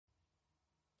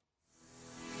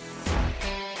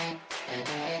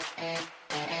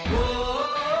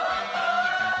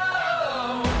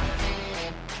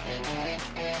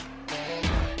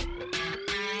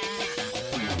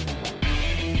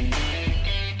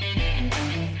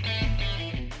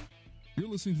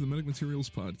listening to the Medic Materials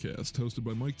Podcast, hosted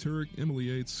by Mike Turek, Emily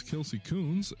Yates, Kelsey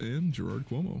Coons, and Gerard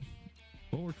Cuomo.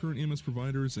 All are current EMS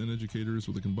providers and educators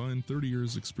with a combined 30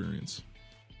 years experience.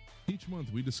 Each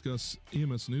month, we discuss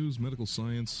EMS news, medical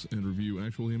science, and review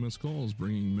actual EMS calls,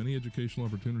 bringing many educational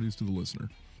opportunities to the listener.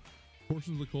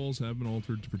 Portions of the calls have been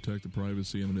altered to protect the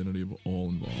privacy and identity of all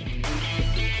involved.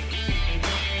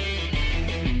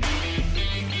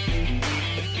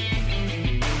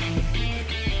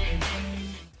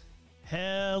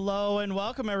 Hello and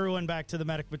welcome everyone back to the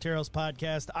Medic Materials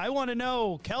Podcast. I want to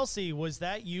know, Kelsey, was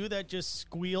that you that just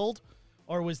squealed,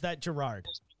 or was that Gerard?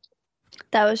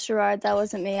 That was Gerard. That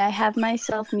wasn't me. I have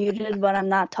myself muted when I'm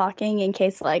not talking in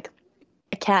case, like,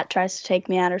 a cat tries to take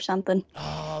me out or something.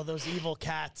 Oh, those evil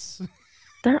cats.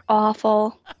 They're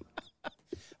awful.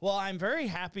 Well, I'm very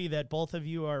happy that both of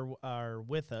you are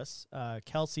with us.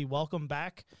 Kelsey, welcome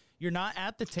back. You're not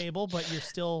at the table, but you're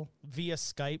still via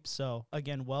Skype. So,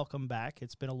 again, welcome back.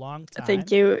 It's been a long time.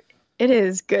 Thank you. It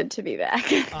is good to be back.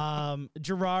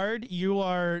 Gerard, you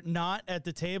are not at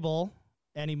the table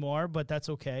anymore, but that's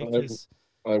okay.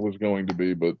 I was going to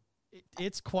be, but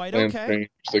it's quite okay.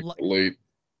 Late.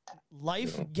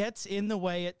 Life gets in the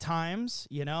way at times,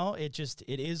 you know. It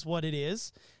is what it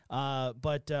is.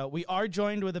 But we are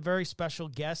joined with a very special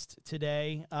guest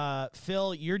today.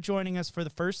 Phil, you're joining us for the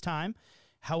first time.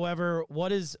 However,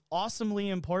 what is awesomely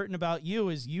important about you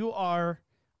is you are,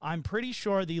 I'm pretty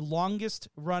sure, the longest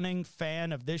running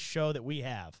fan of this show that we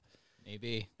have.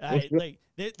 Maybe. He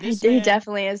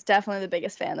definitely is the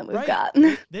biggest fan that we've got.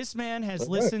 This man has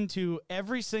listened to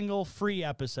every single free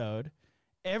episode,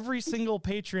 every single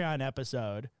Patreon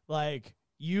episode. Like,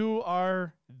 you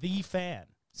are the fan.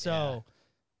 So,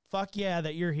 fuck yeah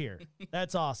that you're here.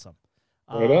 That's awesome.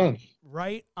 Right on.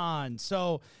 Right on.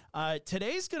 So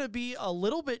today's going to be a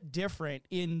little bit different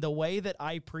in the way that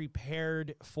I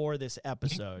prepared for this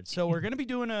episode. So we're going to be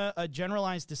doing a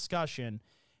generalized discussion,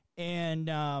 and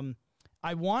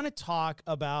I want to talk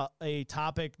about a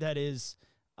topic that is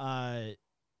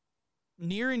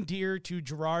near and dear to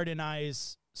Gerard and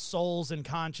I's souls and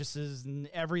consciences and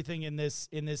everything in this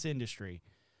industry.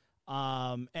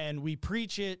 And we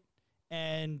preach it.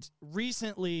 And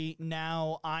recently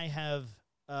now I have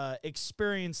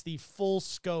experienced the full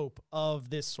scope of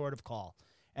this sort of call.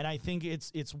 And I think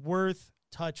it's worth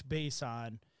touch base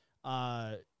on,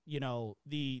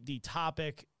 the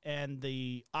topic and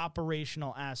the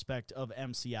operational aspect of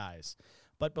MCIs.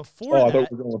 But before I thought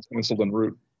we were going with canceled en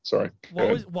route. Sorry.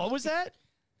 What was that?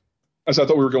 I thought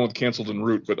we were going with canceled en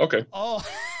route, but okay. Oh,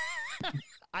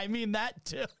 I mean that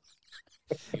too.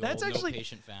 That's actually no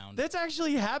patient found. That's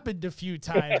actually happened a few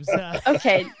times.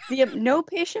 Okay, no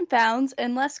patient found,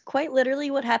 unless quite literally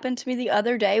what happened to me the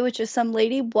other day, which is some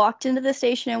lady walked into the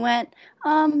station and went,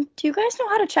 do you guys know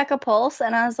how to check a pulse?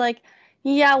 And I was like,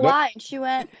 yeah, why? And she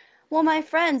went, well, my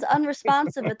friend's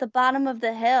unresponsive at the bottom of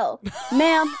the hill.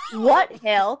 Ma'am, what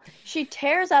hill? She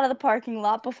tears out of the parking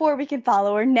lot before we can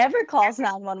follow her, never calls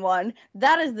 911.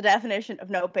 That is the definition of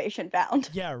no patient found.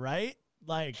 Yeah, right?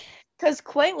 Like... Because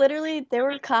quite literally, there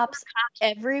were cops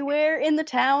everywhere in the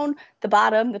town, the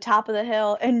bottom, the top of the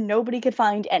hill, and nobody could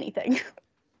find anything.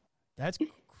 That's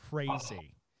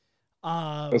crazy.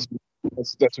 That's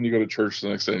when you go to church the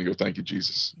next day and you go, thank you,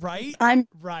 Jesus. Right? I'm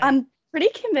pretty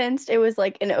convinced it was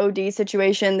like an OD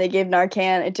situation. They gave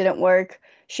Narcan. It didn't work.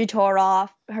 She tore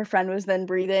off. Her friend was then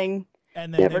breathing.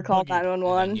 And then never called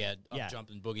 911.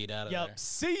 Jumped and boogied out of there.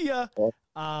 See ya.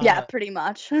 Yeah, pretty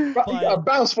much. You got to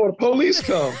bounce for the police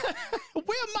come.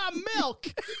 Where my milk?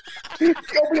 Open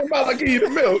your mouth, I'll give you the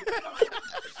milk.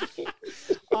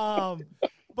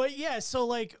 But yeah, so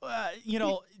like,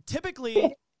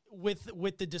 typically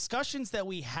with the discussions that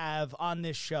we have on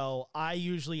this show, I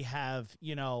usually have,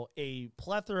 a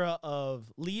plethora of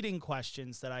leading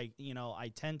questions that I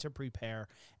tend to prepare,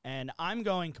 and I'm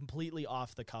going completely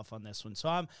off the cuff on this one.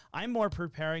 So I'm more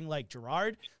preparing like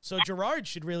Gerard. So Gerard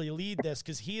should really lead this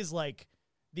because he is like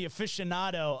the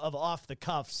aficionado of off the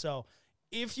cuff. So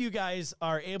if you guys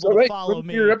are able to follow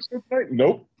me. Your episode tonight?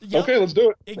 Nope. Yep. Okay, let's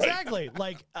do it. Exactly.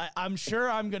 Like, I'm sure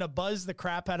I'm going to buzz the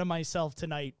crap out of myself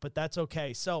tonight, but that's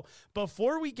okay. So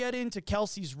before we get into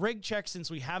Kelsey's rig check,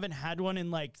 since we haven't had one in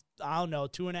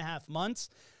 2.5 months,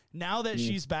 now that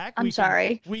she's back, we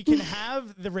can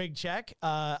have the rig check.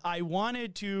 I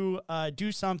wanted to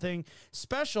do something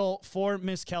special for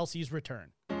Miss Kelsey's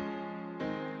return.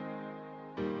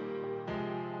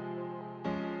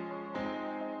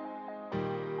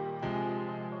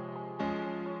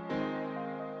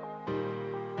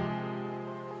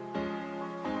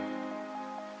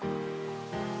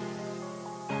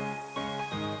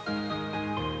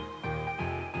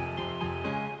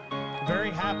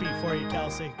 Very happy for you,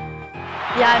 Kelsey.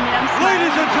 Yeah, I mean, I'm smiling.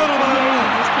 Ladies and gentlemen,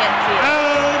 You just can't see it.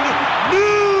 and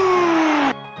new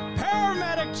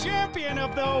Paramedic champion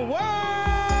of the world.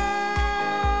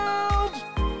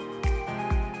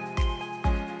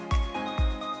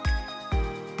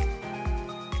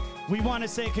 We want to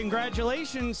say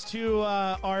congratulations to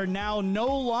our now no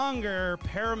longer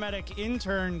paramedic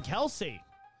intern, Kelsey,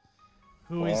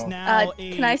 who is now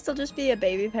a... Can I still just be a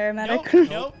baby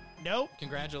paramedic? Nope.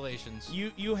 Congratulations.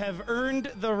 You have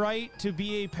earned the right to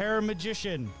be a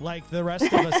paramagician like the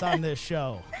rest of us on this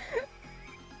show.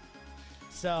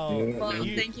 So, Well,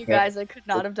 thank you guys. I could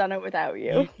not have done it without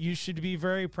you. You should be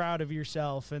very proud of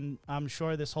yourself, and I'm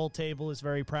sure this whole table is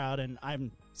very proud, and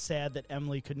I'm sad that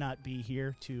Emily could not be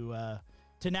here to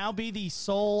now be the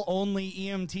sole only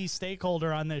EMT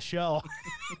stakeholder on this show.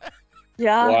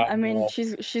 Yeah, Wow. I mean,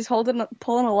 she's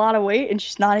pulling a lot of weight, and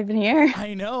she's not even here.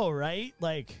 I know, right?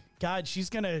 Like, God,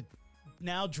 she's going to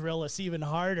now drill us even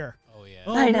harder. Oh, yeah.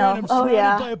 Oh, I man, know. I'm Oh, surrounded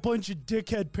yeah. by a bunch of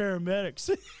dickhead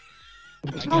paramedics.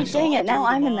 Oh, dang it, now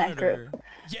I'm in that group.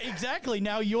 Yeah, exactly.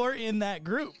 Now you're in that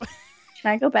group.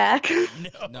 Can I go back?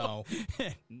 No.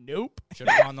 Nope. Should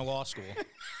have gone to law school.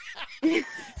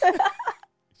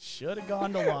 Should have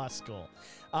gone to law school.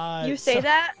 You say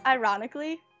that,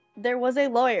 ironically, there was a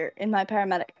lawyer in my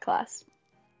paramedic class.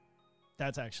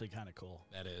 That's actually kind of cool.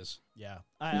 That is. Yeah.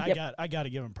 Yep. I got to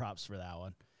give him props for that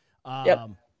one. Yep.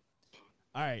 All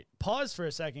right. Pause for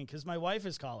a second because my wife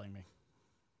is calling me.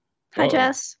 Hi,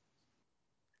 Jess.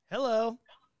 Hello.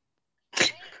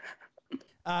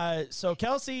 So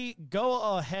Kelsey, go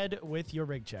ahead with your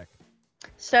rig check.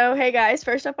 So, hey guys,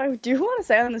 first up, I do want to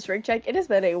say on this rig check, it has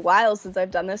been a while since I've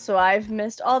done this, so I've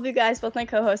missed all of you guys, both my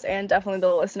co-hosts and definitely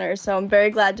the listeners, so I'm very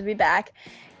glad to be back.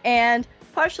 And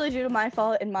partially due to my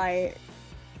fault and my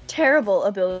terrible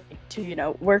ability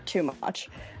to, work too much,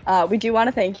 we do want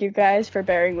to thank you guys for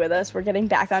bearing with us. We're getting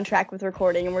back on track with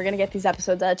recording, and we're going to get these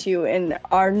episodes out to you in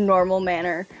our normal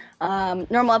manner.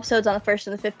 Normal episodes on the 1st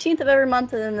and the 15th of every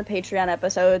month, and then the Patreon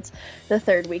episodes the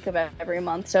 3rd week of every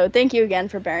month. So thank you again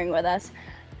for bearing with us.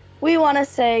 We want to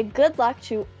say good luck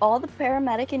to all the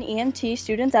paramedic and EMT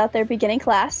students out there beginning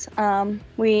class.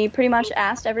 We pretty much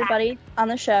asked everybody on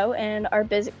the show, and our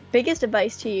biggest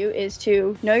advice to you is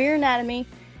to know your anatomy,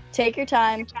 take your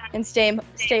time, and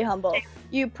stay humble.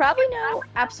 You probably know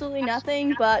absolutely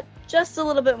nothing, but just a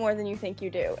little bit more than you think you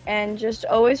do. And just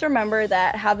always remember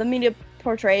that how the media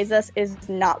portrays us is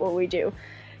not what we do.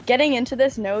 Getting into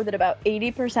this, know that about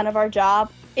 80% of our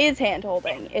job is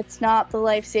hand-holding. It's not the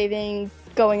life-saving,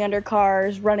 going under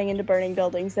cars, running into burning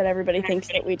buildings that everybody thinks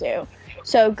that we do.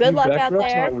 So good luck out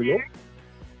there. Not real?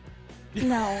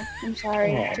 No, I'm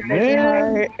sorry. Oh, to break your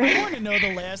heart. I want to know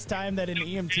the last time that an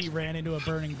EMT ran into a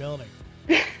burning building.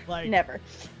 Like, Never.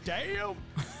 Damn.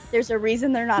 There's a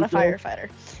reason they're not a firefighter.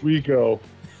 Rico.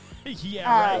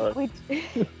 Yeah, right.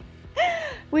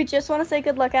 We just want to say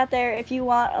good luck out there. If you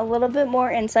want a little bit more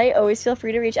insight, always feel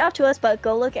free to reach out to us, but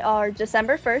go look at our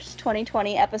December 1st,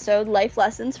 2020 episode, Life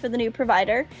Lessons for the New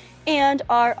Provider, and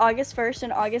our August 1st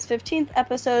and August 15th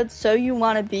episodes, So You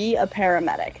Want to Be a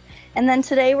Paramedic. And then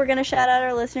today we're going to shout out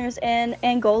our listeners in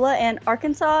Angola and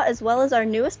Arkansas, as well as our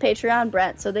newest Patreon,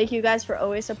 Brent. So thank you guys for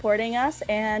always supporting us,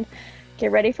 and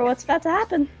get ready for what's about to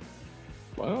happen.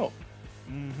 Wow.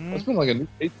 Mm-hmm. That's been like a new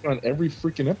Patreon every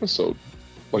freaking episode.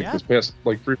 Yeah. This past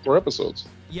 3 or 4 episodes.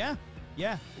 Yeah.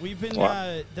 We've been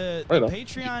Wow. the Right on.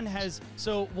 Patreon has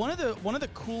one of the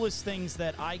coolest things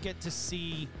that I get to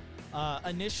see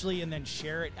initially and then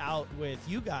share it out with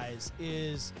you guys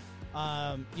is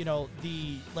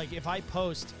if I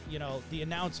post the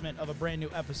announcement of a brand new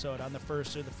episode on the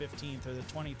 1st or the 15th or the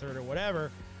 23rd or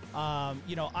whatever,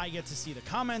 I get to see the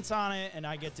comments on it, and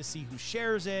I get to see who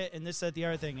shares it, and this, that, the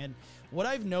other thing. And what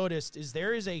I've noticed is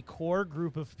there is a core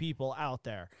group of people out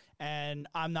there, and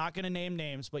I'm not going to name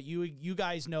names, but you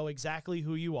guys know exactly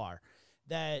who you are,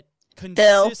 that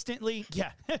consistently,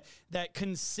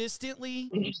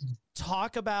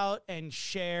 talk about and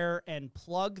share and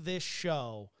plug this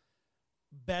show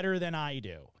better than I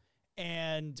do.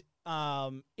 And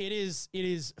it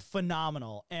is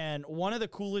phenomenal. And one of the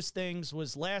coolest things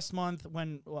was last month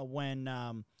when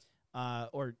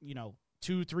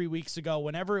 2-3 weeks ago,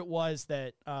 whenever it was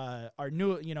that our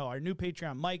new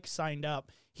Patreon Mike signed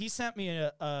up, he sent me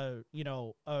a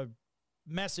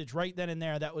message right then and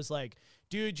there that was like,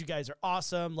 dude, you guys are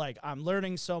awesome. Like, I'm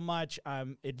learning so much.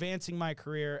 I'm advancing my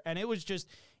career. And it was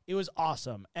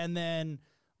awesome. And then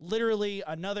literally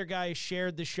another guy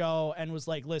shared the show and was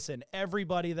like, listen,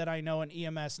 everybody that I know in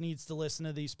EMS needs to listen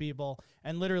to these people.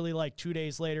 And literally like 2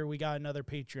 days later, we got another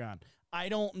Patreon. I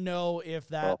don't know if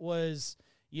that was,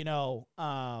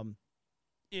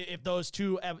 if those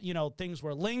two, things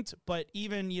were linked. But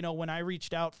even, when I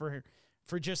reached out for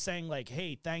just saying like,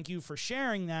 hey, thank you for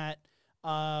sharing that,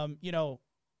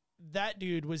 that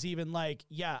dude was even like,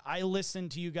 yeah, I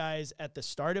listened to you guys at the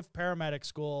start of paramedic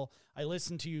school. I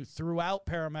listened to you throughout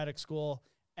paramedic school,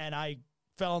 and I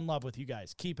fell in love with you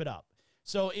guys. Keep it up.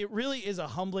 So it really is a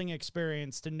humbling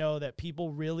experience to know that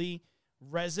people really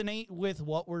resonate with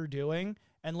what we're doing.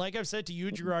 And like I've said to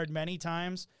you, Gerard, many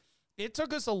times, it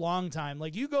took us a long time.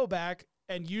 Like, you go back,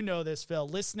 and you know this, Phil,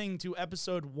 listening to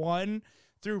episode 1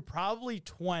 through probably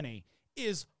 20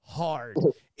 is hard.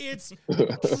 It's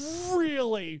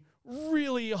really,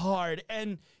 really hard.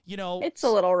 And, it's a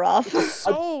little rough.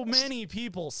 So many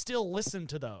people still listen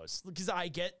to those because I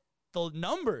get the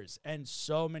numbers, and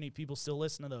so many people still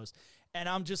listen to those. And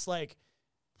I'm just like,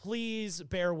 please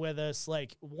bear with us.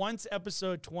 Like, once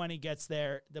episode 20 gets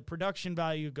there, the production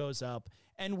value goes up,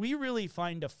 and we really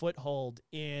find a foothold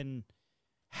in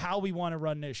how we want to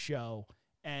run this show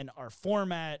and our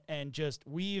format. And just,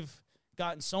 we've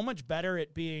gotten so much better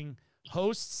at being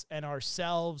hosts and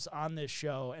ourselves on this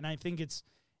show. And I think it's,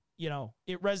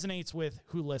 it resonates with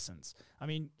who listens. I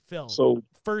mean, Phil, So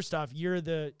first off, you're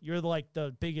the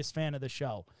biggest fan of the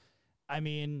show. I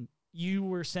mean, you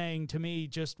were saying to me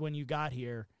just when you got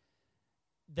here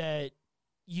that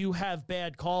you have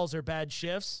bad calls or bad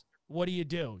shifts. What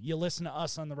do? You listen to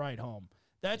us on the ride home.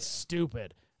 That's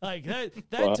stupid. Like, that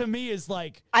Well, to me is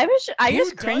like, I Who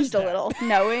just does cringed a that? little,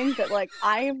 knowing that like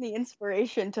I am the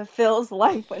inspiration to Phil's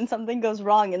life when something goes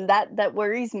wrong, and that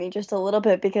worries me just a little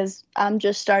bit because I'm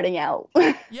just starting out.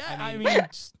 yeah, I I mean- mean,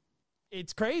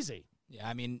 it's crazy. Yeah,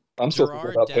 I mean, I'm still Gerard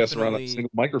thinking about passing around a definitely,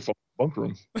 single microphone in the bunk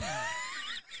room.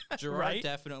 Gerard Right?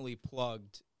 definitely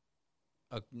plugged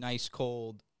a nice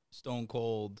cold, stone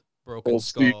cold, broken Old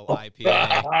skull Steve.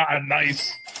 IPA.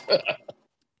 Nice.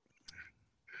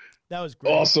 That was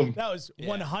great. Awesome. That was Yeah.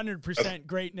 100%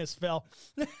 greatness, Phil.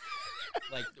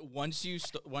 Like, once you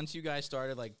guys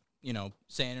started, like,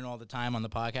 saying it all the time on the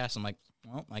podcast, I'm like,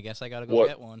 well, I guess I got to go What?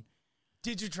 get one.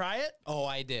 Did you try it? Oh,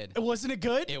 I did. Wasn't it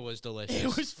good? It was delicious.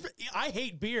 It was. I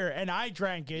hate beer, and I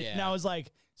drank it, and Yeah. I was like,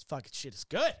 "This fucking shit is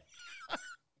good."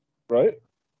 Right?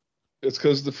 It's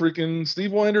because the freaking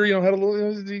Steve Winder, had a little,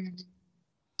 there's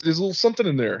a little something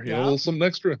in there, Yeah. a little something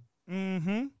extra. Mm-hmm.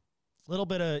 A little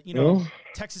bit of You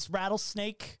Texas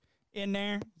rattlesnake in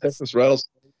there. Texas rattles,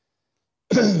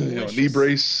 knee Delicious.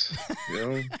 brace,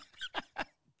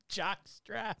 Jock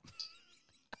strap.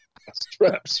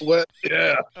 strap, sweat.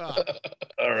 Yeah. Ugh.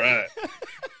 All right.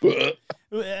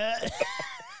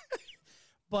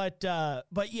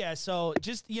 but yeah, so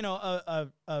just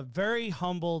a very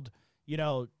humbled,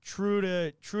 true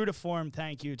to form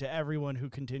thank you to everyone who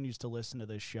continues to listen to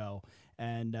this show.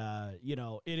 And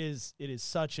it is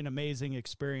such an amazing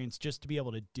experience just to be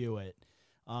able to do it.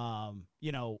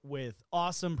 With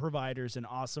awesome providers and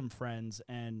awesome friends.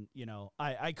 And,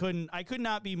 I could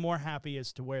not be more happy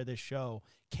as to where this show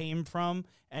came from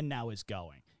and now is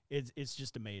going. It's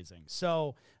just amazing.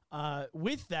 So,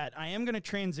 with that, I am going to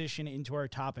transition into our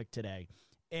topic today.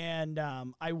 And,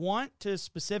 I want to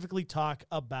specifically talk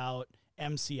about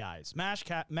MCIs,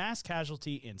 mass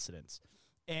casualty incidents.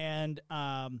 And,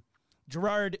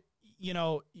 Gerard,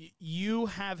 you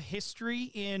have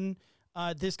history in,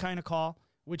 this kind of call,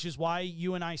 which is why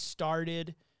you and I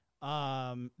started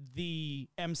the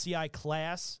MCI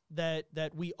class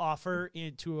that we offer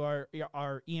to our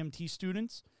EMT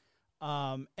students.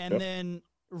 And then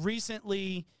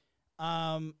recently,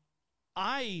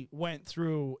 I went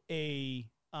through a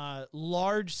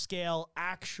large scale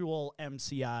actual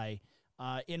MCI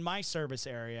in my service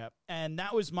area, and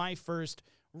that was my first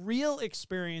real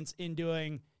experience in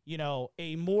doing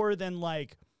a more than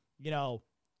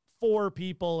 4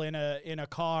 people in a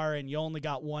car and you only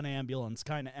got one ambulance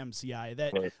kind of MCI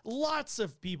that Right. lots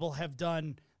of people have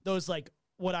done those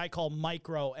what I call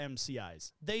micro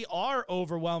MCIs. They are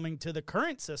overwhelming to the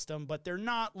current system, but they're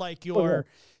not like your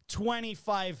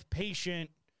 25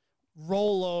 patient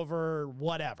rollover,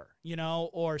 whatever,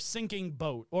 or sinking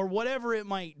boat or whatever it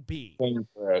might be. Plane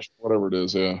crash, whatever it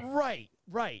is, yeah.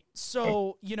 Right.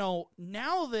 So,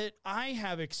 now that I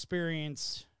have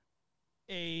experienced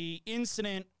a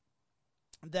incident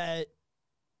that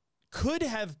could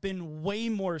have been way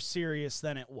more serious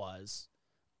than it was,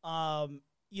 I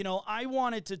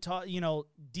wanted to talk,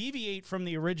 deviate from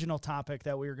the original topic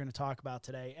that we were going to talk about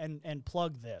today and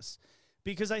plug this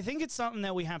because I think it's something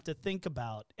that we have to think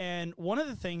about. And one of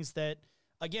the things that,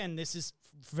 again, this is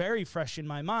very fresh in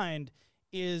my mind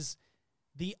is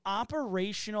the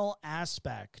operational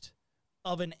aspect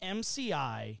of an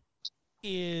MCI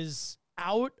is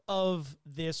out of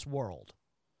this world.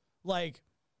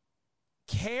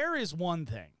 care is one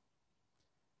thing,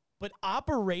 but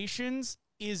operations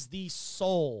is the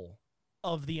soul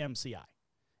of the MCI.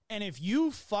 And if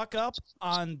you fuck up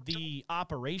on the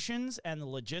operations and the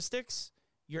logistics,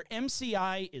 your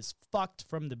MCI is fucked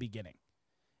from the beginning.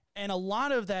 And a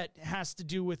lot of that has to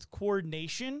do with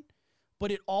coordination,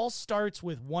 but it all starts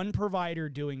with one provider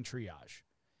doing triage.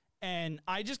 And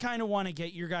I just kind of want to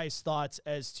get your guys' thoughts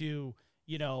as to,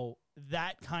 you know,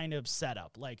 that kind of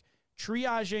setup. Like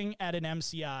triaging at an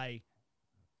MCI,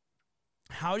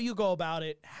 how do you go about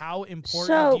it? How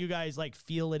important do you guys like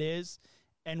feel it is?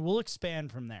 And we'll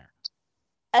expand from there.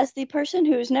 As the person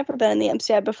who's never been in the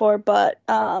MCI before, but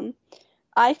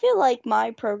I feel like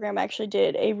my program actually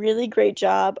did a really great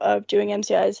job of doing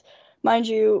MCIs. Mind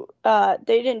you, they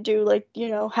didn't do like, you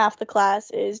know, half the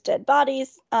class is dead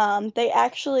bodies. They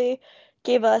actually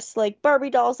gave us like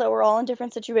Barbie dolls that were all in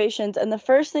different situations. And the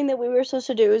first thing that we were supposed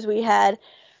to do is we had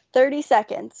 30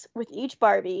 seconds with each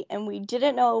Barbie, and we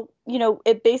didn't know, you know,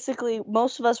 it basically,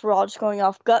 most of us were all just going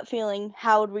off gut feeling,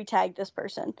 how would we tag this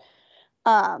person?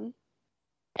 And,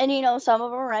 you know, some of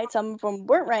them were right, some of them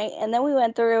weren't right, and then we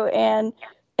went through, and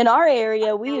in our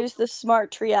area, we use the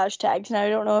smart triage tags. Now, I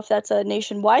don't know if that's a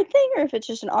nationwide thing or if it's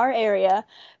just in our area,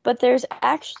 but there's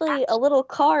actually a little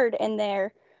card in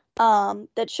there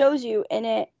that shows you, and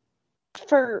it,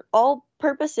 for all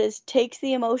purposes, takes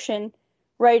the emotion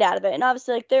right out of it. And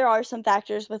obviously, like, there are some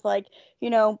factors with, like, you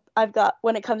know, I've got,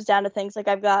 when it comes down to things, like,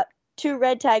 I've got 2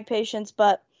 red tag patients,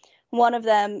 but one of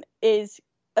them is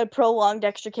a prolonged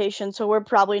extrication, so we're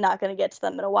probably not going to get to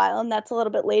them in a while, and that's a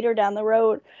little bit later down the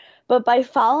road. But by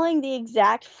following the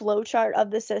exact flow chart of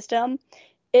the system,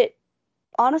 it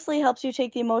honestly helps you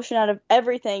take the emotion out of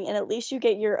everything, and at least you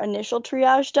get your initial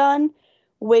triage done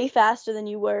way faster than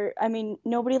you were. I mean,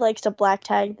 nobody likes to black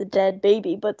tag the dead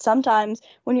baby, but sometimes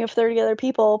when you have 30 other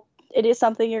people, it is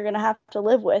something you're going to have to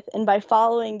live with. And by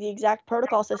following the exact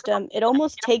protocol system, it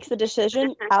almost takes the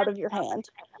decision out of your hand.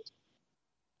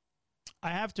 I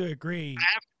have to agree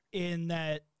in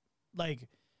that, like,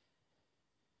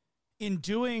 in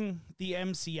doing the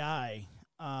MCI,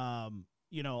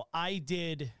 you know, I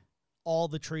did all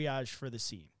the triage for the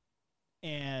scene.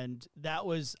 And that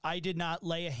was, I did not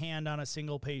lay a hand on a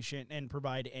single patient and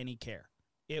provide any care.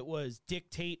 It was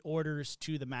dictate orders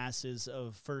to the masses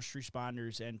of first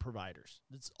responders and providers.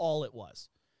 That's all it was.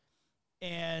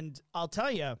 And I'll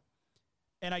tell you,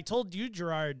 and I told you,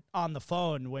 Gerard, on the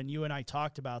phone when you and I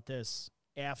talked about this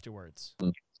afterwards,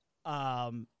 I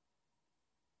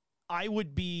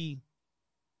would be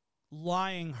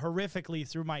lying horrifically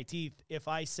through my teeth if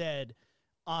I said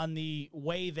on the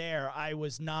way there I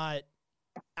was not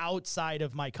outside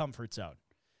of my comfort zone,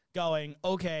 going,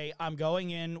 okay, I'm going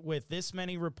in with this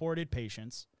many reported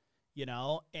patients, you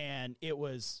know, and it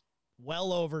was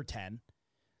well over 10.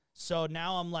 So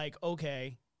now I'm like,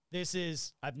 okay, this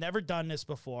is, I've never done this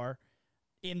before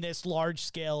in this large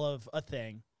scale of a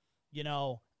thing, you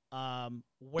know,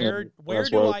 where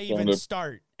do I even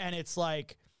start? And it's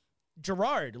like,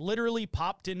 Gerard literally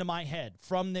popped into my head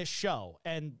from this show.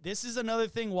 And this is another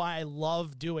thing why I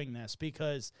love doing this,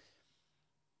 because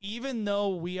even though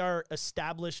we are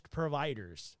established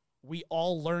providers, we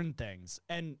all learn things,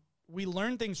 and we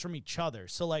learn things from each other.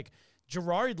 So like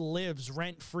Gerard lives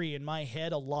rent free in my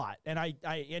head a lot. And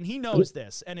and he knows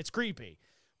this, and it's creepy,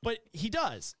 but he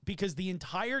does, because the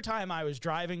entire time I was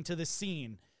driving to the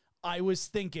scene, I was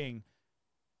thinking,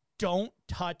 don't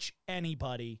touch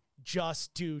anybody,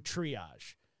 just do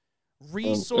triage,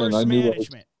 resource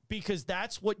management, because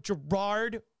that's what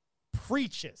Gerard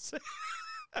preaches.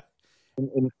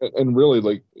 And really,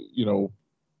 like, you know,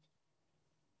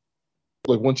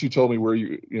 like once you told me where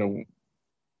you know,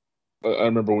 I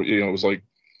remember, you know, it was like,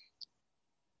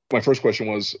 my first question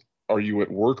was, are you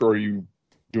at work or are you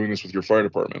doing this with your fire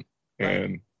department?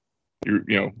 And you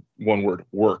know, one word,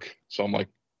 work. So I'm like,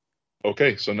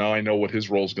 okay, so now I know what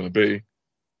his role is going to be.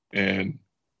 And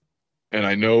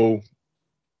I know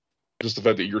just the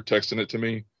fact that you're texting it to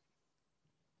me,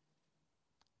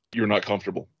 you're not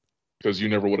comfortable, because you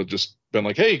never would have just been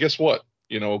like, hey, guess what?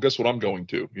 You know, guess what I'm going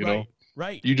to, you know?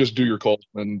 Right. You just do your calls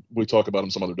and we talk about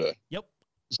them some other day. Yep.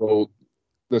 So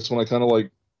that's when I kind of like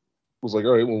was like,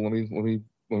 all right, well, let me,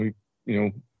 you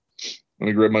know, let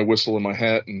me grab my whistle and my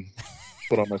hat and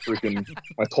put on my freaking,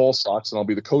 my tall socks, and I'll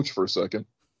be the coach for a second.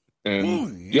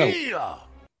 And yeah,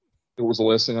 it was the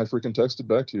last thing I freaking texted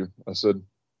back to you. I said,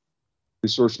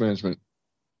 resource management.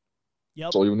 Yep.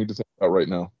 That's all you need to think about right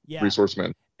now. Yeah. Resource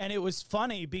management. And it was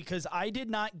funny because I did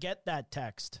not get that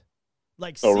text.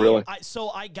 Like, really? So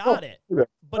I got it, okay.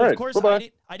 but all of right, course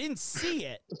bye-bye. I didn't see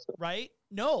it. Right?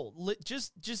 No,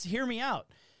 just hear me out.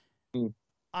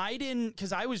 I didn't,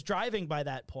 because I was driving by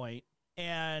that point,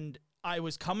 and I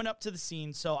was coming up to the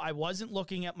scene, so I wasn't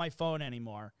looking at my phone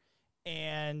anymore.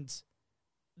 And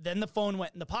then the phone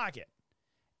went in the pocket.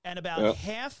 And about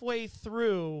halfway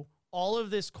through all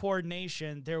of this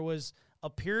coordination, there was a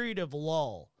period of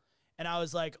lull. And I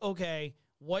was like, okay,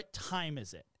 what time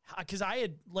is it? Because I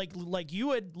had, like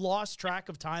you had lost track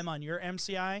of time on your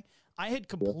MCI. I had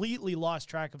completely lost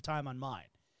track of time on mine.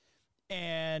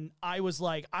 And I was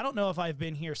like, I don't know if I've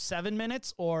been here 7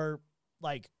 minutes or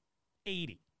like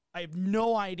 80. I have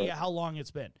no idea how long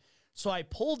it's been. So I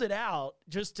pulled it out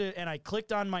and I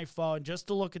clicked on my phone just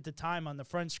to look at the time on the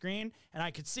front screen, and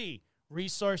I could see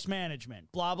resource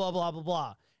management, blah, blah, blah, blah,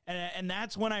 blah. And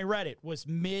that's when I read it, was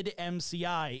mid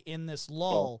MCI in this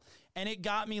lull. And it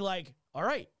got me like, all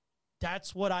right,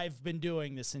 that's what I've been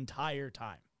doing this entire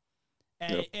time.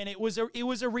 And it was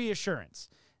a reassurance.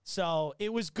 So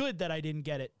it was good that I didn't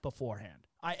get it beforehand.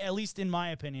 At least in my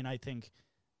opinion, I think,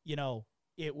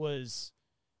 it was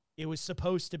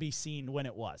supposed to be seen when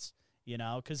it was,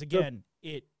 because again,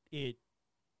 it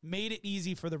made it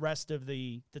easy for the rest of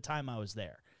the time I was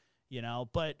there,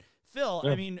 but Phil,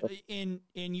 I mean, in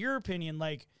your opinion,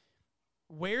 like,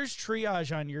 where's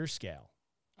triage on your scale?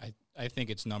 I think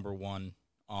it's number one.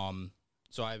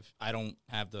 So I don't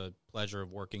have the pleasure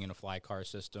of working in a fly car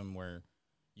system where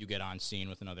you get on scene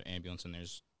with another ambulance and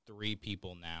there's 3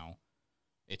 people now.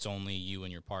 It's only you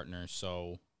and your partner.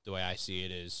 So the way I see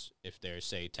it is, if there's,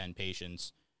 say, 10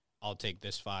 patients, I'll take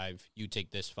this 5, you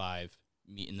take this 5,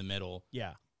 meet in the middle.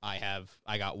 Yeah.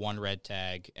 I got 1 red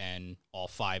tag and all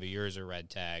 5 of yours are red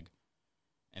tag,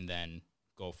 and then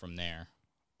go from there.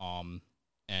 And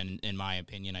in my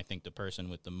opinion, I think the person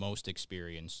with the most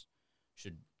experience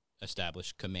should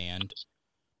establish command.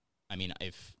 I mean,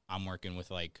 if I'm working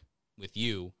with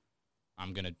you,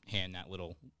 I'm going to hand that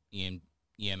little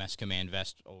EMS command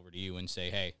vest over to you and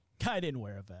say, hey. I didn't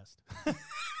wear a vest.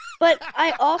 But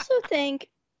I also think,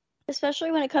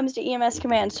 especially when it comes to EMS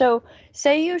command, so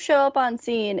say you show up on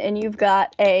scene and you've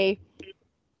got you're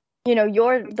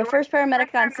the first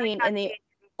paramedic on scene, and the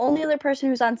only other person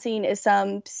who's on scene is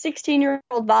some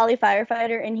 16-year-old volley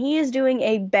firefighter, and he is doing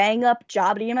a bang-up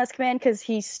job at EMS command because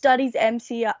he studies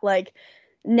MCI, like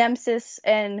NEMSIS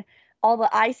and all the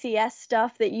ICS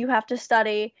stuff that you have to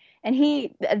study, and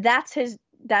that's his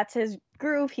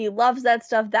groove. He loves that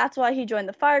stuff. That's why he joined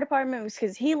the fire department, was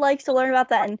because he likes to learn about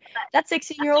that. And that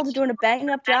 16-year-old is doing a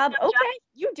bang-up job. Okay,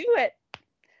 you do it.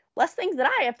 Less things that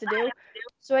I have to do.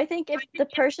 So I think if the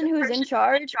person who's in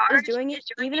charge is doing it,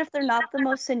 even if they're not the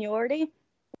most seniority,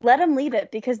 let them leave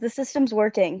it, because the system's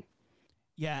working.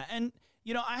 Yeah, and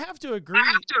I have to agree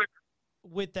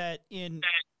with that.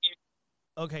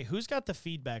 Okay, who's got the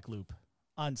feedback loop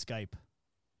on Skype?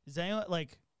 Is anyone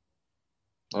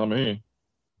Not me.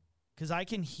 Because I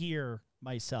can hear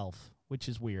myself, which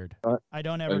is weird. I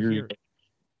don't I ever hear hear.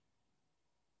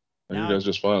 you guys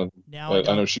just fine. Now I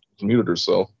know she muted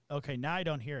herself. Okay, now I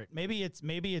don't hear it. Maybe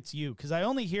it's you, because I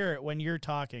only hear it when you're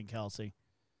talking, Kelsey.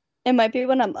 It might be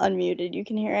when I'm unmuted. You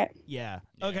can hear it. Yeah.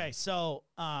 Okay, so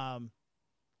I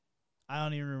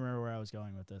don't even remember where I was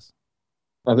going with this.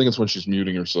 I think it's when she's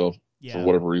muting herself for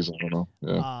whatever reason. I don't know.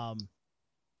 Yeah.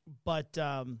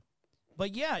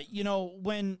 But yeah,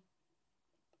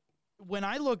 when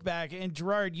I look back, and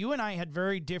Gerard, you and I had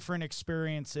very different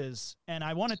experiences, and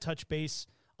I want to touch base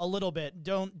a little bit.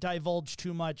 Don't divulge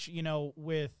too much,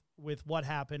 with what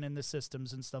happened in the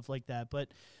systems and stuff like that.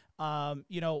 But,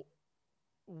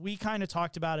 we kind of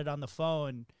talked about it on the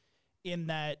phone, in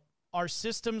that our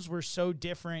systems were so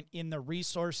different in the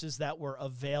resources that were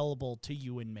available to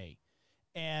you and me.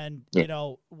 And,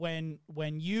 when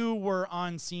you were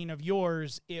on scene of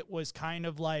yours, it was kind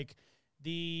of like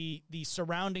the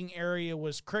surrounding area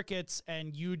was crickets,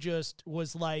 and you just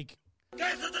was like,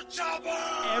 get to the chopper!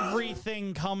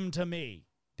 Everything come to me,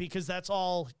 because that's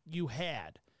all you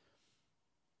had.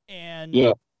 And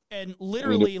and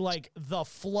literally, the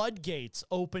floodgates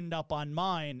opened up on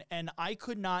mine, and I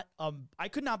could not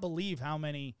believe how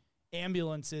many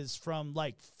ambulances from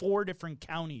 4 different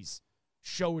counties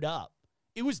showed up.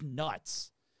 It was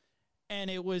nuts. And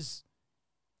it was,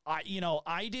 I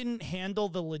didn't handle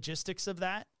the logistics of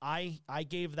that. I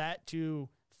gave that to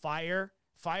fire.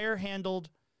 Fire handled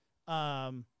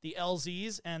the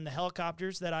LZs and the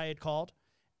helicopters that I had called.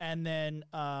 And then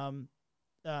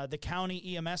the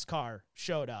county EMS car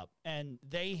showed up, and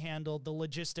they handled the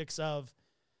logistics of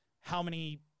how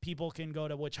many people can go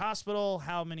to which hospital,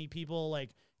 how many people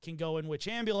can go in which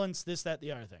ambulance, this, that,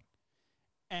 the other thing.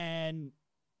 And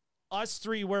us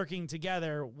 3 working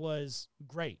together was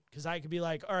great, because I could be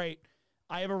like, all right,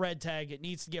 I have a red tag. It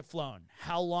needs to get flown.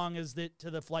 How long is it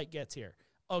till the flight gets here?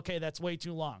 Okay, that's way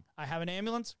too long. I have an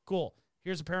ambulance? Cool.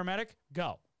 Here's a paramedic.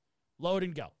 Go. Load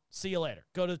and go. See you later.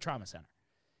 Go to the trauma center.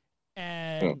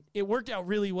 And it worked out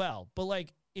really well. But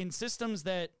like in systems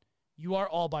that you are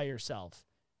all by yourself,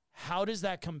 how does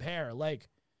that compare? Like,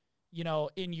 you know,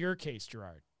 in your case,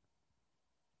 Gerard.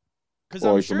 Because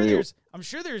I'm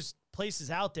sure there's places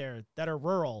out there that are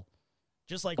rural,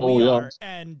 just like we are,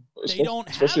 and they don't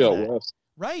have especially out that. west.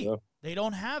 Right. Yeah. They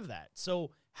don't have that.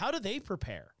 So how do they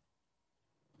prepare?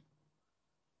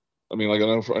 I mean, like I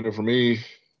know for me,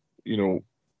 you know,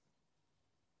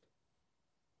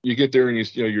 you get there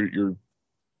and you're.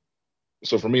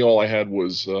 So for me, all I had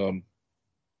was I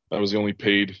was the only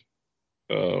paid.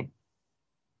 I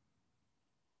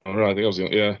don't know. I think I was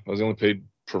the only paid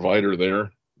provider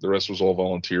there. The rest was all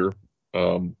volunteer.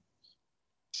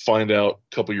 Find out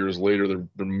a couple years later there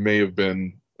may have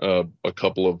been a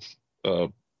couple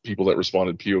of people that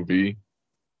responded POV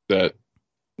that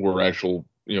were actual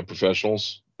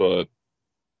professionals, but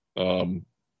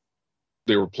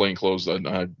they were plain clothes.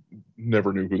 I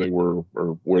never knew who they were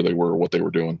or where they were or what they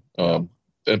were doing. And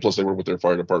plus they were with their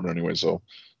fire department anyway, so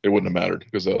it wouldn't have mattered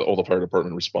because all the fire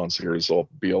department response here is all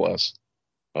BLS.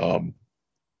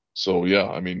 So yeah,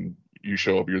 I mean, you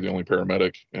show up, you're the only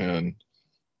paramedic, and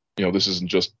this isn't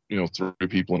just 3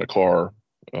 people in a car,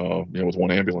 with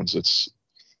one ambulance. It's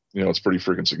it's pretty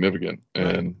freaking significant.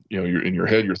 And you're in your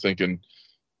head, you're thinking,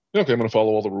 okay, I'm going to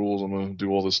follow all the rules. I'm going to do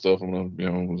all this stuff. I'm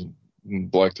going to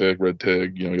black tag, red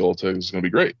tag, yellow tag. This is going to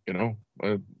be great. I know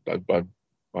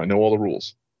all the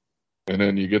rules. And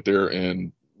then you get there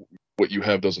and what you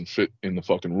have doesn't fit in the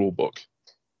fucking rule book.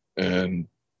 And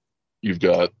you've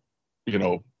got,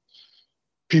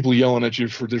 people yelling at you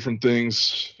for different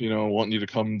things, wanting you to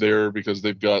come there because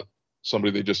they've got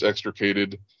somebody they just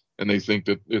extricated and they think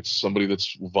that it's somebody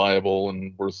that's viable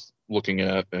and worth looking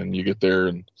at. And you get there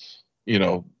and,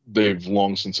 they've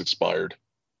long since expired.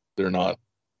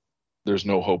 There's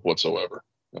no hope whatsoever.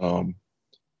 And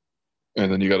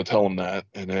then you got to tell them that.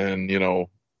 And then,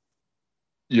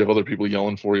 you have other people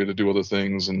yelling for you to do other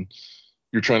things, and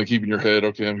you're trying to keep in your head,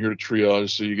 okay, I'm here to triage.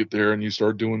 So you get there and you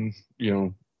start doing,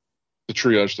 the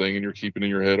triage thing, and you're keeping in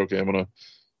your head, okay, I'm going to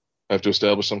have to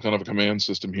establish some kind of a command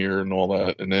system here and all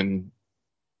that. And then,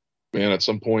 man, at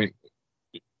some point,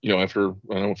 after,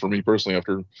 I know for me personally,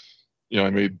 after, I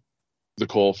made the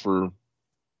call for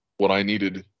what I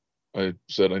needed, I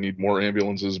said, I need more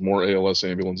ambulances, more ALS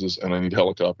ambulances, and I need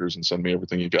helicopters, and send me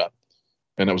everything you got.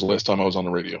 And that was the last time I was on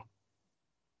the radio.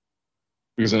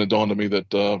 Because then it dawned on me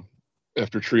that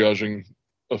after triaging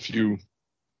a few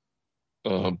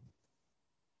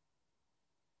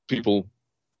people,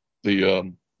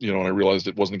 and I realized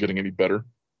it wasn't getting any better,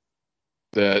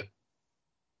 that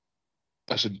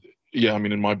I said, yeah, I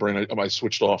mean, in my brain, I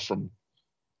switched off from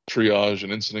triage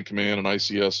and incident command and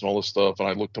ICS and all this stuff. And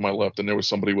I looked to my left and there was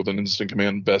somebody with an incident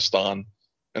command vest on.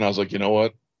 And I was like, you know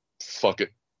what? Fuck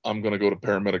it. I'm going to go to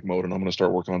paramedic mode and I'm going to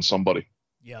start working on somebody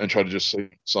and try to just save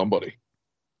somebody,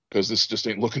 because this just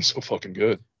ain't looking so fucking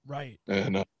good. Right.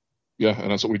 And and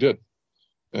that's what we did.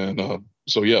 And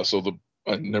so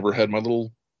I never had my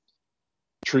little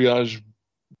triage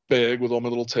bag with all my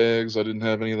little tags. I didn't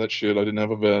have any of that shit. I didn't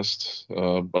have a vest.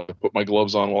 I put my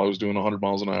gloves on while I was doing 100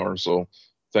 miles an hour. So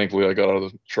thankfully I got out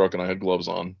of the truck and I had gloves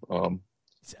on.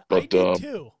 I did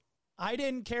too. I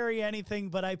didn't carry anything,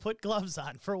 but I put gloves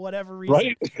on for whatever reason.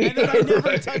 Right? And then I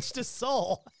never touched a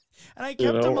soul. And I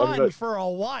kept them on for a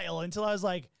while until I was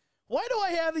like, why do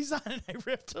I have these on? And I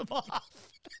ripped them off.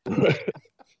 I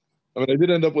mean, I did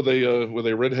end up with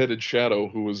a redheaded shadow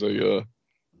who was a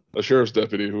sheriff's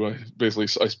deputy who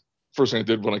first thing I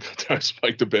did when I got there, I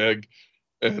spiked a bag.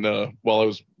 And while I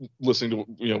was listening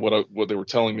to what they were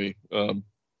telling me,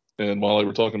 and while they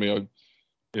were talking to me,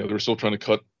 they were still trying to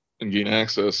cut and gain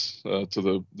access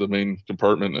to the main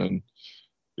compartment. And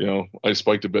I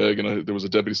spiked a bag, and there was a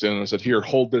deputy standing there. I said, "Here,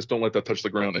 hold this. Don't let that touch the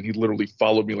ground." And he literally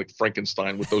followed me like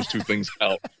Frankenstein with those 2 things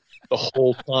out the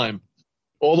whole time,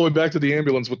 all the way back to the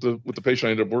ambulance with the patient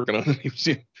I ended up working on. And I was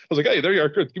like, "Hey, there you are.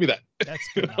 Good. Give me that." That's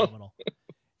phenomenal.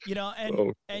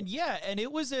 And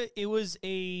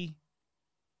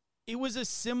it was a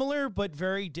similar but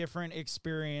very different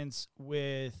experience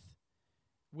with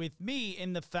me,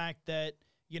 in the fact that,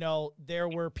 there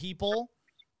were people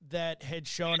that had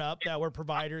shown up that were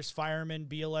providers, firemen,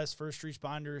 BLS, first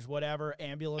responders, whatever,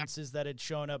 ambulances that had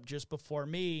shown up just before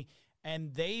me.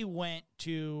 And they went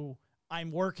to,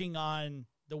 I'm working on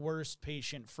the worst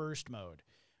patient first mode,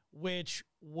 which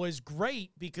was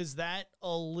great because that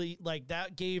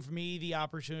gave me the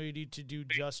opportunity to do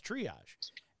just triage.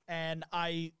 And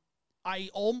I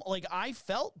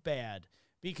felt bad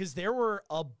because there were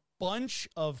a bunch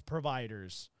of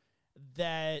providers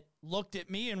that looked at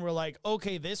me and were like,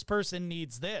 okay, this person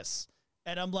needs this.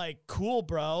 And I'm like, cool,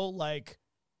 bro. Like,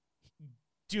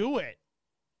 do it.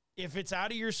 If it's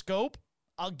out of your scope,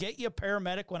 I'll get you a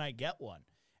paramedic when I get one.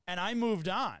 And I moved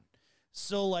on.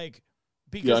 So, like,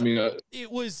 because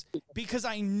it was because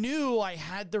I knew I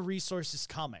had the resources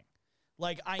coming.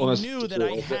 Like, I knew that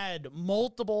I had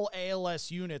multiple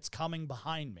ALS units coming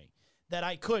behind me that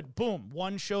I could, boom,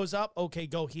 one shows up, okay,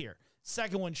 go here.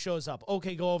 Second one shows up,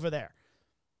 okay, go over there.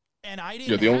 And I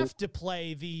didn't have to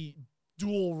play the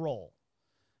dual role,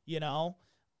 you know?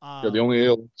 The only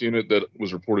ALS unit that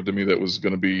was reported to me that was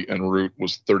going to be en route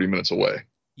was 30 minutes away.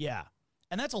 Yeah.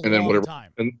 And that's a long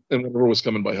time. And whatever was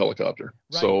coming by helicopter.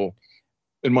 Right. So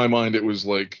in my mind, it was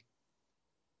like,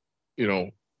 you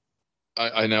know,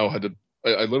 I now had to,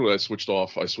 I literally switched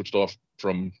off. I switched off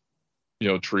from, you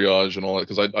know, triage and all that.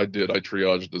 Cause I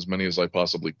triaged as many as I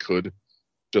possibly could,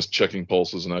 just checking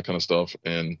pulses and that kind of stuff.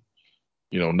 And,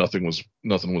 you know, nothing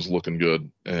was looking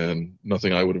good, and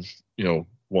nothing I would have, you know,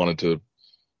 wanted to,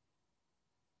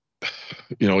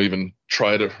 you know, even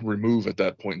try to remove at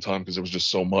that point in time, because there was just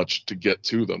so much to get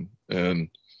to them. And,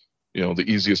 you know, the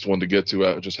easiest one to get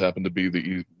to just happened to be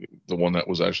the one that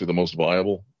was actually the most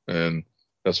viable. And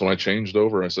that's when I changed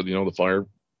over. I said, you know,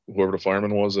 whoever the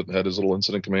fireman was that had his little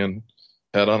incident command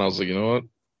hat on, I was like, you know what,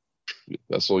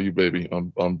 that's all you, baby.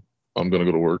 I'm going to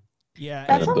go to work. Yeah.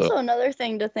 That's also another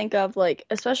thing to think of, like,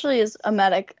 especially as a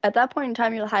medic, at that point in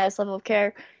time, you're the highest level of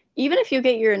care. Even if you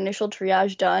get your initial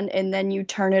triage done and then you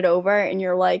turn it over and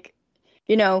you're like,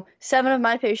 you know, 7 of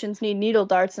my patients need needle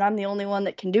darts and I'm the only one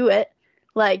that can do it.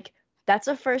 Like, that's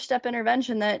a first step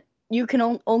intervention that you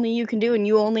can only you can do. And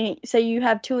you only say you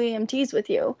have 2 EMTs with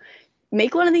you.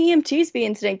 Make one of the EMTs be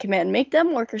incident command. Make them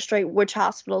orchestrate which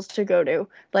hospitals to go to.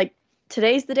 Like,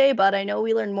 today's the day, bud. I know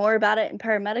we learn more about it in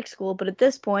paramedic school, but at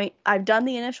this point, I've done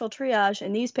the initial triage,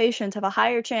 and these patients have a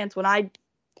higher chance when I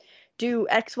do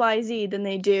XYZ than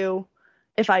they do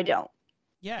if I don't.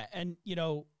 Yeah, and, you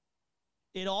know,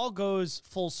 it all goes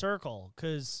full circle,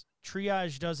 because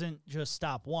triage doesn't just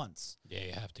stop once. Yeah,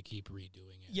 you have to keep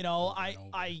redoing it. You know,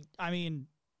 I mean,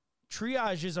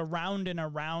 triage is a round and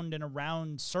around and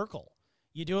around circle.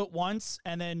 You do it once,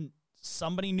 and then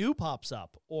somebody new pops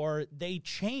up, or they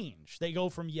change. They go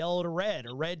from yellow to red,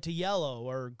 or red to yellow,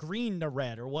 or green to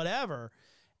red, or whatever.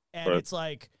 And It's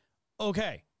like,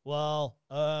 okay, well,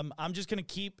 I'm just going to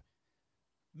keep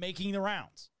making the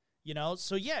rounds, you know?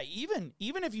 So yeah, even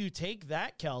if you take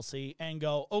that, Kelsey, and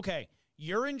go, okay,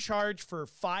 you're in charge for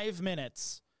 5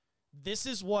 minutes. This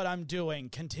is what I'm doing.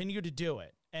 Continue to do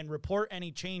it and report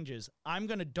any changes. I'm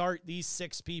going to dart these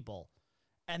 6 people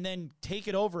and then take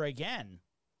it over again.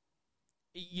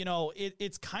 You know,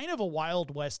 it's kind of a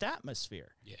Wild West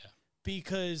atmosphere. Yeah.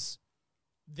 Because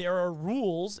there are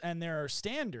rules and there are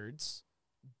standards,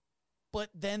 but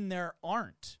then there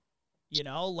aren't. You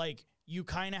know, like, you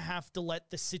kind of have to let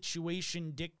the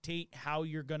situation dictate how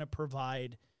you're going to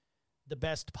provide the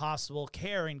best possible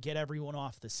care and get everyone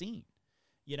off the scene.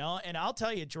 You know, and I'll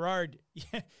tell you, Gerard,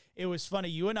 it was funny.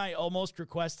 You and I almost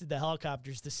requested the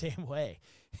helicopters the same way.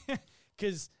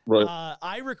 Because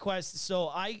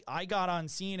I got on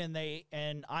scene,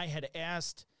 and I had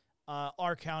asked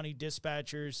our county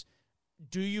dispatchers,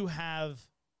 do you have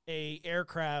a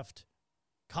aircraft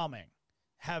coming?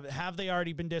 Have they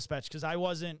already been dispatched? Because I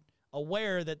wasn't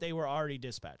aware that they were already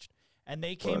dispatched. And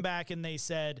they came back and they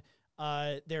said,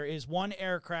 there is one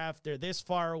aircraft. They're this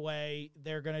far away.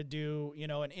 They're going to do, you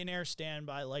know, an in-air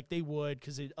standby like they would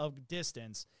because of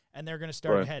distance, and they're going to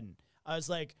start heading. I was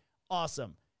like,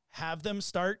 awesome. Have them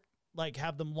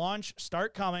launch,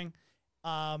 start coming.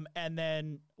 And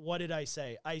then what did I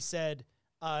say? I said,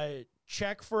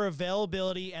 check for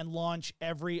availability and launch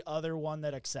every other one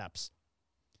that accepts.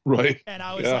 Right. And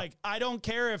I was like, I don't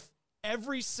care if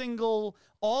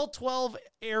all 12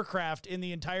 aircraft in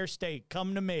the entire state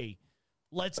come to me.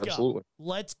 Let's go.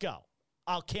 Let's go.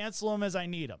 I'll cancel them as I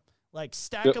need them. Like,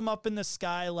 stack them up in the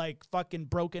sky like fucking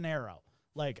Broken Arrow.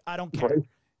 Like, I don't care. Right.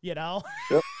 You know?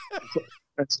 Yep.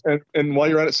 And while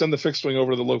you're at it, send the fixed wing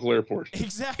over to the local airport.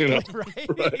 Exactly. You know? Right?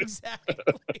 Exactly.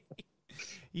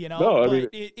 You know, no, but I mean,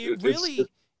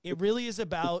 it really is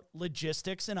about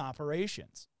logistics and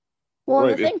operations. Well,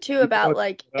 the thing too about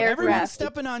like aircraft. Everyone's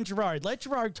stepping on Gerard. Let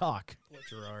Gerard talk. Let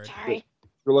Gerard. Sorry.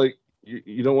 You're like,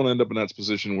 you don't want to end up in that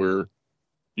position where,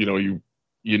 you know, you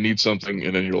need something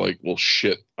and then you're like, well,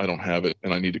 shit, I don't have it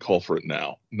and I need to call for it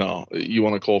now. No, you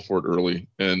want to call for it early.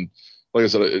 And like I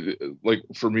said, like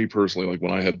for me personally, like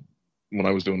when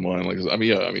I was doing mine, like, I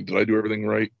mean, did I do everything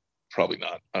right? Probably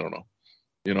not. I don't know,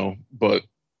 you know, but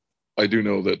I do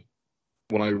know that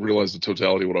when I realized the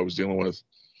totality of what I was dealing with,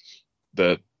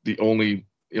 that the only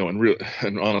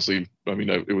and honestly, I mean,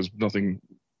 it was nothing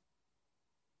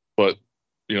but,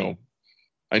 you know,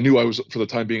 I knew for the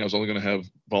time being, I was only going to have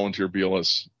volunteer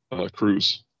BLS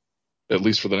crews, at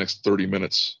least for the next 30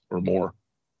 minutes or more,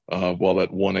 while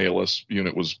that one ALS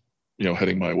unit was,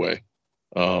 heading my way.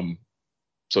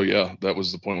 So yeah, that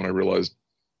was the point when I realized,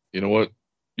 you know what?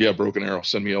 Yeah, Broken Arrow,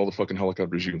 send me all the fucking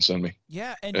helicopters you can send me.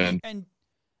 Yeah, And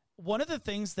one of the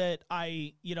things that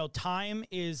time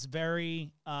is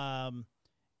very,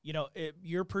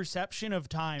 your perception of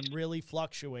time really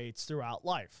fluctuates throughout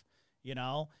life.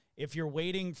 If you're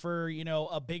waiting for,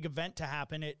 a big event to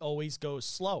happen, it always goes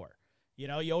slower.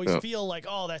 You always feel like,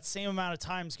 oh, that same amount of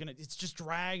time it's just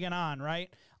dragging on,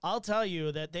 right? I'll tell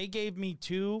you that they gave me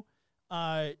two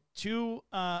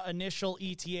initial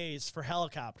ETAs for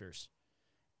helicopters,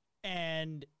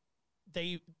 and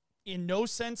they, in no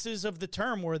senses of the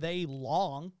term, were they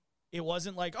long. It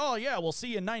wasn't like, oh yeah, we'll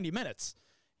see you in 90 minutes,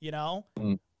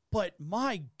 but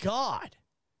my God,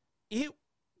 it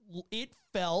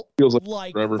feels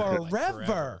like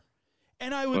forever.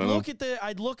 And I would look at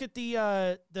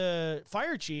the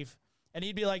fire chief, and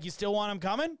he'd be like, "You still want him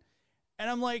coming?" And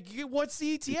I'm like, "What's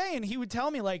the ETA?" And he would tell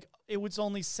me like it was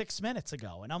only 6 minutes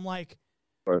ago, and I'm like,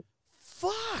 right.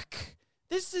 "Fuck,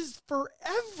 this is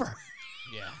forever."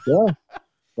 Yeah.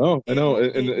 Oh, I know,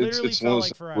 and it's one of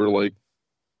those where, like,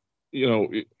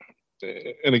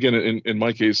 and again, in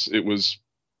my case, it was.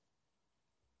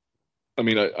 I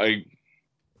mean, I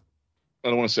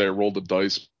don't want to say I rolled the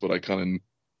dice, but I kind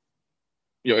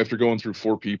of, after going through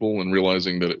 4 people and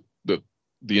realizing that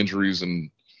the injuries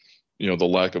and the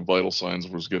lack of vital signs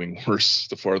was getting worse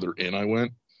the farther in I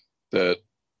went, that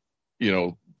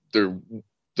the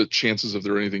chances of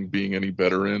there anything being any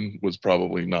better in was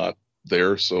probably not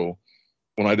there. So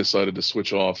when I decided to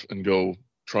switch off and go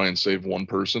try and save one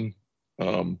person,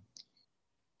 it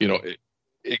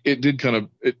did kind of,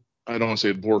 I don't want to say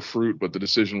it bore fruit, but the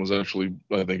decision was actually,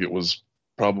 I think it was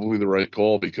probably the right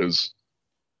call, because,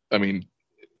 I mean,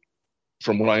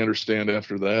 from what I understand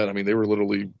after that, I mean, they were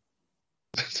literally,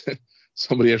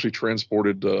 somebody actually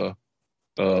transported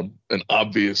an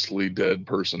obviously dead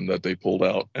person that they pulled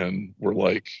out, and were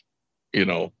like,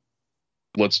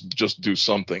 let's just do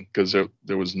something, because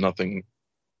there was nothing,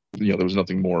 there was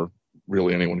nothing more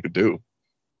really anyone could do.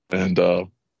 And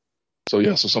so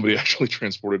somebody actually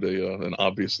transported an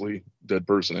obviously dead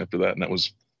person after that, and that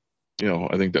was,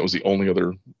 I think that was the only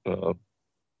other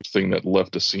thing that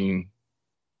left a scene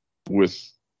with,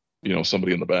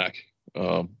 somebody in the back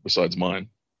besides mine.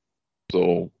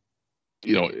 So,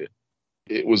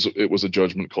 it was a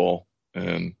judgment call,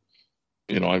 and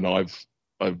I know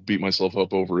I've beat myself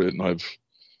up over it, and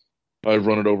I've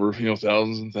run it over,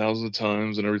 thousands and thousands of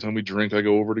times, and every time we drink, I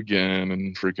go over it again,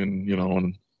 and freaking,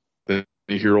 and then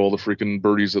you hear all the freaking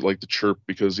birdies that like to chirp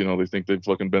because, they think they've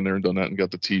fucking been there and done that and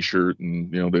got the t-shirt,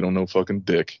 and, they don't know fucking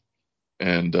dick.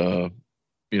 And,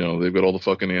 they've got all the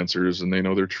fucking answers, and they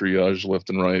know their triage left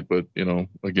and right, but,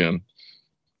 again,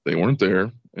 they weren't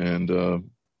there. And,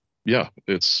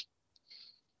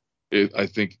 I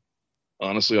think,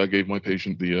 honestly, I gave my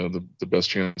patient the best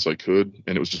chance I could,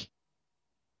 and it was just,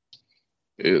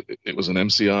 it was an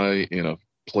MCI in a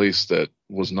place that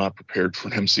was not prepared for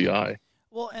an MCI.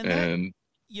 Well, and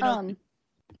you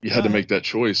had to make that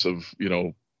choice of,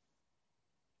 I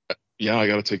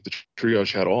got to take the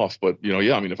triage hat off. But,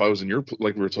 I mean, if I was in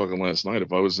like we were talking last night,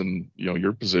 if I was in,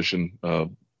 your position to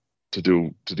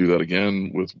do that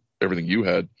again with everything you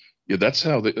had, that's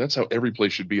how every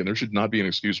place should be. And there should not be an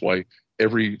excuse why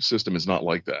every system is not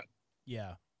like that.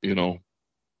 Yeah. Go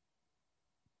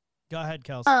ahead,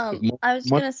 Kelsey. I was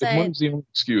going to say, if money's the only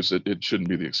excuse, it shouldn't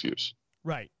be the excuse.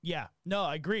 Right. Yeah. No,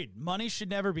 agreed. Money should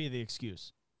never be the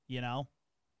excuse, Yeah.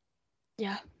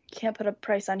 Can't put a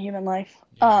price on human life.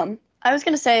 Yeah. I was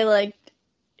going to say, like,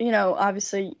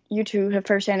 obviously you two have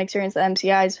firsthand experience with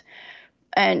MCIs,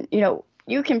 and,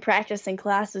 you can practice in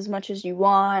class as much as you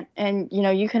want, and,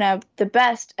 you can have the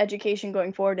best education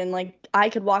going forward. And, like, I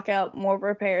could walk out more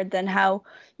prepared than how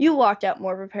you walked out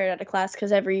more prepared out of class,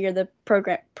 because every year the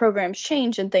programs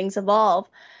change and things evolve.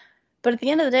 But at the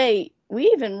end of the day,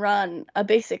 we even run a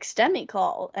basic STEMI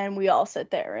call, and we all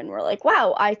sit there and we're like,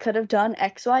 wow, I could have done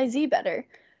XYZ better.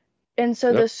 And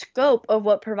so the scope of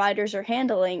what providers are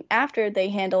handling after they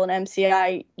handle an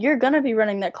MCI, you're going to be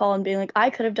running that call and being like, I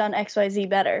could have done XYZ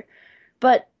better.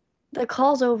 But the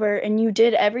call's over, and you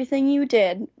did everything you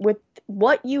did with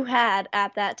what you had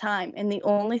at that time. And the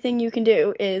only thing you can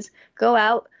do is go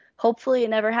out. Hopefully it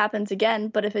never happens again.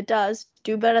 But if it does,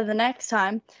 do better the next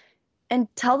time. And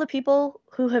tell the people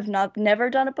who have never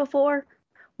done it before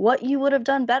what you would have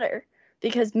done better.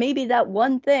 Because maybe that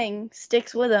one thing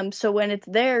sticks with them. So when it's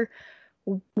their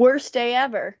worst day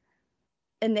ever.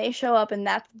 And they show up and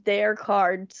that's their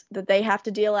cards that they have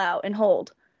to deal out and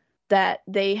hold, that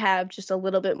they have just a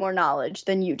little bit more knowledge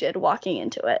than you did walking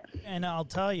into it. And I'll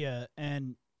tell you,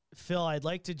 and Phil, I'd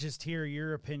like to just hear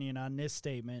your opinion on this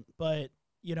statement. But,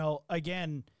 you know,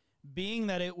 again, being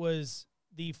that it was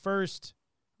the first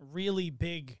really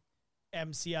big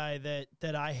MCI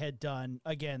that I had done,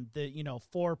 again, the, you know,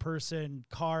 4-person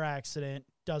car accident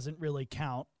doesn't really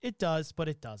count. It does, but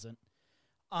it doesn't.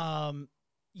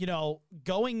 You know,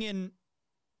 going in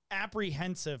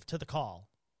apprehensive to the call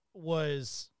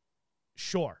was,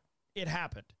 sure, it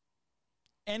happened.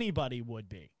 Anybody would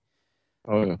be.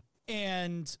 Oh, yeah.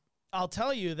 And I'll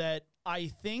tell you that I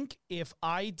think if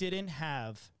I didn't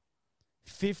have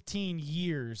 15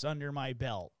 years under my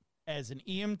belt as an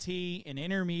EMT, an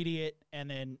intermediate, and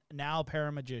then now a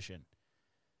paramagician,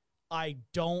 I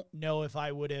don't know if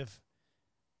I would have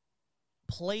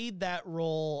played that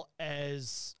role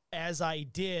as I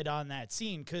did on that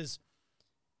scene, because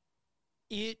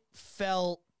it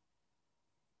felt,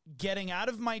 getting out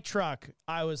of my truck,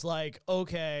 I was like,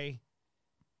 okay,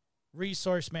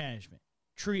 resource management,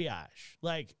 triage.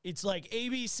 Like, it's like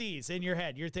ABCs in your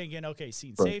head. You're thinking, okay,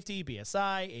 scene safety,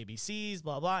 BSI, ABCs,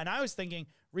 blah, blah. And I was thinking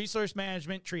resource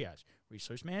management, triage.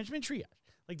 Resource management, triage.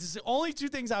 Like, this is the only 2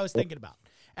 things I was thinking about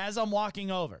as I'm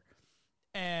walking over.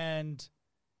 And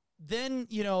then,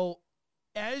 you know,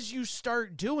 as you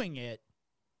start doing it,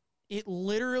 it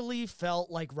literally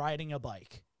felt like riding a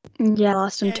bike. Yeah, I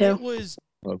lost him And too.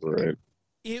 That's all right.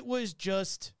 It was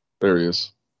just, There he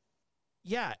is.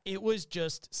 yeah, it was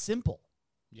just simple.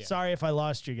 Yeah. Sorry if I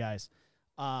lost you guys.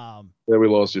 Yeah, we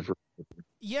lost you for.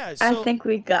 Yeah. I So, think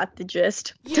we got the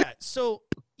gist. yeah. So,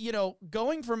 you know,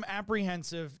 going from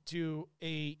apprehensive to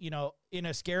a, you know, in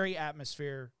a scary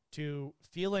atmosphere to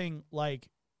feeling like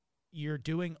you're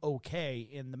doing okay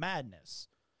in the madness.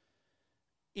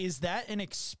 Is that an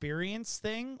experience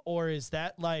thing, or is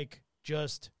that like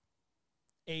just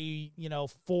a, you know,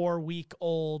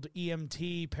 4-week-old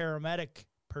EMT paramedic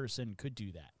person could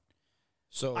do that?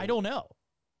 So I don't know.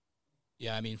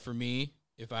 Yeah, I mean, for me,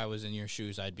 if I was in your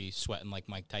shoes, I'd be sweating like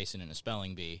Mike Tyson in a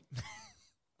spelling bee.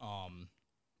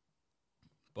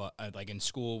 But like in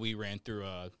school, we ran through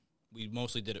we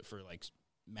mostly did it for like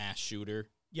mass shooter,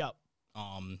 Yep.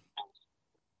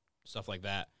 stuff like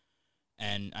that.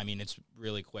 And I mean, it's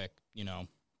really quick, you know,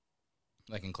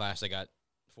 like in class, I got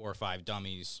 4 or 5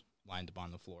 dummies lined up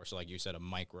on the floor. So like you said, a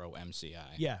micro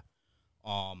MCI. Yeah.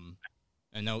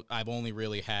 And no, I've only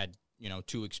really had, you know,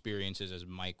 2 experiences as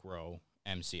micro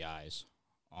MCIs.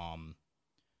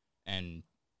 And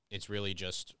it's really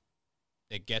just,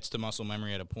 it gets to muscle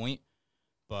memory at a point,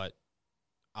 but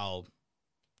I'll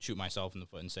shoot myself in the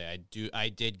foot and say I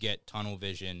did get tunnel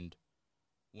visioned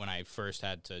when I first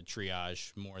had to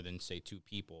triage more than, say, 2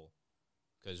 people,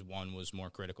 because one was more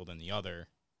critical than the other.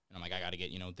 And I'm like, I got to get,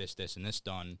 you know, this, and this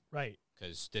done. Right.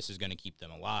 Because this is going to keep them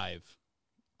alive.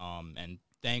 And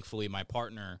thankfully, my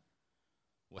partner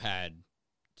had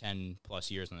 10 plus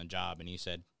years on the job, and he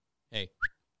said, hey,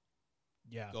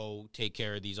 Yeah. go take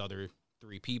care of these other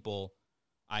 3 people.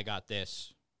 I got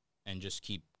this, and just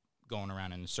keep going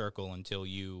around in a circle until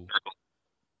you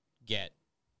get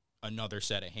another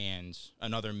set of hands,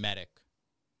 another medic.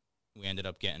 We ended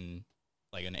up getting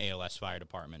like an ALS fire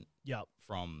department Yep.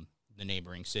 from the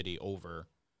neighboring city over.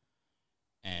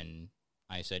 And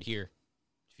I said, here,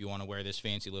 if you want to wear this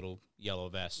fancy little yellow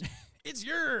vest. It's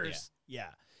yours.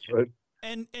 Yeah. Right.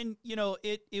 And you know,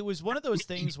 it was one of those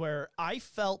things where I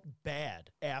felt bad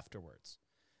afterwards,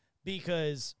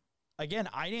 because again,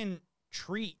 I didn't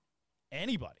treat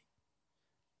anybody.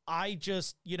 I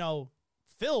just, you know,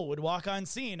 Phil would walk on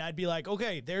scene. I'd be like,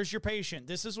 okay, there's your patient.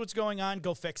 This is what's going on.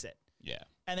 Go fix it. Yeah.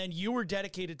 And then you were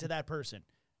dedicated to that person.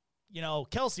 You know,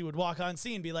 Kelsey would walk on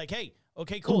scene and be like, hey,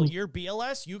 okay, cool. You're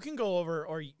BLS. You can go over,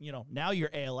 or, you know, now you're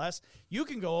ALS. You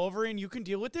can go over and you can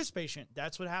deal with this patient.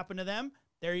 That's what happened to them.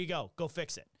 There you go. Go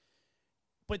fix it.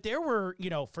 But there were, you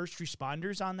know, first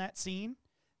responders on that scene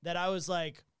that I was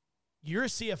like, you're a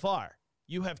CFR.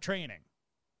 You have training.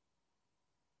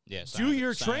 Yeah. Do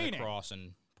your training. Across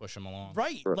and push them along.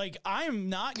 Right. Like, I'm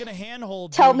not going to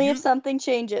handhold. Tell you. me if something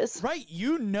changes. Right.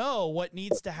 You know what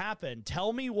needs to happen.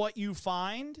 Tell me what you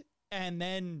find and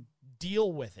then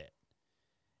deal with it.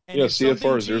 And Yeah, if something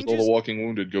CFRs, here's all changes- the walking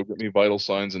wounded. Go get me vital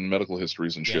signs and medical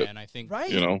histories and Yeah, shit. and I think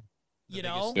Right. You know? the You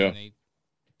biggest know? thing Yeah. they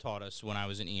taught us when I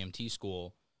was in EMT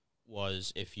school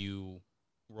was, if you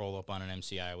roll up on an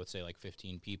MCI with, say, like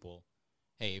 15 people,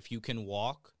 hey, if you can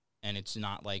walk and it's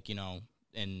not like, you know,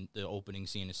 in the opening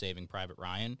scene of Saving Private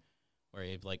Ryan,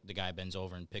 where like the guy bends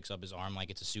over and picks up his arm like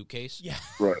it's a suitcase. Yeah.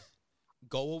 Right.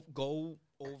 Go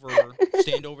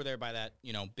stand over there by that,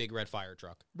 big red fire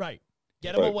truck. Right.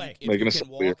 Get them Right. away. If Making you a can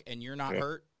clear. walk and you're not Yeah.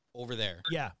 hurt, over there.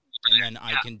 Yeah. And then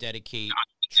I can dedicate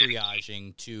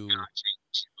triaging to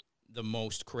the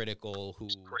most critical who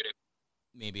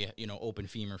maybe, open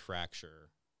femur fracture,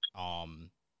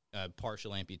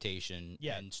 partial amputation,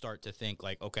 Yeah. and start to think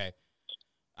like, okay,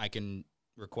 I can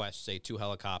request, say, 2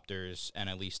 helicopters, and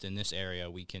at least in this area,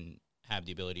 we can have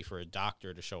the ability for a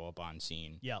doctor to show up on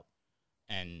scene. Yep.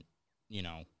 And,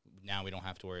 now we don't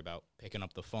have to worry about picking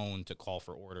up the phone to call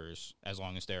for orders as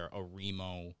long as they're a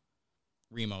Remo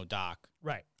doc.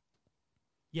 Right.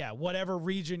 Yeah, whatever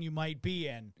region you might be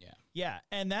in. Yeah. Yeah,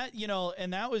 and that,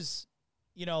 and that was,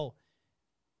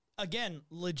 again,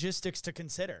 logistics to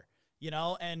consider,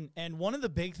 and one of the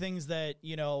big things that,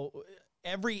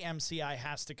 every MCI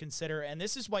has to consider, and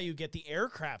this is why you get the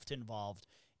aircraft involved,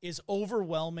 is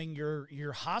overwhelming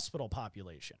your hospital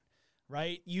population,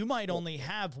 right? You might only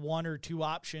have 1 or 2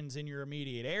 options in your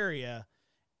immediate area,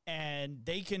 and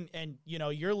they can, and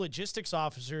your logistics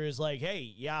officer is like,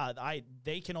 hey, yeah,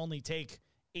 they can only take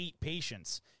 8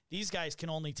 patients. These guys can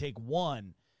only take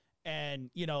 1, and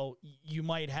you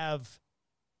might have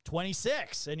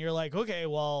 26, and you're like, okay,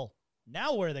 well,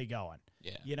 now where are they going?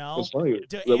 Yeah. It's funny.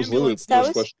 That was literally the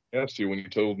first question I asked you when you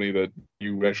told me that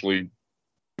you actually,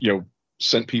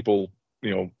 sent people,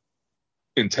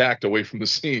 intact away from the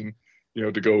scene,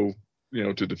 to go,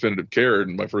 to definitive care.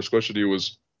 And my first question to you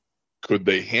was, could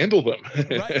they handle them?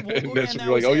 Right. Well, and that's and when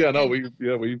you're like, that oh was yeah, it. no,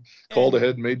 And- we called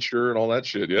ahead and made sure and all that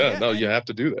shit. Yeah, no, you have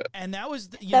to do that. And that was,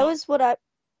 That was what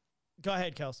go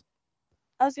ahead, Kels.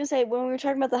 I was gonna say when we were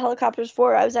talking about the helicopters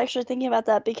before, I was actually thinking about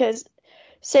that because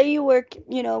say you work,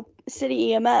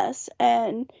 city EMS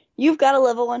and you've got a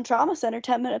level 1 trauma center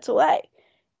 10 minutes away.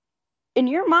 In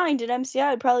your mind, an MCI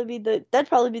that'd probably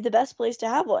be the best place to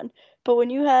have one. But when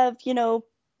you have,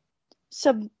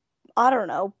 some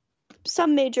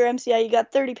major MCI, you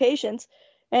got 30 patients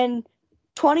and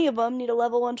 20 of them need a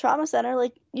level 1 trauma center,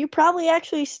 like you probably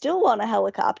actually still want a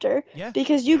helicopter. Yeah.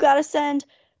 Because you got to send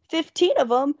 15 of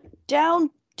them down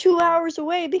 2 hours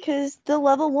away because the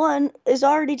level 1 is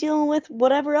already dealing with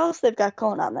whatever else they've got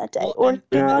going on that day, Well, or and-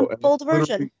 they're on and full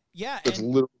diversion. Yeah. That's And,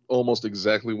 literally almost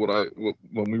exactly when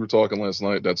we were talking last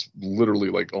night. That's literally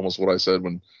like almost what I said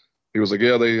when he was like,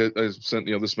 "Yeah, I sent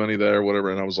this many there,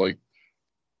 whatever," and I was like,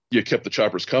 "You kept the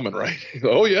choppers coming, right?"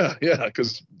 Oh yeah,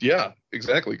 because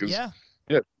exactly, because yeah.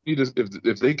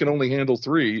 if they can only handle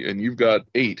 3 and you've got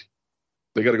 8,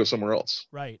 they got to go somewhere else.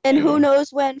 Right. And who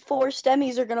knows when 4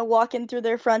 STEMIs are going to walk in through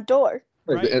their front door.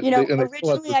 Right. And they still have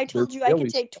Originally I told you I could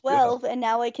take 12, and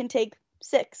now I can take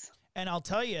 6. And I'll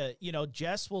tell you,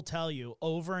 Jess will tell you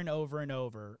over and over and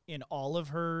over in all of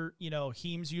her,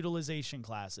 HEMS utilization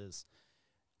classes,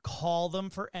 call them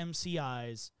for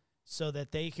MCIs so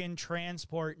that they can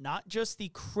transport not just the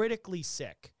critically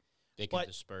sick, They can but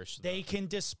disperse. they can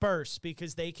disperse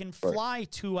because they can fly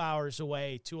 2 hours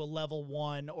away to a level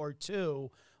 1 or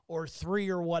 2 or 3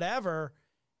 or whatever,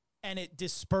 and it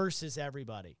disperses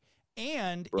everybody.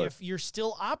 And if you're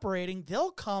still operating,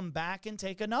 they'll come back and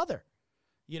take another.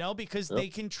 Because they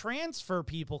can transfer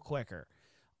people quicker.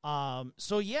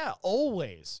 So yeah,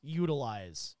 always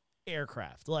utilize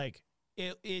aircraft. Like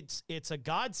it's a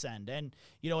godsend. And,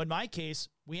 in my case,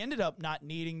 we ended up not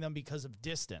needing them because of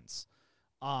distance.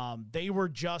 They were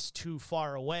just too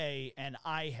far away and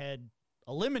I had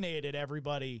eliminated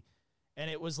everybody. And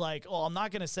it was like, oh, I'm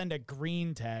not going to send a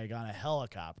green tag on a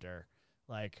helicopter.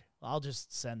 Like, I'll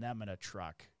just send them in a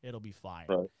truck. It'll be fine.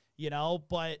 Right.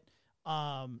 But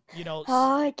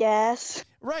I guess.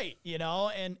 right,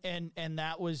 and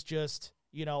that was just,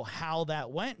 how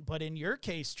that went. But in your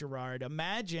case, Gerard,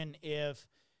 imagine if,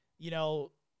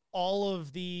 all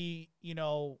of the,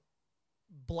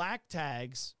 black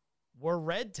tags were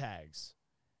red tags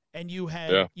and you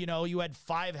had, you had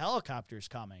 5 helicopters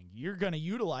coming. You're going to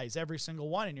utilize every single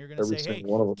one and you're going to say, hey,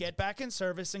 get back in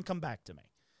service and come back to me.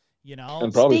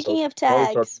 And probably Speaking of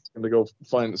tags, going to go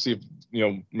see if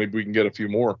maybe we can get a few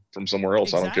more from somewhere else.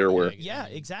 Exactly. I don't care where. Yeah,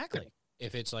 exactly.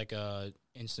 If it's like a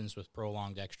instance with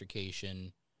prolonged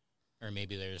extrication, or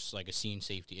maybe there's like a scene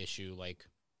safety issue, like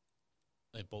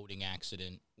a boating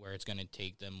accident, where it's going to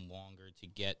take them longer to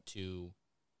get to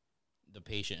the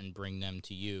patient and bring them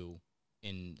to you.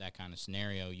 In that kind of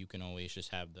scenario, you can always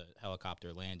just have the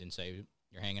helicopter land and say,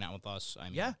 "You're hanging out with us."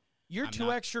 You're I'm 2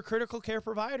 not- extra critical care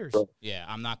providers. Yeah,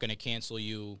 I'm not going to cancel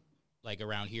you. Like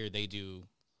around here,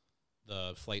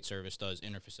 the flight service does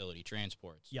interfacility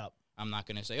transports. Yep. I'm not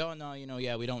going to say, oh, no,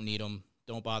 we don't need them.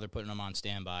 Don't bother putting them on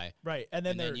standby. Right. And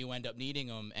then you end up needing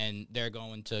them, and they're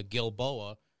going to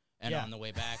Gilboa, And Yeah. on the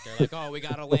way back, they're like, "Oh, we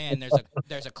gotta land.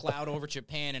 There's a cloud over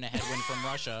Japan and a headwind from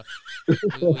Russia.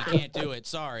 We can't do it.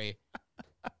 Sorry."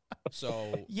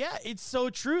 So Yeah, it's so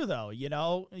true though.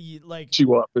 Like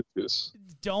Chihuahua this.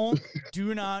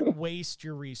 do not waste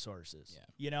your resources. Yeah.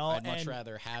 You know, I'd much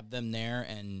rather have them there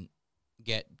and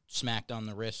get smacked on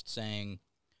the wrist saying,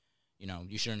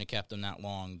 you shouldn't have kept them that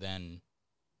long than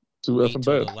Too wait effing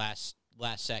till bad. the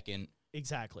last second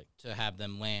exactly. to have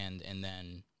them land, and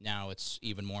then now it's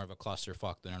even more of a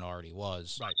clusterfuck than it already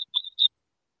was. Right.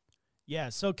 Yeah.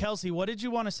 So Kelsey, what did you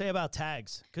want to say about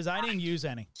tags? Because I didn't use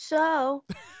any. So,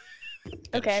 Get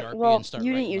a okay, Sharpie well, and start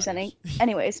you didn't writing use letters. any.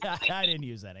 Anyways, I didn't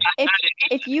use any.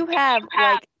 if you have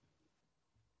like,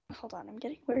 hold on, I'm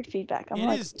getting weird feedback. I'm It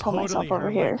like is pull totally myself over her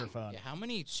here. microphone. Yeah, how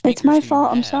many speakers It's my do you fault.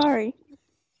 I'm have? sorry.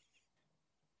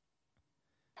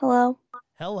 Hello.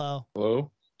 Hello.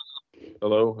 Hello?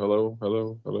 Hello? Hello?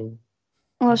 Hello? Hello?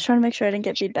 I was trying to make sure I didn't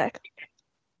get feedback.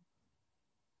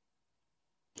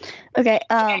 Okay.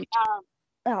 Oh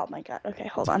my god. Okay,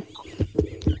 hold on.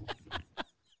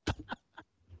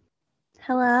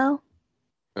 Hello.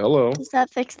 Hello? Does that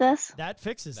fix this? That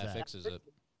fixes That that. fixes it.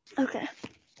 Okay.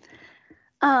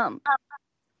 No,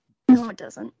 it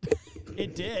doesn't.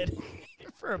 It did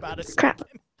for about a Crap.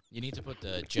 second. You need to put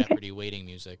the Jeopardy waiting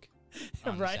music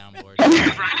on Right. the soundboard.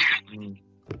 I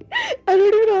don't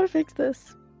even know how to fix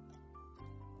this.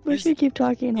 We're Is- just gonna keep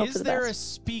talking and hope for Is the there a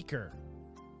best. speaker?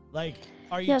 Like,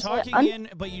 are you Yeah, so talking in,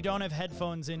 but you don't have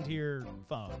headphones into your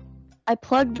phone? I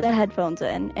plugged the headphones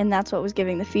in, and that's what was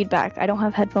giving the feedback. I don't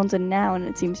have headphones in now, and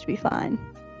it seems to be fine.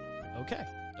 Okay.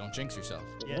 Don't jinx yourself.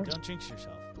 Yeah, don't jinx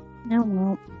yourself. No, it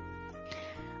won't.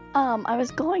 I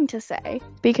was going to say,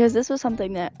 because this was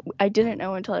something that I didn't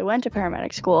know until I went to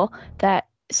paramedic school, that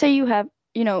say you have,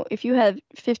 if you have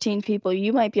 15 people,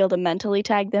 you might be able to mentally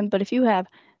tag them, but if you have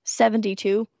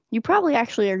 72, you probably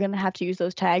actually are going to have to use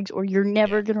those tags, or you're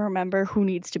never Yeah. going to remember who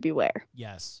needs to be where.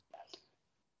 Yes.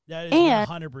 That is And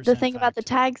 100% The thing about the fact.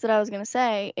 tags that I was going to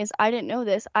say is I didn't know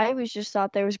this. I always just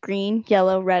thought there was green,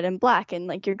 yellow, red, and black. And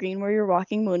like you're green where you're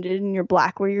walking wounded, and you're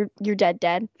black where you're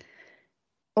dead,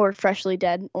 or freshly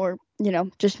dead, or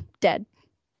just dead.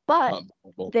 But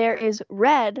there is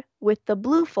red with the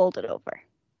blue folded over,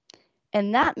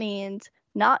 and that means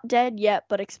not dead yet,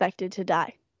 but expected to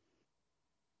die.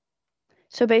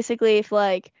 So basically, if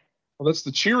like Well, that's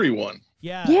the cheery one.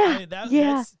 Yeah. Yeah,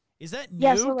 yeah. That's, is that new?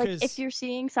 yeah, so like 'Cause- if you're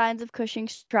seeing signs of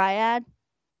Cushing's triad,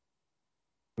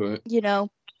 But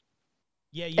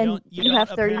yeah, and don't, you have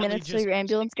 30 apparently minutes till just, your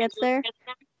ambulance gets there,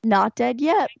 not dead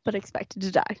yet, but expected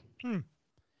to die.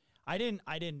 I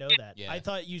didn't know that. Yeah. I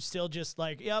thought you still just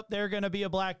like, yep, they're gonna be a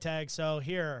black tag, so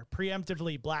here,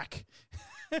 preemptively black.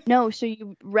 No, so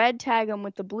you red tag them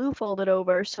with the blue folded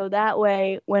over, so that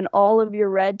way when all of your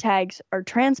red tags are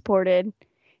transported,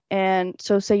 and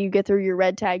so say you get through your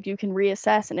red tag, you can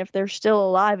reassess, and if they're still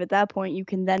alive at that point, you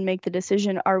can then make the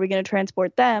decision, are we going to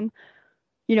transport them?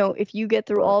 If you get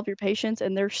through all of your patients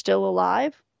and they're still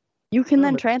alive, you can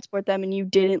then transport them and you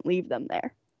didn't leave them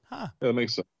there. Huh. yeah, that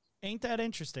makes sense. Ain't that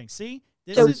interesting? See?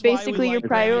 This So is why we basically your like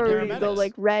priority to go paramedics.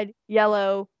 like red,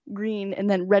 yellow, green, and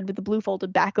then red with the blue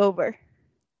folded back over.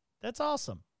 That's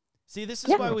awesome. See, this is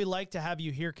Yeah. why we like to have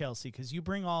you here, Kelsey, because you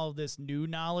bring all of this new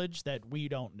knowledge that we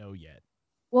don't know yet.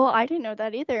 Well, I didn't know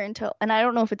that either and I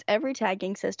don't know if it's every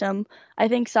tagging system. I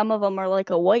think some of them are like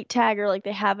a white tag or like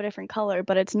they have a different color,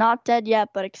 but it's not dead yet,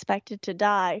 but expected to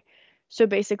die. So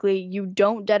basically, you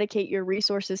don't dedicate your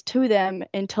resources to them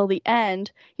until the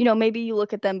end. Maybe you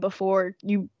look at them before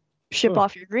you ship Huh.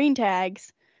 off your green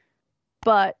tags,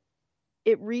 but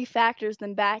it refactors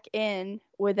them back in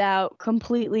without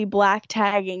completely black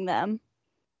tagging them.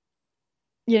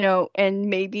 And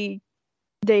maybe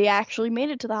they actually made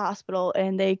it to the hospital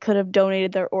and they could have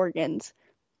donated their organs.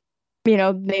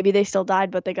 Maybe they still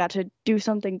died, but they got to do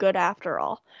something good after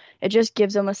all. It just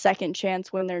gives them a second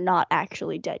chance when they're not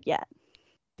actually dead yet.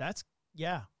 That's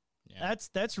yeah. Yeah.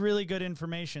 That's really good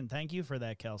information. Thank you for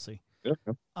that, Kelsey. Yeah.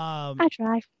 I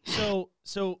try.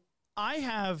 So I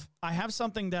have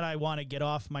something that I want to get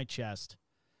off my chest,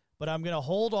 but I'm going to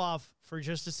hold off for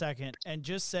just a second and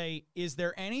just say, is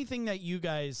there anything that you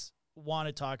guys want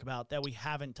to talk about that we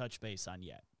haven't touched base on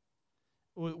yet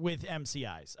with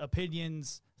MCIs?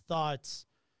 Opinions, thoughts,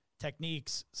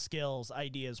 techniques, skills,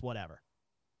 ideas, whatever.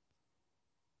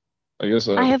 I guess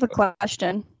I have a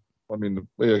question. I mean,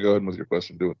 yeah, go ahead with your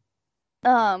question. Do it.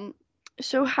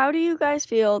 So how do you guys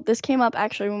feel? This came up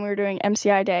actually when we were doing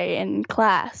MCI day in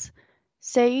class.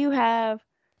 Say you have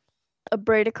a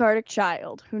bradycardic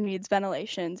child who needs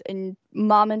ventilations and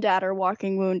mom and dad are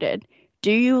walking wounded.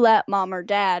 Do you let mom or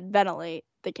dad ventilate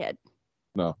the kid?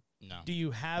 No. No. Do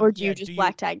you have, Or do you yeah, just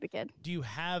black tag the kid? do you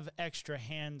have extra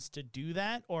hands to do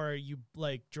that, or are you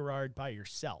like Gerard by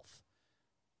yourself?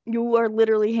 You are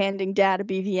literally handing dad a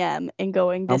BVM and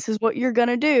going, Um, this is what you're going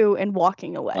to do, and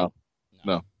walking away. No.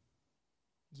 No.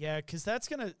 Yeah, because that's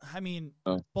gonna. I mean,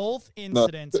 No. both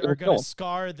incidents are no. gonna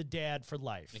scar the dad for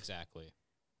life. Exactly.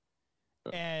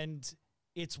 And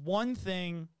it's one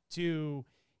thing to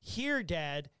hear,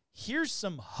 Dad, here's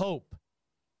some hope.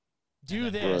 Do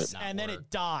And then this, not and then work. it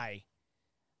die.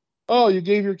 Oh, you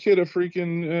gave your kid a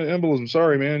freaking embolism.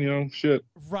 Sorry, man. Shit.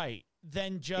 Right.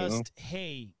 Then just,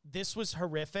 hey, this was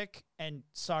horrific, and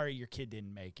sorry your kid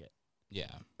didn't make it.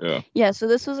 Yeah. Yeah. Yeah, so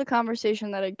this was a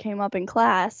conversation that had came up in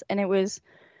class, and it was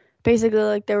basically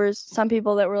like there was some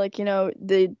people that were like,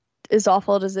 as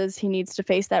awful as it is, he needs to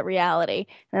face that reality.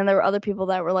 And then there were other people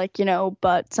that were like,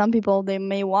 but some people, they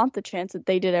may want the chance that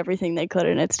they did everything they could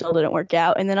and it still didn't work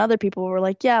out. And then other people were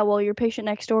like, yeah, well, your patient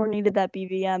next door needed that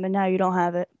BVM and now you don't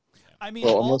have it. I mean,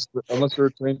 Well, unless they're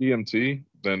a trained EMT,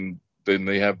 then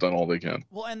they have done all they can.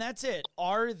 well, and that's it.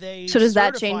 Are they So does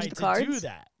that change the certified to do cards?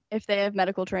 that? If they have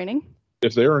medical training?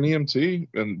 If they're an EMT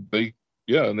and they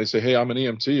say, hey, I'm an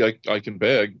EMT, I can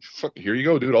bag. Fuck, here you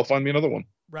go, dude. I'll find me another one.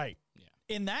 Right.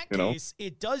 Yeah. In that You know? case,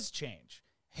 it does change.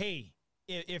 Hey,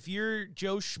 if you're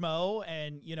Joe Schmo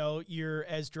and, you're,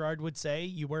 as Gerard would say,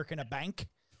 you work in a bank,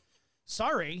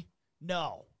 sorry,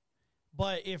 no.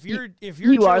 But if you're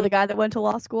You are the guy that went to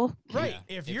law school? right.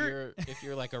 Yeah. If you're if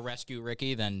you're like a rescue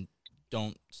Ricky, then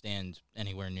don't stand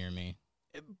anywhere near me.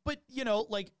 but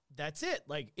like that's it.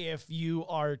 Like if you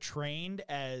are trained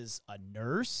as a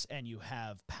nurse and you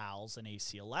have pals in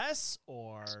ACLS,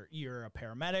 or you're a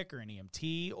paramedic or an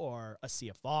EMT or a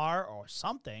CFR or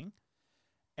something,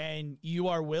 and you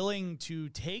are willing to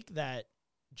take that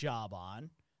job on,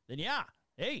 then yeah,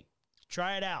 hey,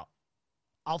 try it out.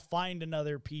 I'll find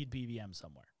another PVM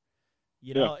somewhere.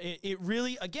 It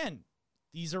really, again,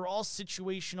 these are all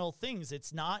situational things.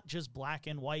 It's not just black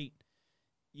and white.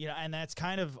 And that's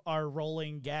kind of our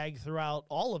rolling gag throughout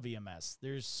all of EMS.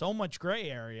 There's so much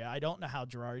gray area. I don't know how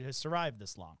Gerard has survived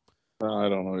this long. I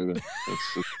don't know either.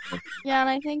 Yeah, and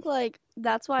I think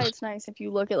that's why it's nice if you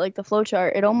look at the flow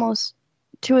chart. It almost,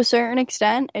 to a certain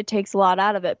extent, it takes a lot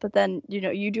out of it. But then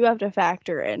you do have to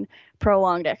factor in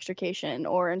prolonged extrication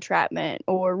or entrapment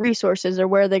or resources, or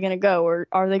where are they going to go, or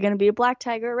are they going to be a black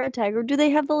tag or a red tag, or do they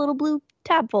have the little blue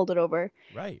tab folded over?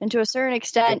 Right. And to a certain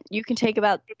extent, you can take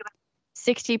about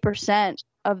 60%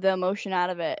 of the emotion out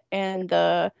of it and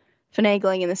the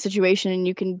finagling in the situation, and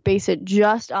you can base it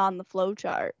just on the flow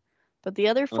chart. But the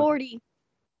other 40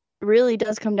 really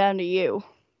does come down to you.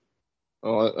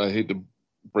 Oh, I hate to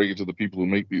break it to the people who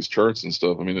make these charts and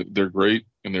stuff. I mean, they're great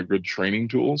and they're good training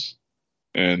tools,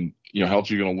 and how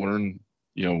else are you going to learn,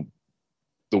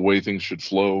 the way things should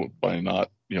flow by not,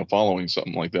 following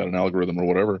something like that, an algorithm or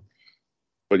whatever.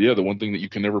 But yeah, the one thing that you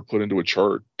can never put into a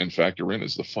chart and factor in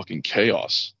is the fucking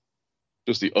chaos,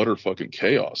 just the utter fucking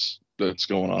chaos that's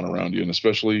going on around you. And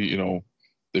especially,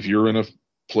 if you're in a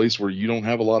place where you don't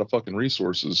have a lot of fucking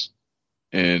resources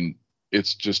and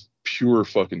it's just pure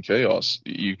fucking chaos,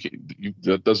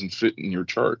 that doesn't fit in your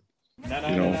chart.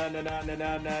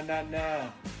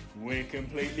 No. We're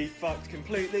completely fucked.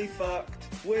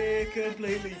 We're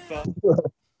completely fucked.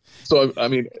 So, I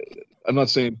mean, I'm not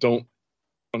saying throw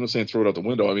it out the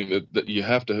window. I mean, that you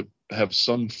have to have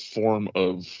some form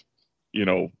of,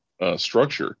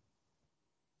 structure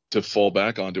to fall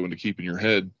back onto and to keep in your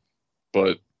head,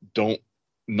 but don't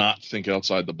not think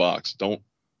outside the box. Don't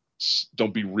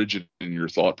be rigid in your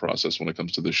thought process when it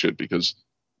comes to this shit, because,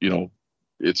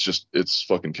 it's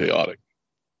fucking chaotic.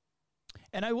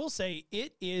 And I will say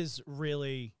it is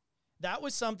really, that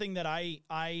was something that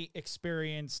I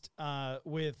experienced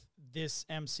with this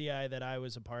MCI that I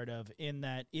was a part of, in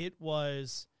that it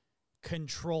was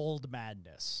controlled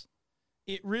madness.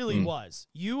 It really was.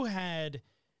 You had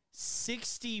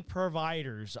 60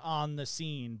 providers on the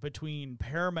scene between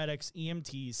paramedics,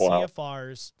 EMTs, Wow.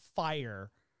 CFRs,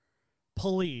 fire,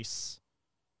 police.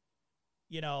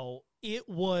 It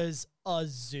was a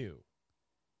zoo.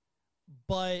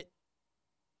 But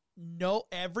no,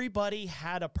 everybody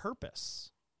had a purpose.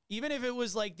 Even if it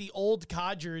was like the old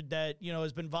codger that,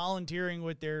 has been volunteering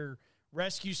with their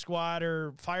rescue squad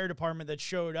or fire department that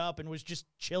showed up and was just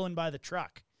chilling by the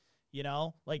truck,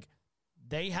 like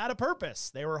they had a purpose.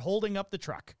 They were holding up the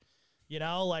truck,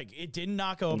 like it didn't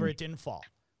knock over, it didn't fall.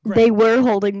 Great. They were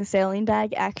holding the sailing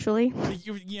bag, actually.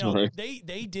 Right.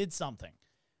 They did something.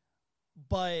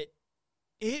 But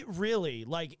it really,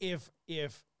 like, if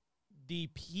the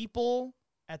people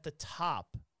at the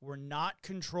top were not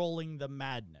controlling the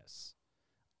madness,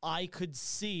 I could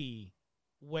see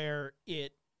where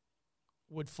it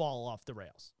would fall off the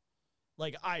rails.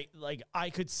 Like I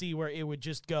could see where it would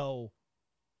just go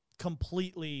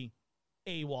completely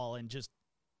AWOL and just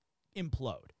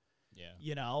implode. Yeah.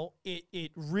 You know,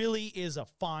 it really is a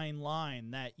fine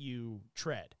line that you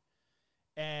tread.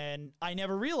 And I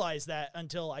never realized that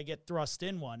until I get thrust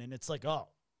in one, and it's like, oh,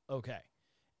 okay.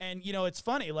 And you know, it's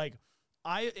funny, like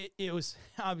I was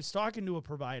talking to a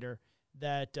provider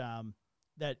that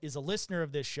that is a listener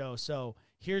of this show. So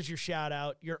here's your shout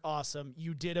out. You're awesome.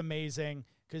 You did amazing,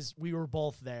 because we were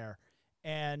both there.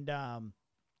 And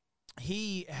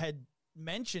he had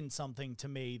mentioned something to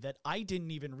me that I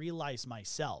didn't even realize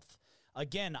myself.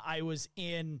 Again, I was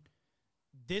in,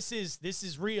 this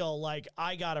is real. Like,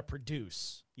 I got to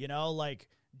produce, you know, like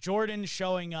Jordan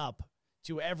showing up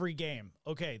to every game.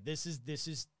 Okay, this is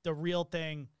the real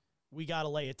thing. We got to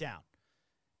lay it down.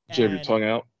 Did you have your tongue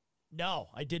out? No,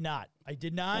 I did not.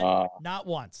 Not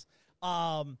once.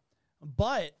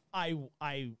 But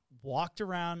I walked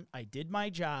around, I did my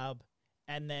job,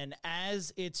 and then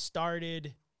as it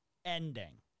started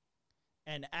ending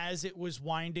and as it was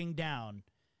winding down,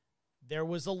 there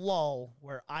was a lull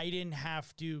where I didn't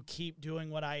have to keep doing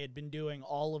what I had been doing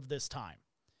all of this time.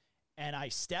 And I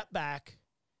stepped back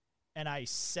and I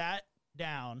sat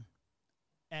down,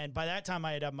 and by that time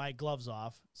I had my gloves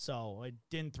off, so I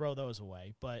didn't throw those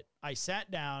away, but I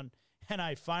sat down and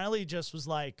I finally just was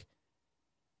like,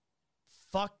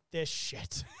 fuck this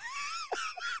shit.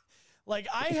 Like,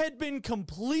 I had been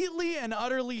completely and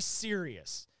utterly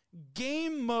serious,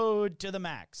 game mode to the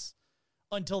max,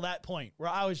 until that point where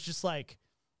I was just like,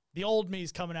 the old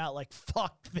me's coming out like,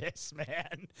 fuck this,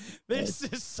 man. This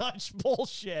is such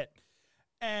bullshit.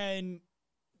 And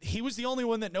he was the only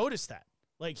one that noticed that.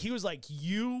 Like, he was like,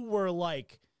 you were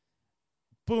like,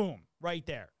 boom, right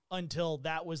there, until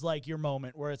that was like your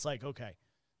moment where it's like, okay,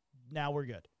 now we're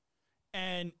good.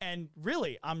 And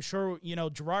really, I'm sure, you know,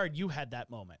 Gerard, you had that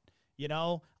moment. You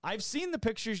know, I've seen the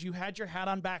pictures. You had your hat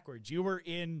on backwards. You were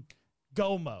in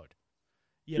go mode,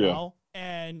 you know,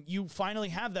 and you finally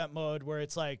have that mode where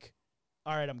it's like,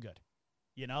 all right, I'm good.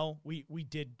 You know, we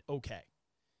did okay.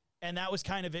 And that was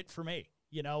kind of it for me,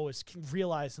 you know, was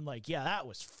realizing like, yeah, that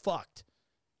was fucked.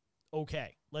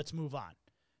 Okay, let's move on,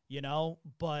 you know,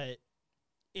 but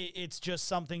it's just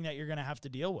something that you're going to have to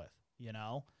deal with, you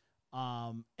know.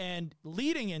 And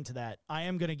leading into that, I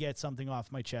am going to get something off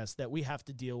my chest that we have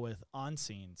to deal with on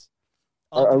scenes.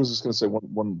 I was just going to say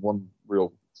one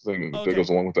real thing that goes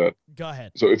along with that. Go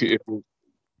ahead. So if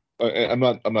I'm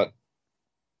not, I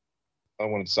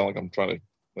don't want to sound like I'm trying to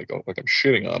like I'm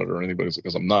shitting on it or anything,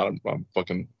 because I'm not. I'm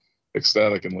fucking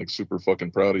ecstatic and like super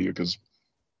fucking proud of you, because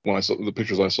when I saw the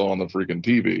pictures I saw on the freaking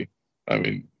TV, I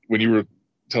mean, when you were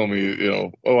telling me, you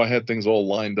know, oh, I had things all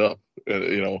lined up,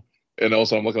 you know. And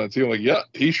also, I'm looking at you, I'm like, yeah,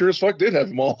 he sure as fuck did have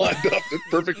them all lined up. It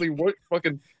perfectly worked.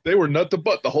 Fucking, they were nut to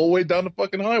butt the whole way down the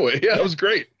fucking highway. Yeah, it was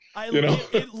great. You know?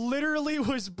 It literally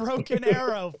was Broken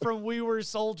Arrow from We Were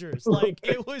Soldiers. Like,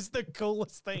 it was the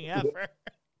coolest thing ever.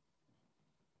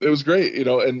 It was great, you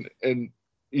know, and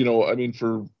you know, I mean,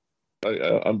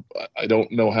 I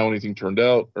don't know how anything turned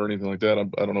out or anything like that.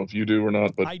 I don't know if you do or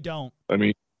not, but I don't. I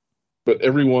mean, but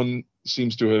everyone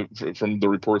seems to have, from the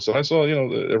reports that I saw, you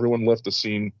know, everyone left the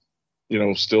scene, you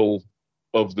know, still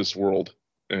of this world.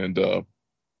 And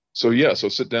so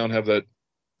sit down, have that,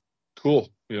 cool,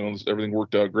 you know, everything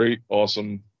worked out great,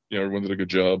 awesome, you know, everyone did a good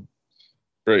job,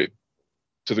 great.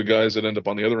 To the guys that end up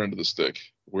on the other end of the stick,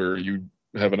 where you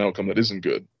have an outcome that isn't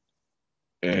good,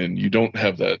 and you don't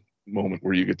have that moment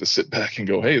where you get to sit back and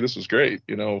go, hey, this was great,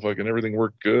 you know, fucking everything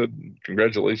worked good,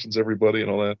 congratulations everybody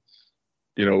and all that.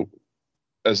 You know,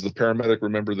 as the paramedic,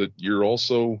 remember that you're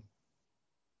also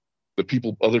the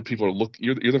people, other people are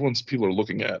you're the ones people are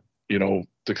looking at, you know,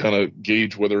 to kind of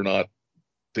gauge whether or not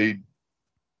they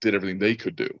did everything they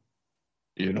could do,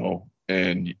 you know.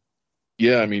 And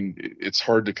yeah, I mean, it's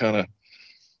hard to kind of,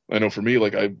 I know for me,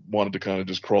 like, I wanted to kind of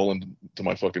just crawl into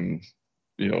my fucking,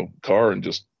 you know, car and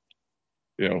just,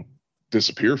 you know,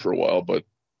 disappear for a while, but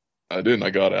I didn't.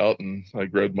 I got out and I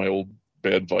grabbed my old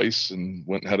bad Vice and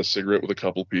went and had a cigarette with a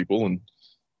couple people, and,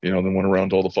 you know, then went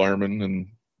around to all the firemen, and,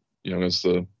 you know, as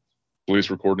the police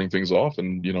were cordoning things off,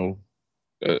 and, you know,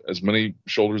 as many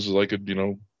shoulders as I could, you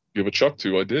know, give a chuck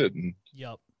to, I did. And,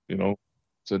 yep, you know,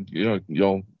 said, you know,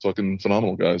 y'all fucking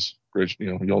phenomenal guys. Great.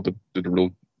 You know, y'all did a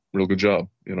real good job,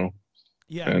 you know?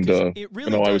 Yeah. And, it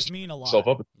really does mean a lot.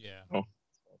 Up, yeah.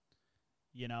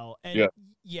 You know, and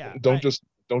yeah. Don't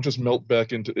just melt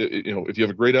back into it. You know, if you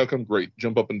have a great outcome, great.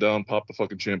 Jump up and down, pop the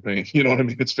fucking champagne. You know what I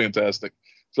mean? It's fantastic,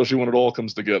 especially when it all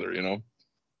comes together, you know?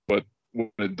 But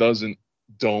when it doesn't,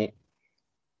 don't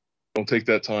take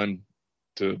that time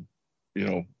to, you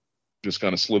know, just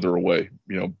kind of slither away.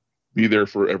 Be there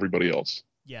for everybody else.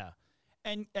 Yeah.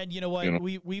 And you know what? You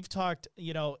know? We've talked,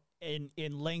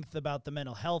 in length about the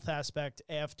mental health aspect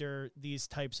after these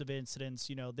types of incidents.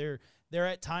 They're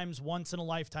at times once in a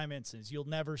lifetime incidents. You'll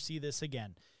never see this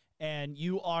again. And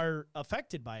you are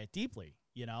affected by it deeply,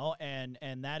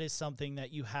 and that is something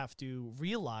that you have to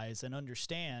realize and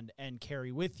understand and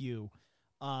carry with you,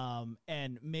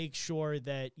 and make sure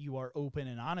that you are open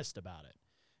and honest about it,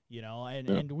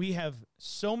 and we have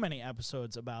so many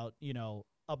episodes about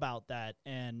that.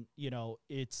 And,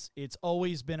 it's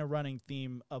always been a running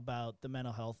theme about the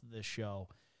mental health of this show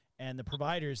and the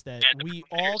providers that we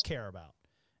all care about.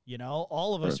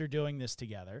 All of us are doing this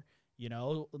together.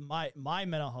 My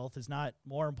mental health is not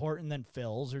more important than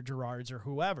Phil's or Gerard's or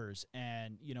whoever's.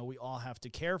 And, we all have to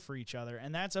care for each other.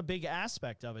 And that's a big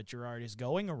aspect of it, Gerard, is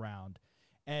going around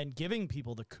and giving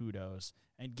people the kudos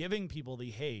and giving people the,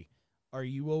 hey, are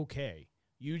you okay?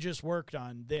 You just worked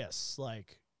on this.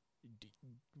 Like,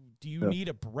 do you need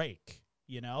a break?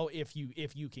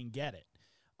 If you can get it,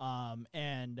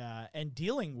 and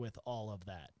dealing with all of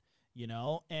that,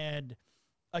 and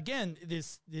again,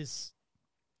 this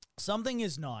something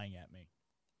is gnawing at me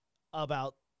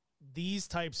about these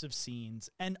types of scenes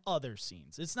and other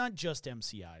scenes. It's not just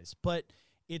MCIs, but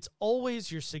it's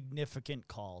always your significant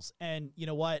calls. And you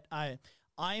know what? I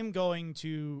am going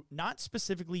to not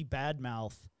specifically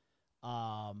badmouth,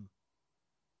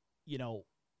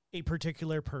 a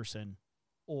particular person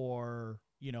or,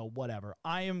 whatever.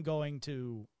 I am going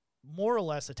to more or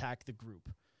less attack the group.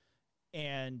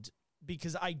 And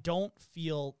because I don't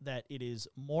feel that it is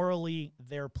morally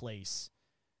their place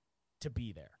to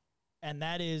be there. And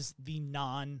that is the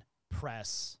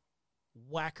non-press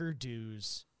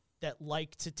wackadoos that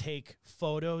like to take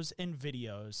photos and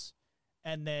videos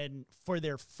and then for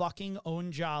their fucking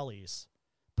own jollies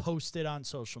post it on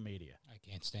social media. I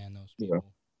can't stand those people.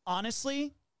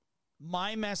 Honestly,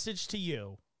 my message to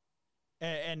you,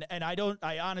 and I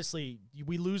honestly,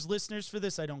 we lose listeners for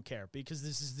this. I don't care, because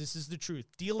this is the truth.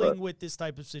 Dealing with this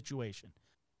type of situation,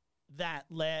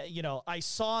 I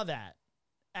saw that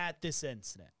at this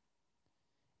incident,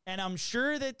 and I'm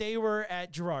sure that they were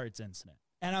at Gerard's incident,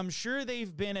 and I'm sure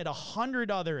they've been at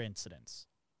 100 other incidents.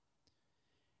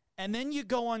 And then you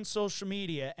go on social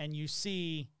media and you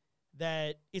see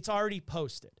that it's already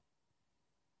posted,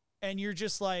 and you're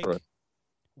just like,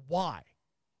 why?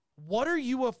 What are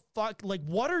you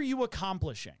what are you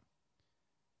accomplishing?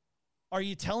 Are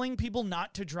you telling people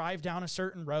not to drive down a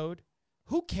certain road?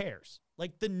 Who cares?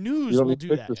 Like, the news will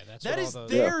do that. Yeah, that is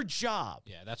their job.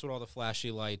 Yeah, that's what all the flashy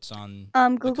lights on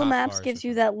Google Maps gives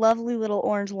you that lovely little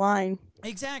orange line.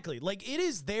 Exactly. Like, it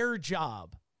is their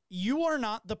job. You are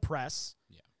not the press.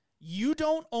 Yeah. You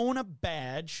don't own a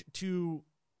badge to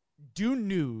do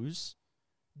news.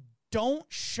 Don't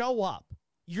show up.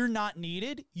 You're not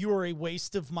needed. You are a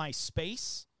waste of my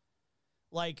space.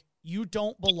 Like, you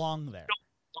don't belong there.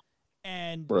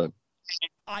 And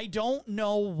I don't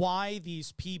know why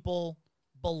these people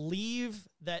believe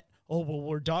that, oh, well,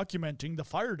 we're documenting the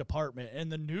fire department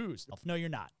and the news. No, you're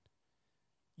not.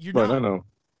 You're not. I know.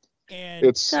 And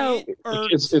it's voyeurism.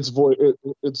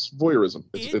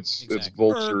 It's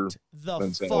vulture the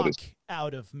mentality. fuck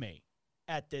out of me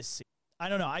at this scene. I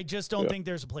don't know. I just don't think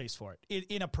there's a place for it.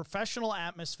 In a professional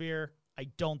atmosphere, I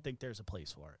don't think there's a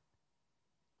place for it.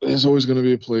 There's always going to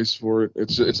be a place for it.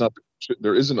 It's not.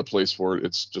 There isn't a place for it.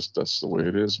 It's just, that's the way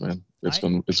it is, man. It's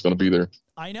going to be there.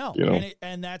 I know. You know?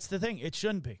 And that's the thing. It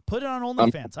shouldn't be. Put it on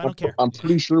OnlyFans. I don't care. I'm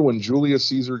pretty sure when Julius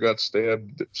Caesar got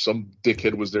stabbed, some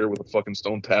dickhead was there with a fucking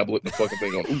stone tablet and a fucking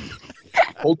thing on.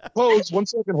 Hold the pose. 1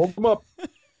 second. Hold them up.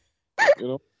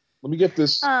 Let me get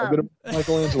this. I'll get a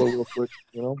Michelangelo real quick.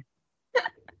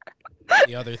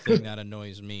 The other thing that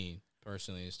annoys me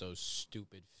personally is those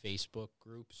stupid Facebook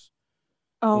groups.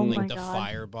 Oh like my the God.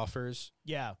 fire buffers.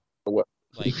 Yeah.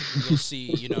 Like, you'll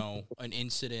see, an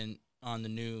incident on the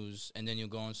news, and then you'll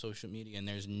go on social media, and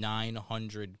there's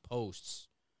 900 posts.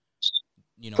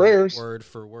 Prayers. Word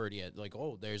for word. Yeah, like,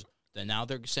 now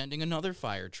they're sending another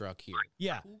fire truck here.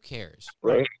 Yeah. Who cares?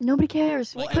 Right. Nobody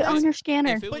cares. Like, Put it on your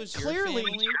scanner. If it But was clearly- your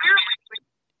family,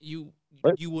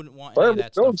 you wouldn't want any of Fireman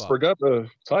that stuff Jones up. forgot to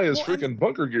tie his Well, freaking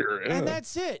bunker gear. Yeah. And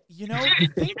that's it.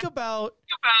 Think about,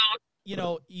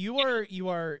 you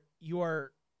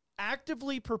are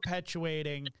actively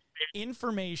perpetuating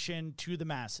information to the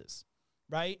masses,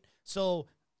 right? So,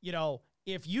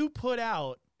 if you put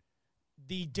out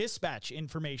the dispatch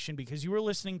information because you were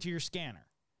listening to your scanner,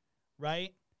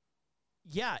 right?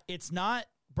 Yeah, it's not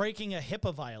breaking a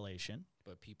HIPAA violation.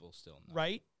 But people still know.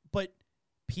 Right? But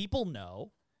people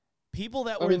know. People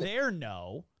that were there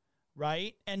know,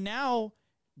 right? And now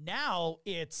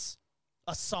it's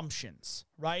assumptions,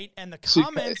 right? And the See,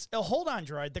 comments, hold on,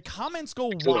 Gerard, the comments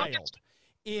go wild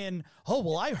in, oh,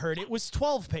 well, I heard it was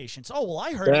 12 patients. Oh, well,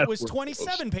 I heard it That's was where it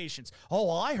 27 patients. Oh,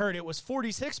 well, I heard it was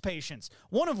 46 patients.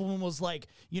 One of them was like,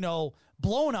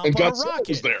 blown up And on a Godzilla rocket.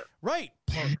 was there. Right.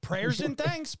 Prayers and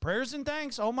thanks. Prayers and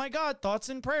thanks. Oh, my God. Thoughts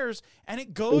and prayers. And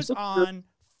it goes on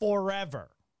forever.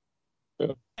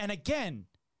 Yeah. And again,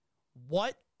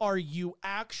 what are you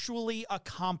actually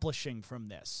accomplishing from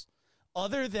this?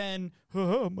 Other than,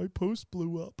 my post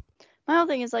blew up. My whole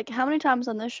thing is like, how many times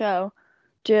on this show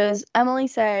does Emily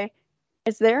say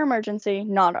it's their emergency,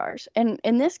 not ours? And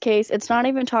in this case, it's not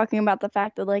even talking about the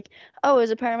fact that, like, oh, as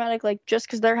a paramedic, like, just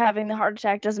because they're having the heart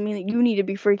attack doesn't mean that you need to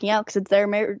be freaking out because it's their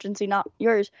emergency, not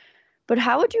yours. But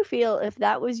how would you feel if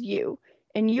that was you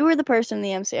and you were the person in the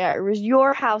MCI, or it was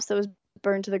your house that was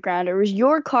burned to the ground, or it was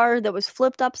your car that was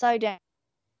flipped upside down?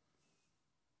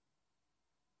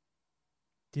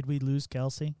 Did we lose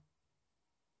Kelsey?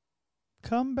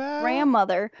 Come back.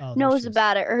 Grandmother Oh, there knows she is.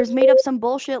 about it, or has made up some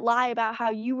bullshit lie about how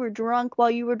you were drunk while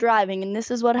you were driving and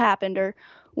this is what happened, or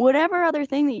whatever other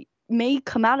thing that may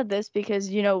come out of this, because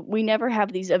we never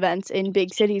have these events in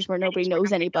big cities where nobody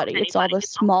knows anybody. It's all the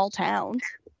small towns.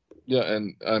 Yeah,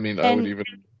 and I mean, I would And even.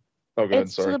 Oh, go ahead.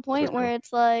 It's Sorry. to the point where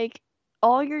it's like,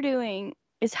 all you're doing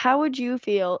is, how would you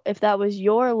feel if that was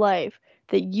your life,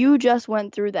 that you just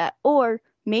went through that? Or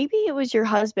maybe it was your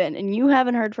husband and you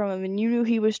haven't heard from him and you knew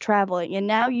he was traveling, and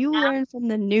now you learn from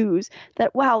the news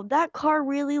that, wow, that car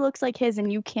really looks like his,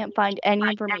 and you can't find any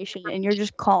information and you're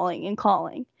just calling and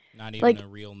calling. Not even Like, a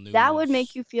real news. That would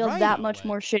make you feel Right. that much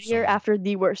more shittier after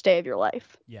the worst day of your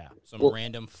life. Yeah. Some Well-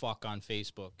 random fuck on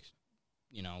Facebook,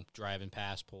 driving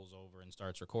past, pulls over and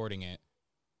starts recording it.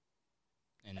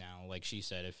 And now, like she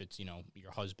said, if it's,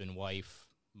 your husband, wife,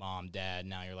 mom, dad,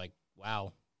 now you're like,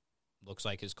 wow, looks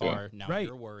like his car. Now Right.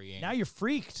 you're worrying. Now you're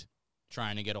freaked.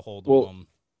 trying to get a hold Well, of him.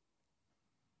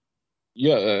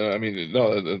 Yeah, I mean,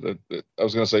 no, I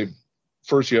was going to say,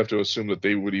 first you have to assume that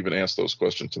they would even ask those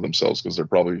questions to themselves, because they're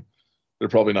probably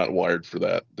not wired for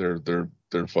that.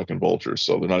 They're fucking vultures,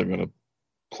 so they're not even going to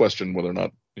question whether or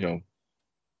not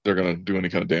they're going to do any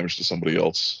kind of damage to somebody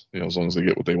else, as long as they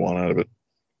get what they want out of it.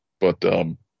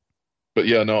 But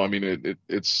yeah, no, I mean,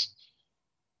 it's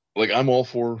like, I'm all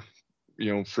for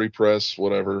free press,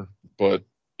 whatever, but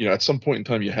at some point in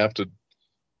time you have to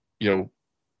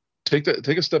take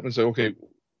a step and say, okay,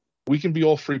 we can be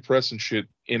all free press and shit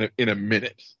in a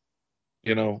minute.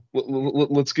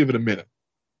 Let's give it a minute.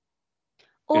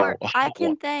 Or I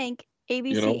can thank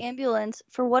ABC Ambulance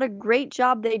for what a great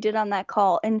job they did on that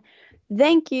call. And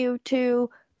thank you to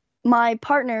my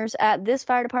partners at this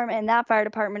fire department and that fire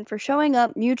department for showing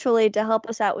up mutually to help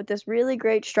us out with this really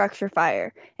great structure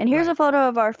fire. And here's a photo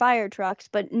of our fire trucks,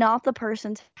 but not the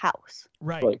person's house.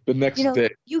 Right. Like the next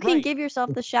day. You can give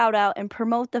yourself the shout out and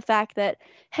promote the fact that,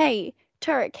 hey,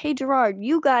 Turek, hey, Gerard,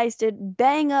 you guys did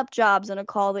bang up jobs in a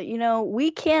call that,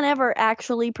 we can't ever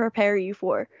actually prepare you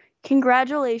for.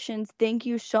 Congratulations. Thank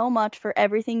you so much for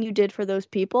everything you did for those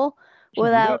people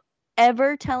without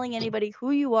ever telling anybody who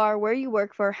you are, where you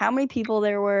work for, how many people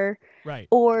there were, right,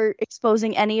 or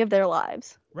exposing any of their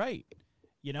lives. Right.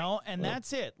 And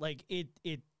that's it. Like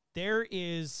there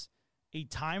is a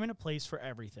time and a place for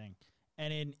everything.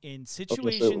 And in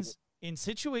situations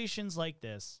like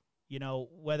this,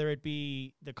 whether it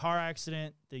be the car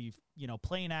accident, the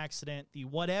plane accident, the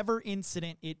whatever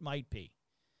incident it might be,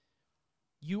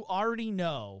 you already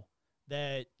know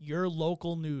that your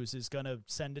local news is going to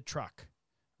send a truck,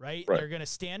 right? They're going to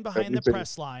stand behind the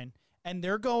press line and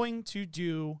they're going to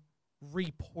do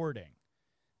reporting.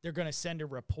 They're going to send a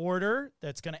reporter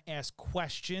that's going to ask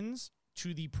questions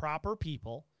to the proper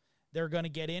people. They're going to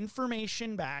get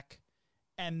information back,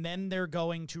 and then they're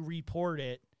going to report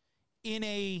it in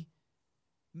a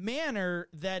manner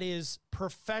that is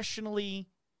professionally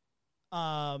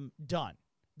done.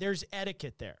 There's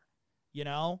etiquette there.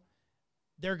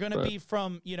 They're going to be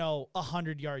from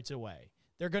 100 yards away.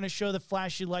 They're going to show the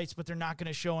flashy lights, but they're not going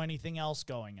to show anything else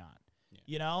going on.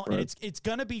 And it's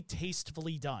going to be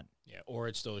tastefully done. Yeah, or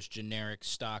it's those generic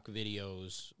stock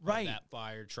videos of that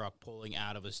fire truck pulling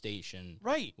out of a station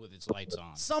with its lights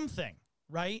on. Something,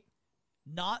 right?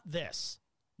 Not this.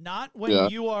 Not when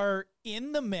you are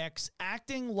in the mix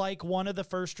acting like one of the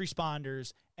first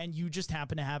responders and you just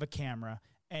happen to have a camera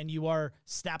and you are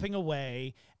snapping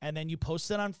away, and then you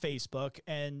post it on Facebook,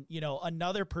 and,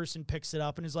 another person picks it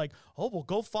up and is like, oh, well,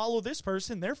 go follow this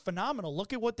person. They're phenomenal.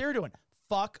 Look at what they're doing.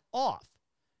 Fuck off.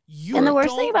 And the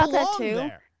worst thing about that,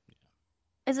 too,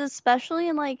 is especially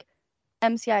in, like,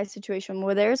 MCI situation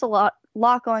where there's a lot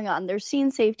going on. There's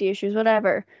scene safety issues,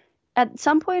 whatever. At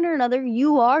some point or another,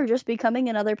 you are just becoming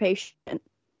another patient.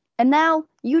 And now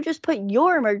you just put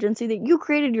your emergency that you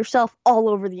created yourself all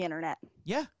over the internet.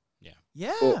 Yeah. Yeah.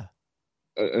 Yeah. Well,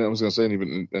 and I was going to say,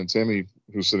 and Tammy,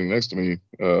 who's sitting next to me,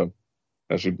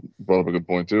 actually brought up a good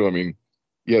point too. I mean,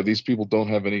 yeah, these people don't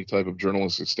have any type of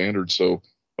journalistic standards. So,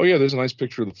 oh yeah, there's a nice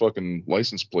picture of the fucking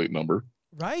license plate number.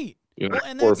 Right. You know,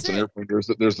 Well, and or if that's it's an it. airplane,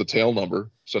 there's the tail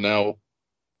number. So now,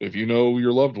 if you know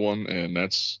your loved one and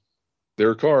that's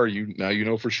their car, you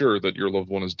know for sure that your loved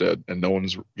one is dead, and no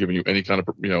one's giving you any kind of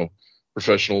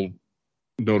professional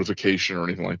notification or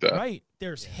anything like that. Right.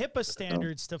 There's HIPAA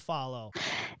standards to follow.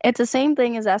 It's the same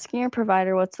thing as asking your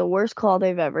provider what's the worst call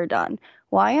they've ever done.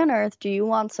 Why on earth do you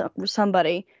want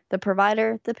somebody, the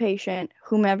provider, the patient,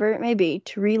 whomever it may be,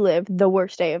 to relive the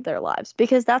worst day of their lives?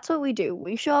 Because that's what we do.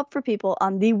 We show up for people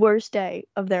on the worst day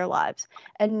of their lives.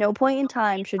 At no point in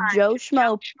time should Joe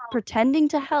Schmo pretending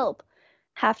to help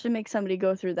have to make somebody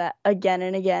go through that again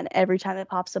and again every time it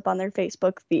pops up on their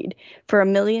Facebook feed for a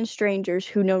million strangers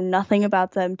who know nothing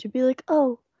about them to be like,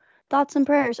 oh, thoughts and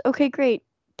prayers. Okay, great.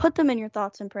 Put them in your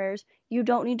thoughts and prayers. You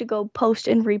don't need to go post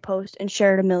and repost and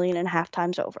share it 1.5 million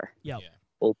times over. Yep. Yeah.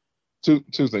 Well, two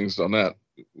things on that.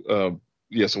 So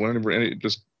whenever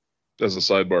just as a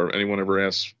sidebar, anyone ever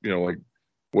asks, like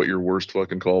what your worst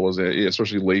fucking call was,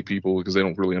 especially lay people because they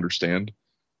don't really understand.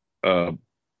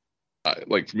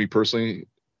 Like for me personally,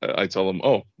 I tell them,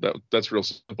 oh, that's real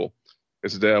simple.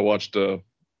 It's the day I watched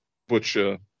Butch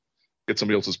get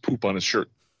somebody else's poop on his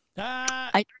shirt.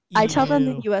 I tell them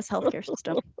the U.S. healthcare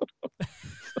system.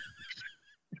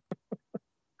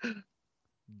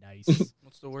 Nice.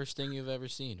 What's the worst thing you've ever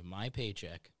seen? My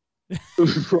paycheck. The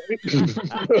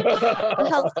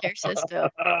healthcare system.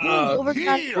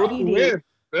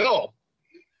 Bill.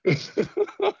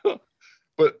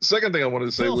 But second thing I wanted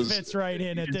to say Phil was fits right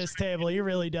in at this table. He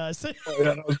really does. Yeah,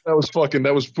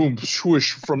 that was boom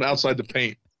swoosh from outside the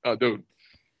paint, dude.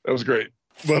 That was great.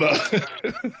 But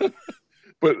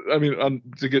but I mean,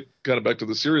 to get kind of back to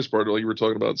the serious part, like you were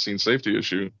talking about scene safety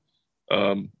issue.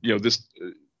 This.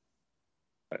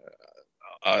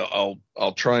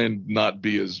 I'll try and not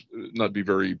be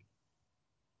very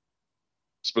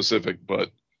specific, but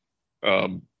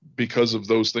because of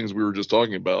those things we were just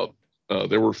talking about,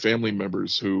 there were family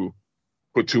members who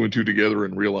put 2 and 2 together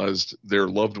and realized their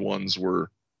loved ones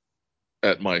were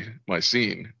at my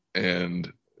scene,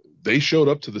 and they showed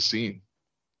up to the scene,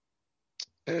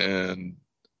 and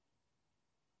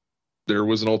there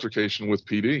was an altercation with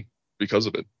PD because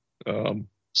of it.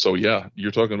 So yeah,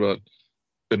 you're talking about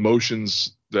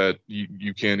emotions that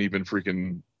you can't even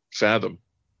freaking fathom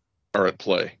are at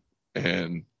play,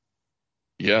 and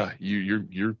yeah,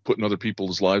 you're putting other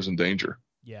people's lives in danger,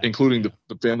 including the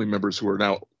family members who are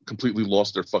now completely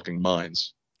lost their fucking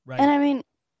minds. Right. And I mean,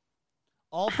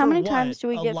 how many what? times do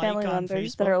we A get like family on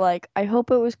members that Facebook? are like, I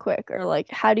hope it was quick, or like,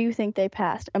 how do you think they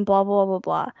passed, and blah, blah, blah,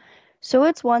 blah. So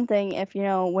it's one thing if,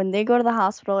 when they go to the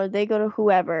hospital or they go to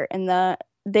whoever and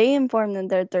they inform them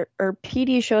that or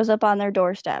PD shows up on their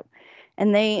doorstep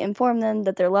and they inform them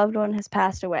that their loved one has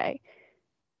passed away.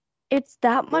 It's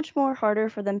that much more harder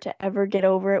for them to ever get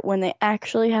over it when they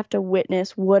actually have to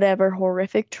witness whatever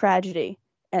horrific tragedy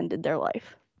ended their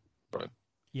life. Right.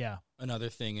 Yeah. Another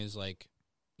thing is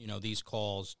these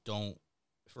calls don't,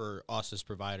 for us as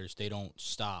providers, they don't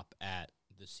stop at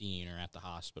the scene or at the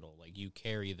hospital. Like, you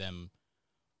carry them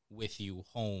with you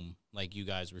home, like you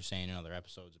guys were saying in other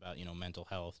episodes about, mental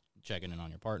health, checking in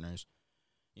on your partners.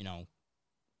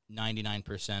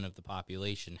 99% of the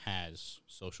population has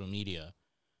social media.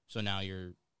 So now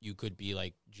you could be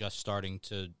like just starting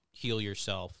to heal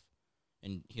yourself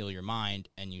and heal your mind,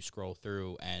 and you scroll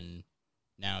through and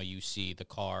now you see the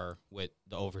car with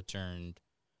the overturned,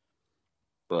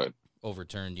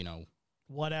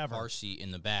 whatever car seat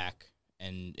in the back,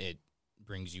 and it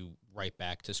brings you right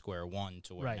back to square one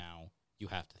to where now you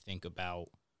have to think about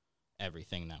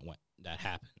everything that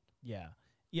happened. Yeah.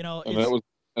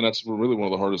 And that's really one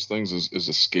of the hardest things is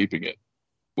escaping it.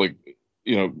 Like,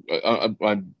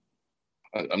 I'm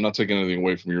not taking anything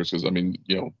away from yours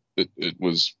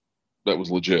because that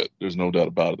was legit. There's no doubt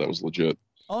about it. That was legit.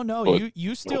 Oh no, but,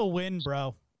 you still win,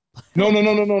 bro. No.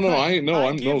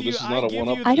 This is not a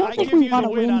one-up. I don't think we want to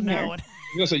win on here. that one.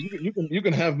 I'm gonna say you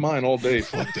can have mine all day.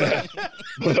 Fuck that.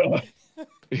 But,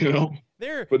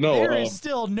 there is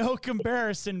still no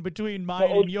comparison between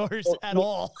mine and yours at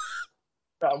all.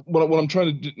 What I'm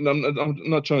trying to do, I'm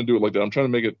not trying to do it like that. I'm trying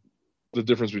to make it the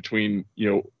difference between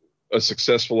a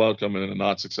successful outcome and a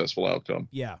not successful outcome.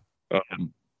 Yeah.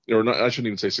 Or not, I shouldn't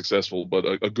even say successful, but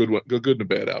a good one, a good and a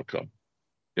bad outcome.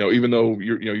 Even though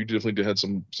you definitely had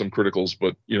some criticals,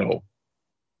 but you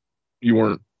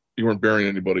weren't burying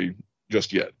anybody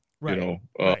just yet. Right.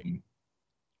 Right.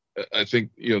 I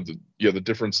think the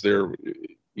difference there,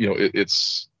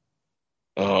 it's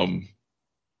oh,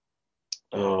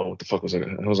 what the fuck was I?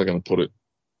 How was I going to put it?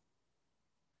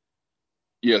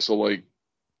 Yeah, so like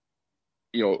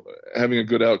having a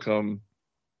good outcome,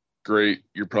 great.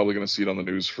 You're probably going to see it on the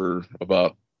news for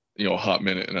about a hot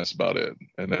minute, and that's about it.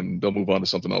 And then they'll move on to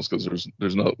something else because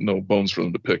there's no bones for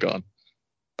them to pick on.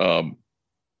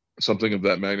 Something of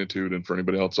that magnitude, and for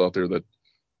anybody else out there that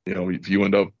if you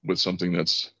end up with something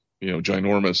that's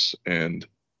ginormous and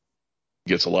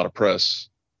gets a lot of press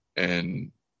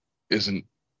and isn't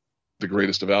the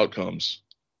greatest of outcomes,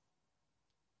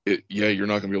 you're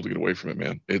not gonna be able to get away from it,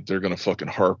 man. They're gonna fucking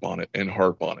harp on it and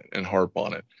harp on it and harp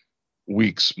on it,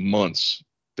 weeks, months.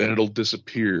 Then it'll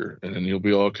disappear, and then you'll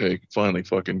be okay. Finally,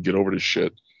 fucking get over this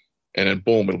shit, and then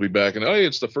boom, it'll be back, and hey,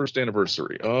 it's the first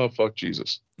anniversary. Oh fuck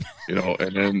Jesus,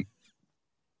 and then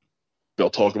they'll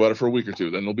talk about it for a week or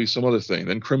two. Then there'll be some other thing.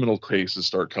 Then criminal cases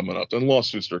start coming up. Then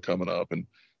lawsuits start coming up, and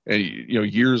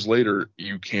years later,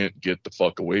 you can't get the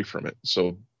fuck away from it.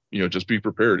 So just be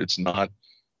prepared. It's not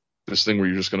this thing where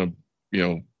you're just gonna,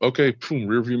 okay, boom,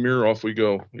 rear view mirror, off we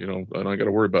go. I don't got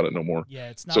to worry about it no more. Yeah,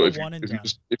 it's not so a one and done.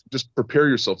 If you just prepare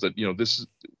yourself that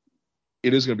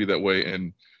it is going to be that way.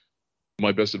 And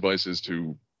my best advice is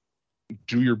to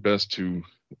do your best to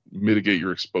mitigate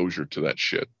your exposure to that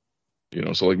shit.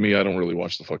 So like me, I don't really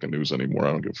watch the fucking news anymore.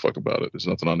 I don't give a fuck about it. There's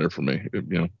nothing on there for me.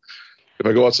 If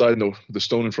I go outside and the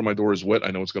stone in front of my door is wet,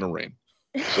 I know it's going to rain.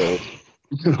 So,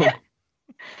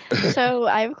 So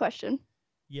I have a question.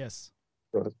 Yes.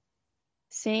 Go ahead.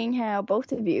 Seeing how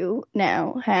both of you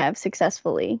now have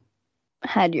successfully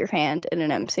had your hand in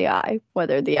an MCI,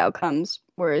 whether the outcomes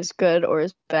were as good or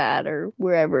as bad or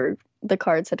wherever the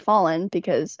cards had fallen,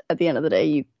 because at the end of the day,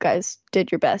 you guys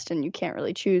did your best and you can't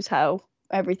really choose how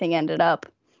everything ended up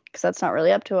because that's not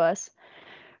really up to us.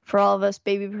 For all of us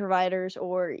baby providers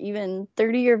or even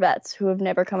 30-year vets who have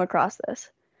never come across this,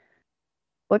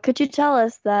 what could you tell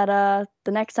us that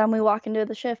the next time we walk into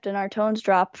the shift and our tones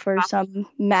drop for some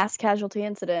mass casualty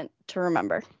incident to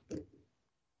remember?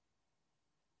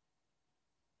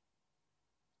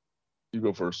 You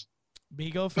go first.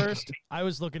 Me go first? I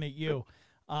was looking at you.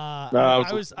 I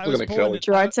was looking at Kelly.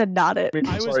 Gerard said not it.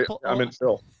 I'm in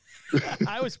Phil.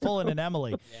 I was pulling an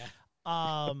Emily.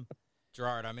 Yeah.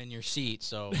 Gerard, I'm in your seat,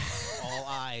 so all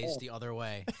eyes the other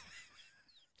way.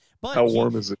 But how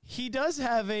warm is it? He does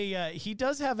have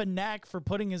a knack for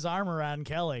putting his arm around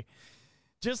Kelly,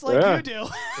 just like you do.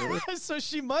 So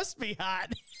she must be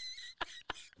hot.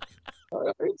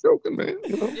 I ain't joking, man.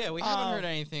 Yeah, we haven't heard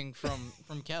anything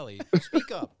from Kelly.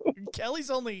 Speak up.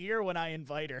 Kelly's only here when I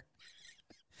invite her.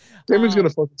 Tammy's gonna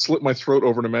fucking slit my throat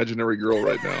over an imaginary girl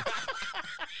right now.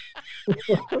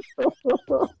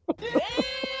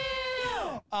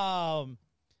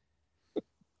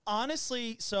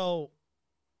 Honestly, so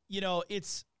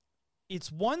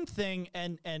it's one thing,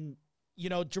 and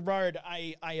Gerard,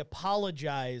 I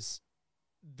apologize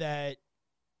that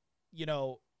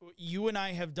you and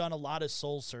I have done a lot of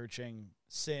soul searching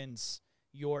since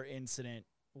your incident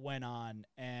went on,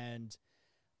 and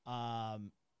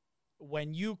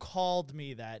when you called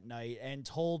me that night and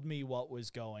told me what was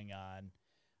going on,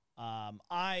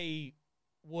 I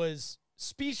was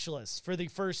speechless for the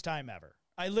first time ever.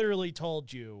 I literally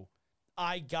told you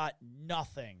I got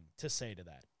nothing to say to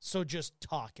that. So just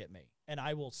talk at me and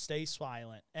I will stay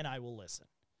silent and I will listen.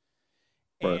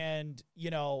 Right. And,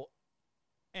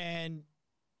 and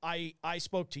I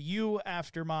spoke to you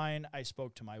after mine. I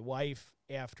spoke to my wife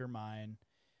after mine.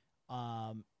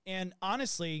 And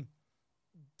honestly,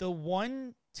 the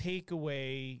one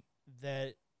takeaway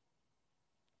that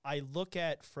I look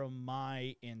at from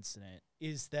my incident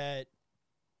is that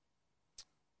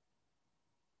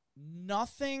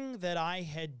nothing that I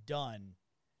had done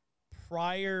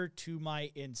prior to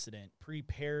my incident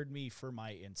prepared me for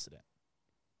my incident.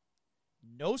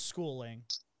 No schooling.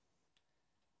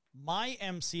 My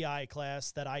MCI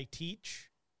class that I teach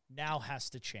now has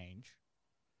to change.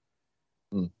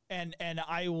 And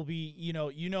I will be, you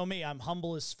know me, I'm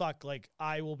humble as fuck. Like,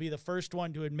 I will be the first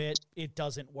one to admit it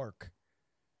doesn't work.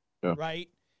 Yeah. Right?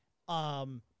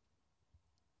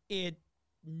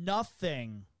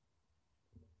 Nothing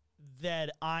that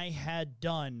I had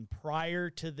done prior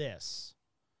to this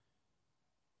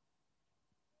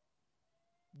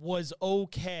was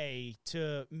okay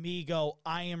to me go,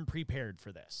 I am prepared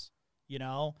for this.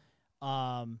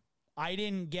 I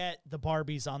didn't get the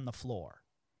Barbies on the floor,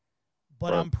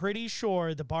 but I'm pretty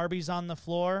sure the Barbies on the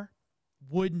floor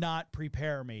would not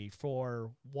prepare me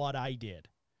for what I did.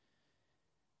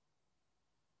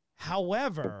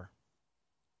 However,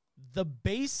 the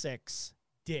basics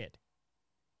did.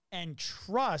 and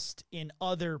trust in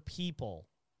other people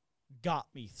got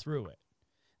me through it.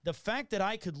 The fact that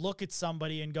I could look at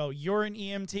somebody and go, you're an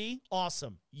EMT?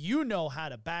 Awesome. You know how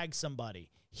to bag somebody.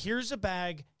 Here's a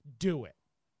bag. Do it.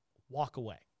 Walk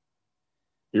away.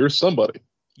 You're somebody.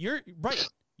 You're right.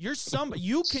 You're somebody.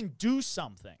 You can do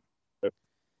something.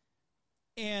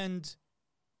 And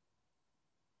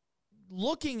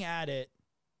looking at it,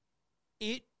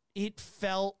 it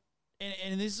felt,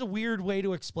 and this is a weird way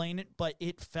to explain it, but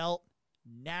it felt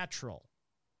natural.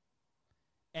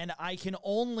 And I can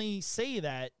only say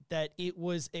that it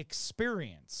was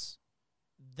experience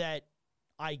that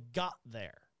I got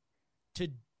there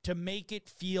to make it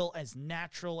feel as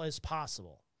natural as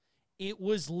possible. It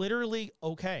was literally,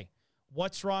 okay,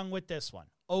 what's wrong with this one?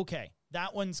 Okay,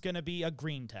 that one's going to be a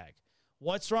green tag.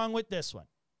 What's wrong with this one?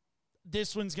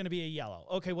 This one's going to be a yellow.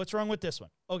 Okay, what's wrong with this one?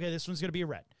 Okay, this one's going to be a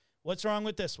red. What's wrong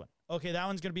with this one? Okay, that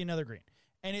one's going to be another green.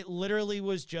 And it literally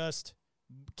was just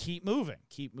keep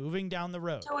moving down the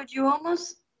road. So would you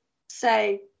almost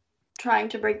say, trying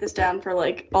to break this down for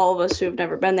like all of us who have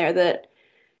never been there, that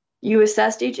you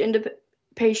assessed each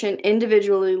patient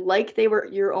individually like they were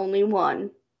your only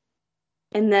one,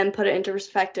 and then put it into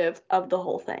perspective of the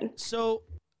whole thing? So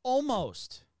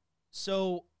almost.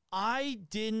 So I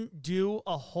didn't do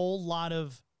a whole lot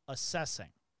of assessing.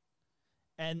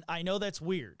 And I know that's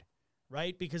weird,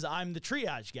 right? Because I'm the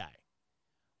triage guy.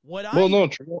 No,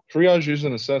 triage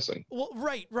isn't assessing. Well,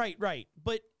 right.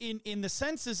 But in the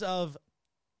senses of,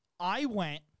 I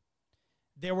went,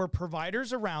 there were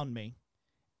providers around me,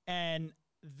 and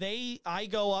I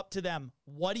go up to them,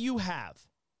 what do you have?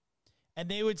 And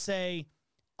they would say,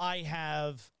 I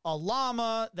have a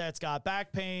llama that's got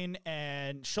back pain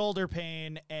and shoulder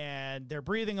pain, and they're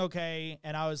breathing okay.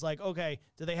 And I was like, okay,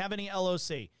 do they have any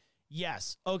LOC?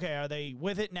 Yes. Okay, are they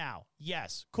with it now?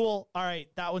 Yes. Cool. All right,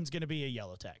 that one's going to be a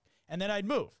yellow tag. And then I'd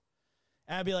move.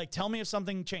 And I'd be like, tell me if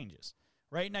something changes,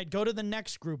 right? And I'd go to the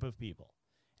next group of people.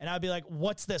 And I'd be like,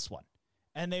 what's this one?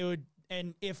 And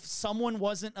if someone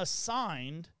wasn't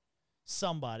assigned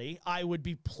somebody, I would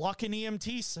be plucking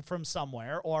EMTs from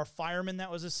somewhere, or a fireman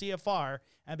that was a CFR,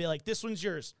 and be like, this one's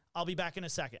yours. I'll be back in a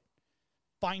second.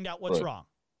 Find out what's wrong.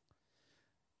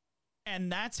 And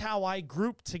that's how I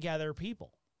grouped together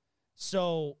people.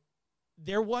 So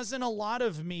there wasn't a lot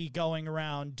of me going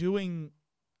around doing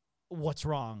what's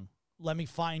wrong. Let me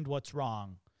find what's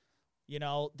wrong.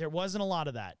 There wasn't a lot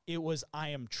of that. It was, I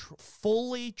am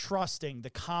fully trusting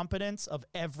the competence of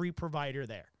every provider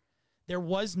there. There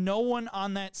was no one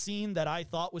on that scene that I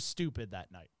thought was stupid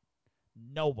that night.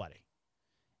 Nobody.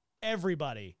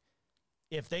 Everybody.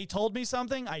 If they told me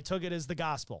something, I took it as the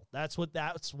gospel. That's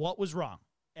what was wrong.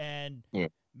 And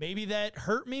maybe that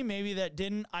hurt me, maybe that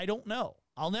didn't. I don't know.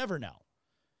 I'll never know.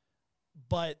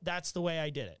 But that's the way I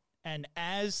did it. And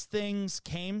as things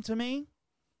came to me,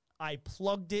 I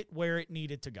plugged it where it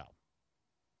needed to go.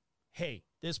 Hey,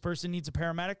 this person needs a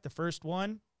paramedic. The first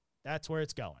one, that's where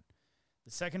it's going.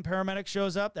 The second paramedic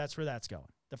shows up, that's where that's going.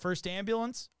 The first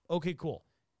ambulance, okay, cool.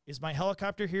 Is my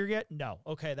helicopter here yet? No.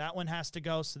 Okay, that one has to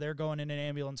go, so they're going in an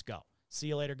ambulance. Go. See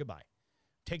you later, goodbye.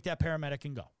 Take that paramedic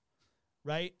and go.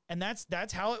 Right? And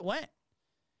that's how it went.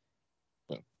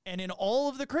 Yeah. And in all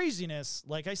of the craziness,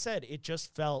 like I said, it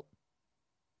just felt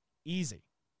easy.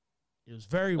 It was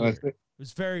very weird. It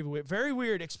was very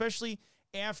weird, especially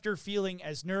after feeling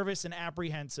as nervous and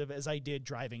apprehensive as I did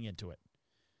driving into it.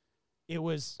 It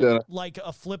was like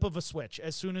a flip of a switch.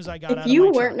 As soon as I got out of my truck. If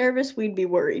you weren't nervous, we'd be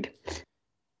worried.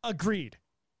 Agreed.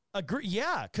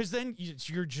 Yeah, because then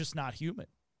you're just not human.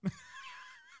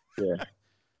 Yeah.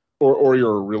 Or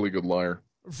you're a really good liar.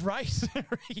 Right.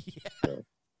 Yeah.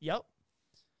 Yep.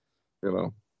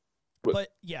 But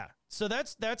yeah, so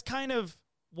that's kind of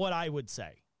what I would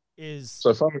say is.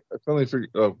 So I finally figured.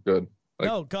 Oh, good.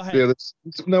 No, go ahead. Yeah,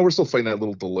 now we're still fighting that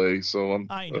little delay, so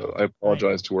I know. I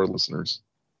apologize to our listeners.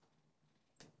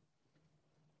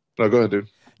 No, go ahead, dude.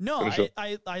 No,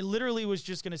 I literally was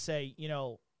just going to say,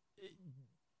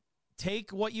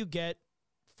 take what you get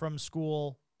from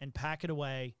school and pack it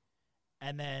away,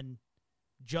 and then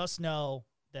just know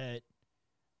that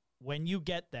when you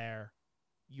get there,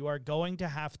 you are going to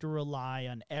have to rely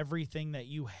on everything that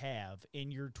you have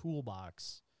in your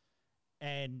toolbox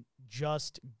and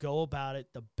just go about it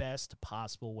the best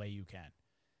possible way you can.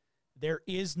 There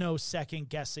is no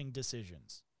second-guessing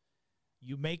decisions.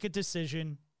 You make a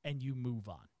decision and you move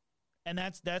on. And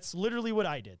that's literally what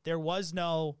I did. There was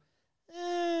no,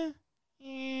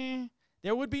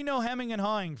 there would be no hemming and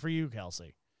hawing for you,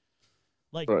 Kelsey.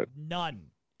 Like,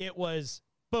 none. It was,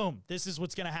 boom, this is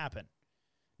what's going to happen.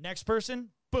 Next person,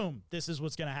 boom, this is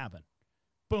what's going to happen.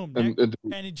 Boom.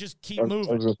 And it just keep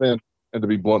moving. And to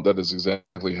be blunt, that is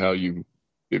exactly how you,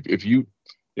 if you,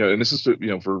 and this is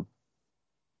for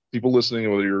people listening,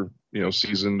 whether you're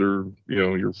seasoned or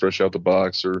you're fresh out the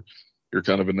box, or you're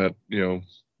kind of in that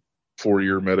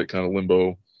 4-year medic kind of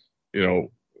limbo, you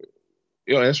know,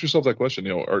 ask yourself that question.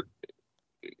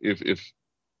 If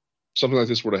something like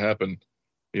this were to happen,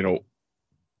 you know,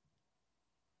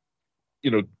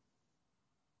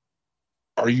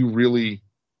 are you really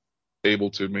able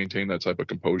to maintain that type of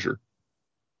composure?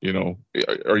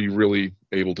 Are you really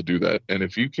able to do that? And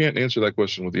if you can't answer that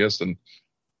question with yes, then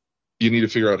you need to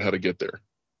figure out how to get there.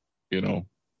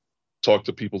 Talk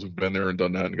to people who've been there and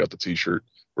done that and got the t-shirt,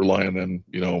 rely on them,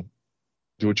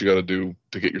 do what you got to do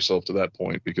to get yourself to that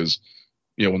point. Because,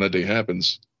 when that day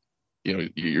happens,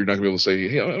 you're not gonna be able to say,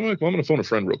 hey, I'm gonna phone a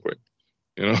friend real quick,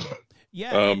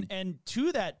 Yeah. And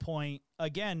to that point,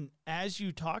 again, as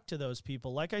you talk to those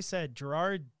people, like I said,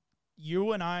 Gerard,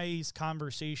 you and I's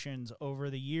conversations over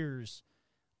the years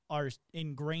are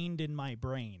ingrained in my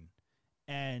brain.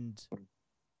 And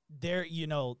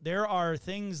there are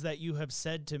things that you have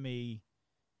said to me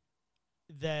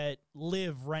that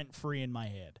live rent free in my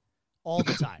head all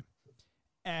the time.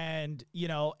 And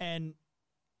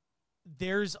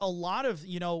there's a lot of,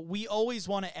 we always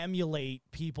want to emulate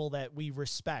people that we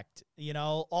respect.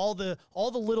 All the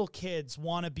little kids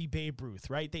want to be Babe Ruth,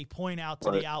 right? They point out to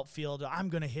the outfield, I'm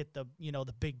going to hit the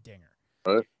big dinger.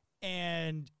 Right.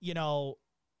 And,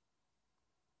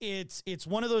 it's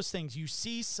one of those things. You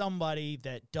see somebody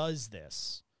that does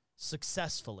this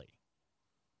successfully,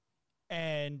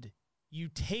 and you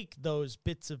take those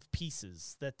bits of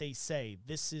pieces that they say,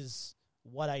 this is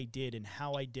what I did and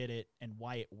how I did it and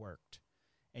why it worked.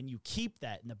 And you keep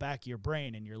that in the back of your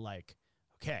brain, and you're like,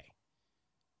 okay,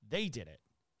 they did it.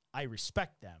 I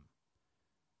respect them.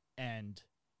 And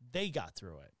they got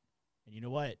through it. And you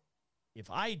know what? If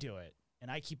I do it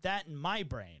and I keep that in my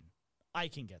brain, I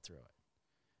can get through it.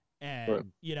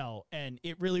 And, and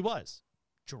it really was.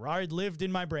 Gerard lived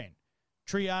in my brain.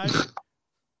 Triage,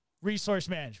 resource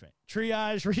management.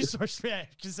 Triage, resource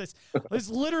management. It's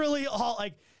literally all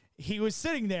like, he was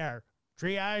sitting there,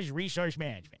 triage, resource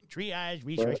management, triage,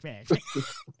 resource management,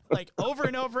 like over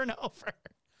and over and over,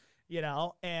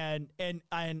 and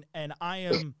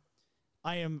I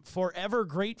am forever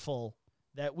grateful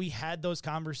that we had those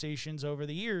conversations over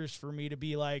the years for me to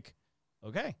be like,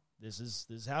 okay, this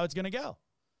is how it's going to go,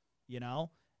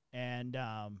 and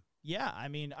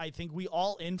I think we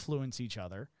all influence each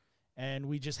other, and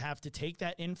we just have to take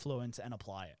that influence and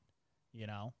apply it,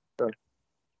 Sure.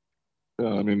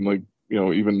 Yeah, I mean, like,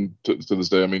 even to this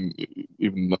day, I mean,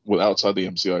 even outside the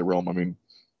MCI realm, I mean,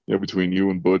 between you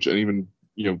and Butch, and even,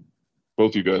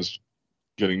 both you guys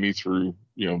getting me through,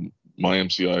 my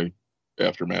MCI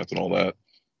aftermath and all that,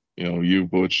 you,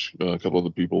 Butch, a couple of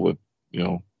the people that,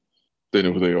 they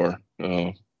know who they are.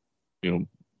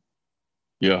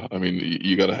 Yeah, I mean,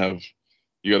 you gotta have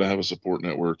a support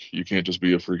network. You can't just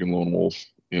be a freaking lone wolf,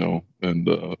 and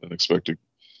expect to,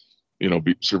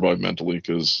 survive mentally,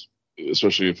 because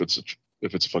especially if it's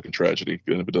a fucking tragedy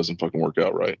and if it doesn't fucking work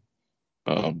out right.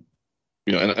 And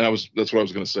that's what I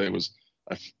was going to say was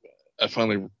I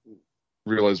finally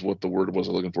realized what the word was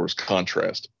I was looking for is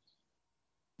contrast.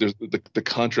 There's the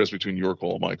contrast between your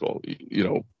call and my call.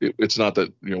 It's not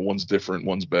that, one's different,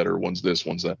 one's better, one's this,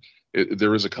 one's that.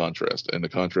 There is a contrast, and the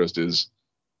contrast is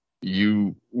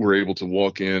you were able to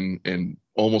walk in and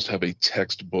almost have a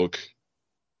textbook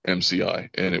MCI,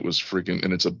 and it was freaking,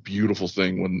 and it's a beautiful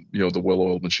thing when the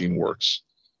well-oiled machine works.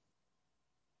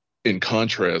 In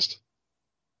contrast,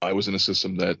 I was in a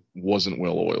system that wasn't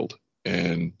well-oiled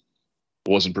and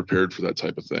wasn't prepared for that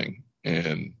type of thing.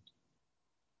 And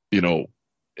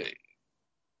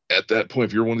at that point,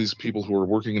 if you're one of these people who are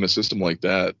working in a system like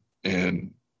that,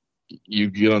 and you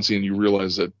get on scene and you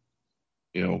realize that,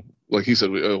 like he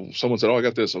said, someone said, "Oh, I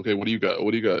got this." Okay, what do you got?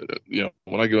 What do you got?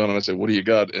 When I go on and I say, "What do you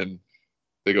got?" and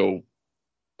they go,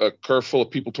 "A car full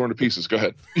of people torn to pieces. Go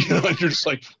ahead." And you're just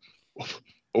like,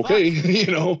 okay,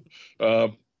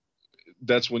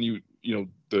 that's when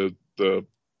the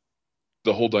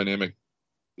whole dynamic,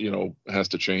 has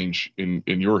to change in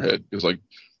your head. It's like,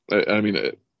 I mean,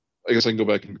 I guess I can go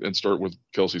back and start with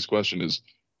Kelsey's question is,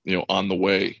 on the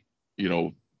way,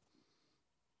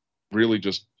 really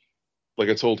just like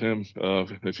I told him,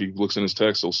 if he looks in his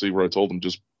text, he'll see where I told him,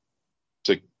 just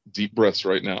take deep breaths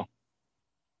right now.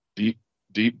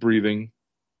 Deep breathing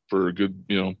for a good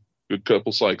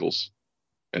couple cycles.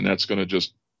 And that's going to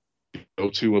just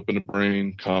go up in the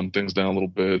brain, calm things down a little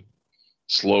bit,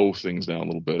 slow things down a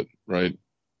little bit, right?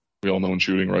 We all know in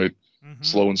shooting, right? Mm-hmm.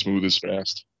 Slow and smooth is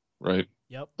fast, right?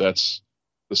 Yep. That's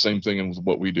the same thing in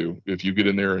what we do. If you get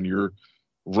in there and you're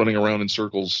running around in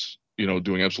circles,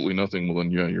 doing absolutely nothing, well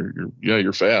then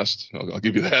you're fast. I'll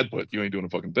give you that, but you ain't doing a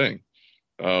fucking thing.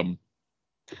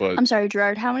 But I'm sorry,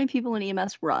 Gerard. How many people in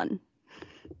EMS run?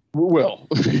 well,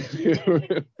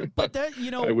 But that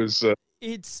I was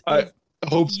it's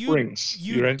Hope Springs.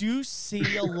 You right? do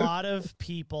see a lot of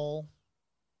people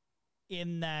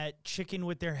in that chicken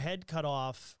with their head cut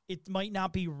off. It might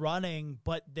not be running,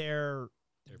 but they're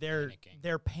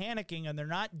panicking and they're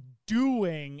not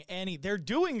doing any. They're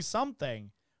doing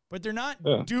something, but they're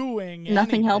not doing nothing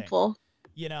anything, helpful.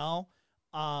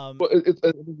 Well,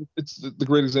 it's the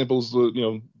great example is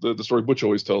the story Butch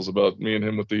always tells about me and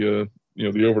him with the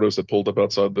the overdose that pulled up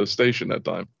outside the station that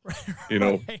time.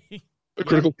 Right. A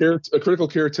critical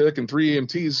care tech and 3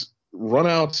 EMTs run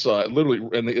outside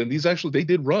literally, and these actually they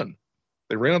did run.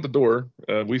 They ran out the door.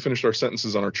 We finished our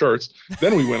sentences on our charts.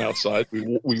 Then we went outside.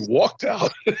 We walked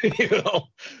out,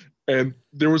 and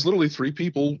there was literally 3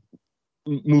 people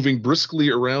moving briskly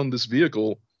around this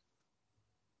vehicle,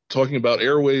 talking about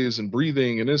airways and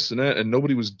breathing and this and that, and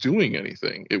nobody was doing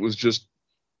anything. It was just,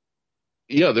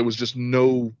 there was just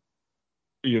no,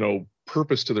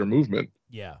 purpose to their movement.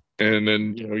 Yeah. And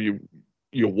then,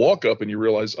 you walk up and you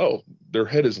realize, oh, their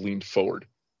head is leaned forward.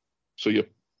 So you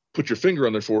put your finger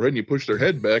on their forehead and you push their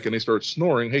head back and they start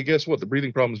snoring. Hey, guess what? The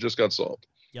breathing problems just got solved.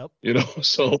 Yep.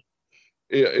 So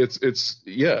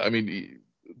I mean,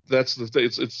 that's the thing.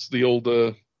 It's the old,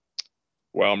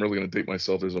 wow, I'm really going to date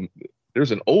myself.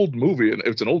 There's an old movie, and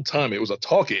it's an old time. It was a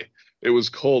talkie. It was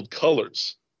called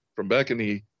Colors from back in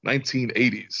the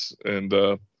 1980s. And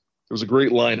there was a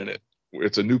great line in it.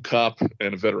 It's a new cop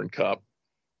and a veteran cop.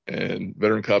 And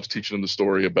veteran cop's teaching them the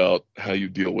story about how you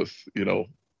deal with,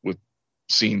 with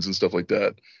scenes and stuff like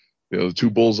that. The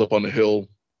 2 bulls up on the hill,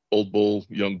 old bull,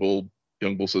 young bull.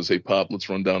 Young bull says, hey, Pop, let's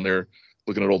run down there,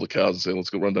 looking at all the cows and say,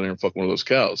 let's go run down there and fuck one of those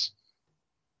cows.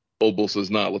 Old bull says,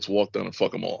 nah, let's walk down and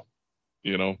fuck them all.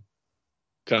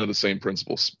 Kind of the same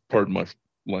principles. Pardon my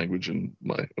language and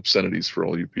my obscenities for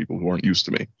all you people who aren't used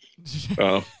to me.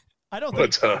 I don't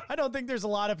think there's a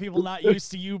lot of people not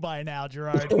used to you by now,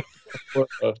 Gerard.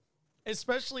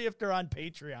 Especially if they're on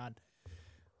Patreon.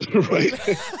 Right.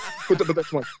 but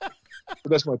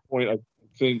that's my point. I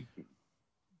think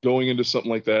going into something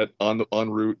like that en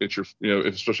route, it's your,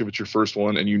 especially if it's your first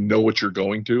one and you know what you're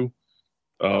going to.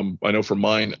 I know for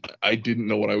mine, I didn't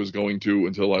know what I was going to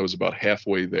until I was about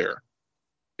halfway there.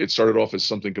 It started off as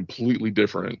something completely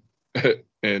different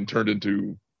and turned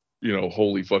into,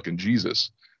 holy fucking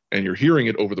Jesus. And you're hearing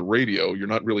it over the radio. You're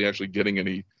not really actually getting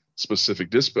any specific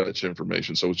dispatch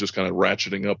information. So it's just kind of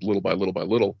ratcheting up little by little by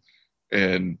little.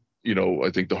 And,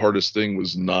 I think the hardest thing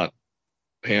was not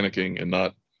panicking and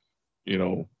not,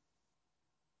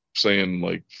 saying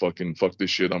like, fucking fuck this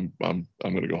shit. I'm going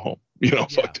to go home,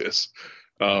 fuck this.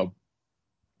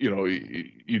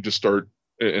 You just start,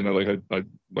 and I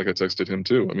texted him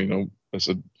too. I mean, I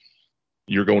said,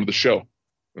 you're going to the show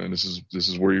and this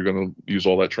is where you're going to use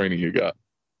all that training you got.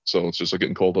 So it's just like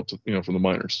getting called up to, from the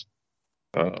minors.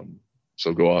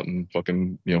 So go out and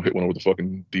fucking, hit one over the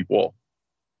fucking deep wall.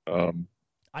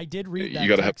 I did read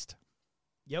that text.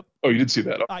 Yep. Oh, you did see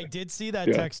that? Okay. I did see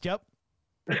that text. Yep.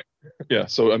 Yeah.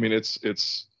 So, I mean,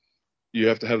 it's, you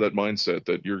have to have that mindset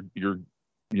that you're,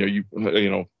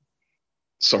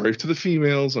 sorry to the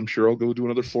females. I'm sure I'll go do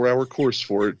another 4-hour course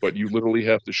for it, but you literally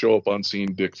have to show up on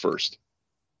scene dick first.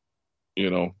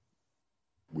 We've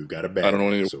got a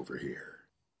badass over here.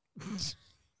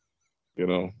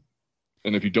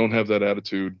 And if you don't have that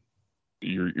attitude,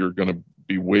 you're going to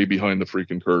be way behind the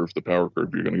freaking curve, the power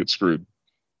curve. You're going to get screwed.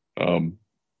 And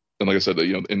like I said,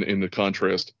 in the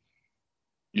contrast,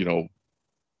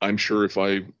 I'm sure if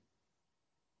I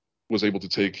was able to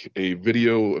take a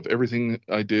video of everything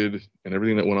I did and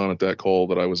everything that went on at that call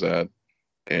that I was at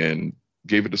and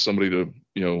gave it to somebody to,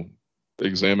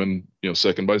 examine,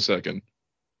 second by second,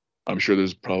 I'm sure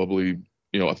there's probably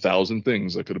 1,000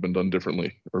 things that could have been done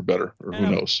differently or better, or who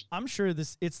knows. I'm sure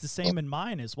it's the same in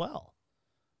mine as well.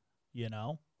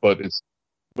 But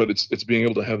it's being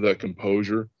able to have that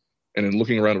composure, and then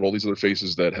looking around at all these other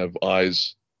faces that have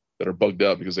eyes that are bugged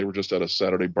out because they were just at a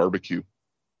Saturday barbecue,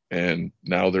 and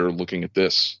now they're looking at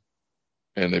this,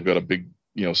 and they've got a big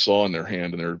saw in their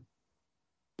hand, and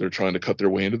they're trying to cut their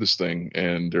way into this thing,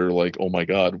 and they're like, oh my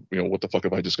God, what the fuck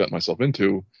have I just gotten myself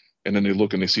into? And then they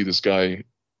look and they see this guy,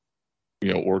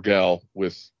 or gal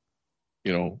with,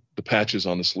 the patches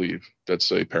on the sleeve that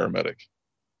say paramedic.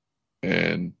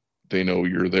 And they know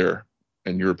you're there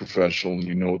and you're a professional and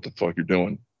you know what the fuck you're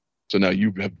doing. So now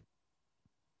you have,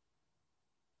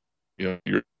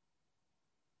 you're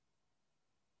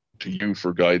to you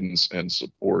for guidance and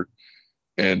support.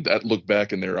 And that look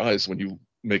back in their eyes when you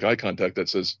make eye contact that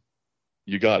says,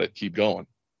 you got it. Keep going.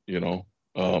 I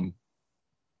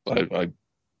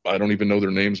don't even know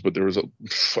their names, but there was I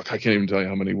can't even tell you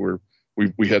how many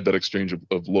we had that exchange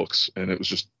of looks, and it was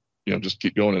just, just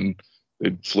keep going, and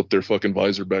they'd flip their fucking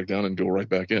visor back down and go right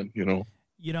back in,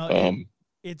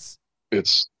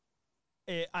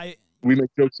 we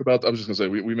make jokes about, I was just gonna say,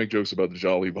 we make jokes about the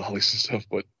jolly volleys and stuff,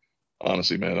 but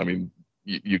honestly, man, I mean,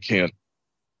 you can't,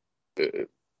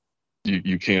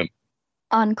 you can't.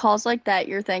 On calls like that,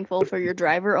 you're thankful for your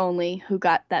driver only who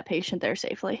got that patient there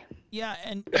safely. Yeah,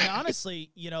 and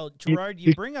honestly, Gerard,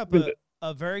 you bring up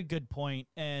a very good point,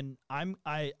 and I'm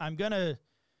gonna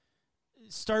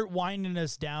start winding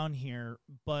us down here,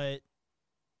 but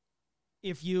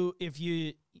if you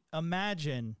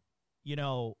imagine,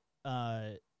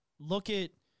 look at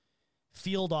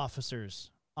field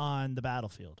officers on the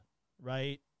battlefield,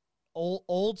 right?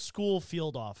 Old school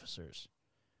field officers.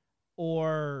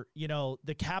 Or,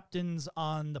 the captains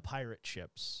on the pirate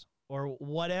ships, or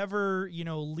whatever,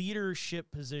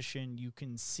 leadership position you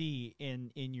can see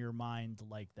in your mind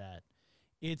like that.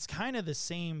 It's kind of the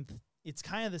same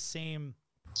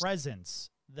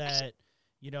presence that,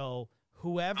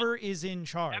 whoever is in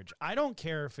charge. I don't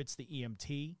care if it's the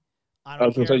EMT. I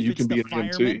don't care if it's the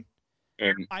fireman.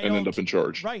 And end up in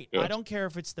charge. Right. Yeah. I don't care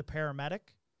if it's the paramedic.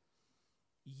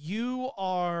 You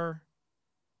are,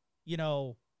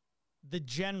 the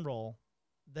general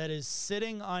that is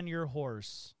sitting on your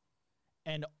horse,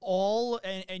 and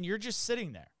you're just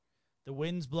sitting there. The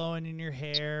wind's blowing in your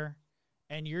hair,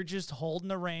 and you're just holding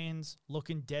the reins,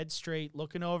 looking dead straight,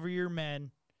 looking over your men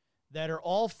that are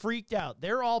all freaked out.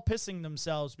 They're all pissing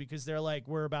themselves because they're like,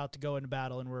 we're about to go into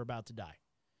battle and we're about to die.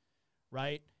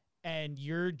 Right? And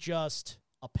you're just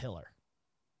a pillar.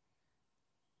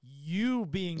 You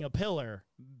being a pillar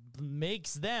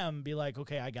makes them be like,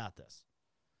 okay, I got this.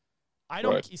 I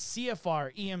don't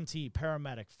CFR, EMT,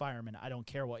 paramedic, fireman. I don't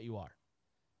care what you are.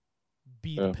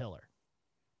 Be the pillar.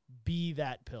 Be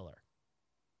that pillar.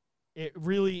 It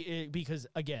really because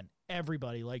again,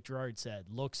 everybody, like Gerard said,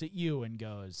 looks at you and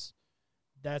goes,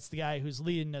 "That's the guy who's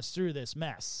leading us through this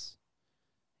mess.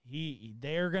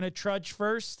 They're gonna trudge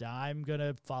first. I'm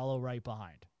gonna follow right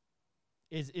behind."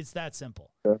 It's that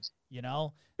simple. Yes. Yeah,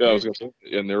 I was gonna say,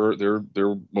 and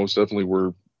there most definitely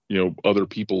were other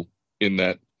people in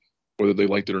that, whether they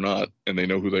liked it or not, and they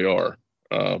know who they are,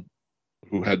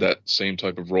 who had that same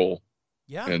type of role.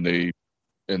 Yeah. And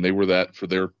they were that for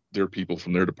their people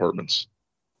from their departments.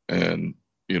 And,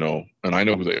 and I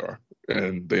know who they are,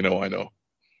 and they know I know.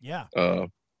 Yeah.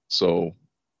 So,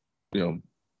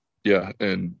 yeah.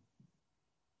 And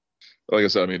like I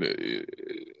said, I mean,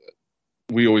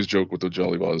 we always joke with the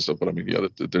Jolly Ball and stuff, but I mean, yeah,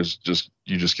 there's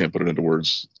you just can't put it into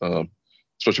words,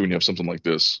 especially when you have something like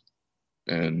this.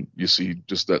 And you see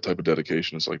just that type of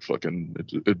dedication. It's like fucking,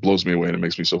 it blows me away, and it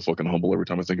makes me so fucking humble every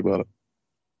time I think about it.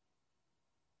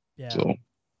 Yeah. So,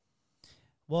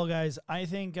 well, guys, I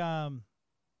think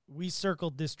we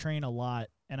circled this train a lot,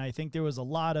 and I think there was a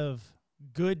lot of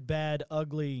good, bad,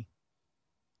 ugly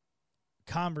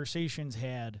conversations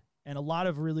had, and a lot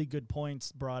of really good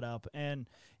points brought up. And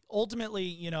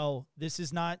ultimately, this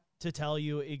is not to tell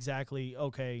you exactly,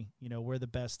 okay, we're the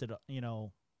best at,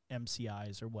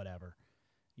 MCIs or whatever.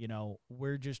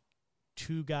 We're just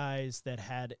two guys that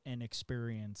had an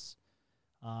experience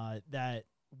that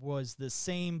was the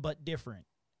same but different.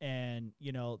 And,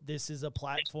 this is a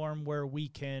platform where we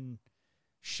can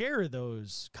share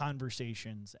those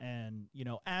conversations and,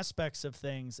 aspects of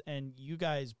things. And you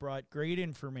guys brought great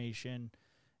information,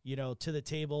 to the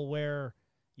table where,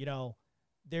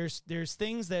 there's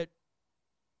things that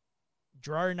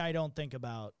Gerard and I don't think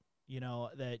about,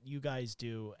 that you guys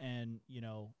do. And,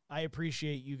 I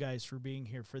appreciate you guys for being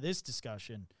here for this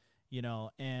discussion,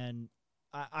 and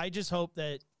I just hope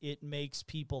that it makes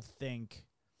people think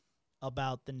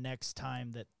about the next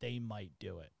time that they might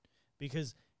do it.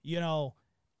 Because,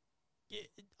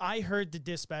 I heard the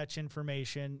dispatch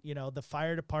information, the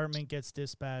fire department gets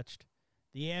dispatched,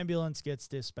 the ambulance gets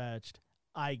dispatched,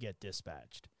 I get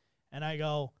dispatched. And I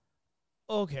go,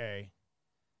 okay,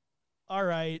 all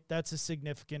right, that's a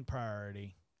significant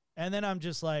priority. And then I'm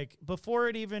just like, before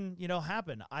it even,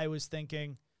 happened, I was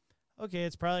thinking, okay,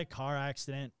 it's probably a car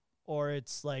accident, or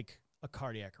it's like a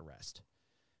cardiac arrest.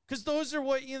 Because those are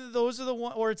those are the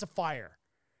one, or it's a fire,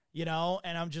 and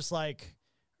I'm just like,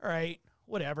 all right,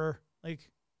 whatever, like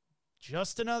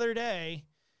just another day.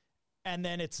 And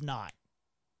then it's not,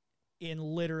 in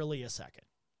literally a second.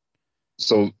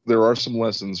 So there are some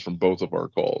lessons from both of our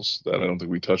calls that I don't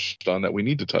think we touched on that we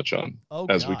need to touch on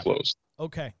as we close.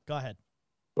 Okay, go ahead.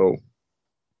 So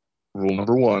rule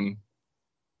number one,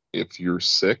 if you're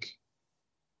sick,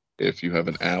 if you have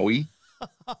an owie,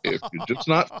 If you're just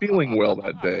not feeling well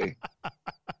that day,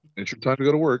 and it's your time to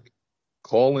go to work,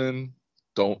 call in.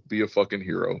 Don't be a fucking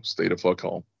hero. Stay the fuck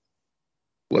home.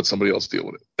 Let somebody else deal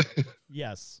with it.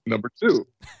 Yes. Number 2,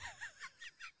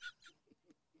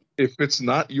 if it's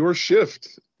not your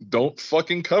shift, don't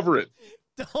fucking cover it.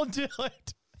 Don't do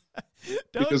it.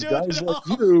 Because guys like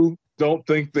you don't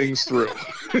think things through.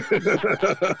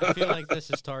 I feel like this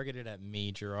is targeted at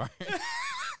me, Gerard.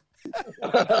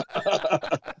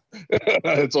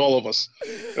 It's all of us.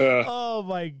 Oh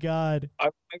my God. I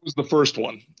was the first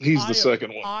one. He's the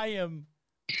second one. I am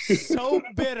so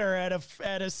bitter at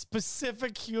a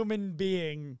specific human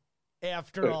being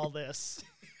after all this.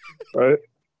 Right?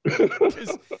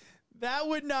 'Cause that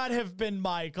would not have been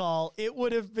my call. It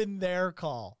would have been their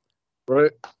call.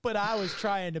 Right? But I was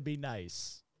trying to be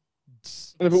nice.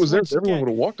 And if it was there, everyone would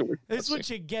have walked away. This is what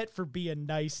you get for being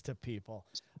nice to people.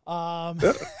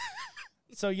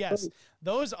 So yes,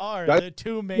 those are the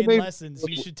 2 main lessons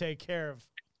you should take care of.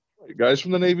 Guys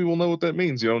from the Navy will know what that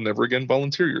means. Never again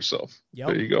volunteer yourself. Yep.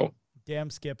 There you go. Damn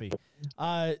Skippy.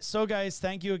 So guys,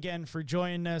 thank you again for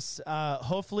joining us.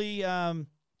 Hopefully,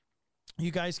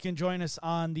 you guys can join us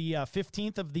on the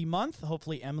 15th of the month.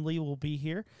 Hopefully Emily will be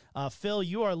here. Phil,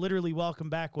 you are literally welcome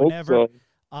back whenever.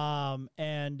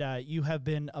 And you have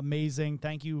been amazing.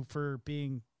 Thank you for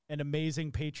being an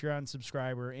amazing Patreon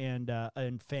subscriber and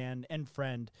fan and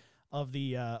friend of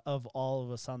the of all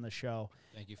of us on the show.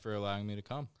 Thank you for allowing me to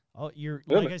come. Oh,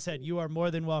 like I said, you are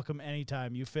more than welcome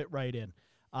anytime. You fit right in.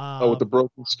 With the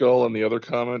broken skull and the other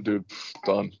comment, dude,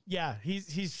 done. Yeah,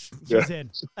 he's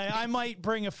in. I might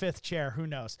bring a 5th chair. Who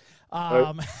knows?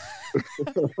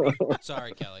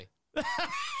 Sorry, Kelly.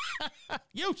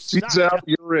 You She's out.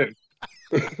 You're in.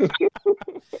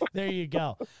 There you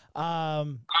go.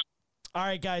 All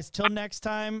right, guys. Till next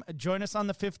time, join us on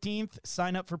the 15th.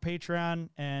 Sign up for Patreon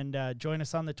and join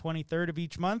us on the 23rd of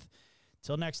each month.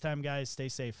 Till next time, guys. Stay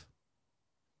safe.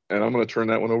 And I'm going to turn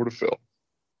that one over to Phil.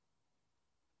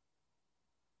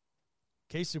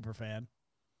 Okay, Superfan.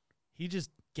 He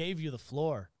just gave you the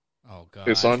floor. Oh, God.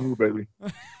 It's on you, baby.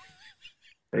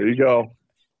 There you go.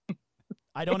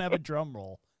 I don't have a drum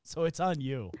roll, so it's on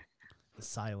you. The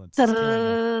silence. What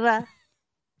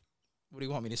do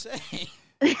you want me to say?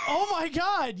 Oh, my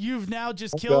God. You've now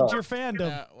just killed your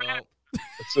fandom. Well,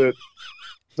 that's it.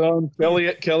 Done.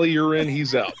 Kelly, you're in.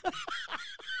 He's out.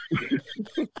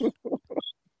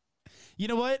 You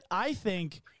know what? I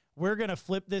think we're going to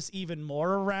flip this even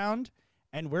more around,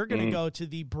 and we're going to go to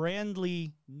the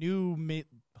brandly new...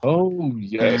 Oh,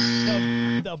 yes.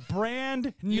 The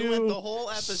brand new... You went the whole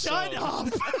episode. Shut up!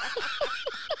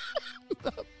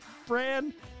 The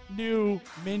brand new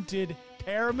minted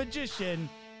Paramagician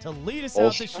to lead us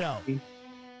out the show.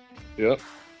 Yep.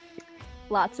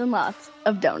 Lots and lots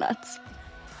of donuts.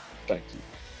 Thank you.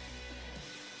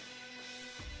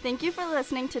 Thank you for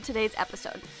listening to today's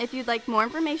episode. If you'd like more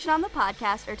information on the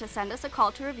podcast or to send us a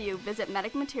call to review, visit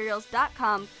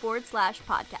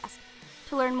medicmaterials.com/podcast.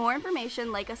 To learn more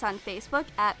information, like us on Facebook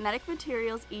at Medic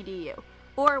Materials EDU,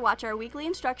 or watch our weekly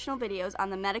instructional videos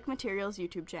on the Medic Materials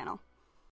YouTube channel.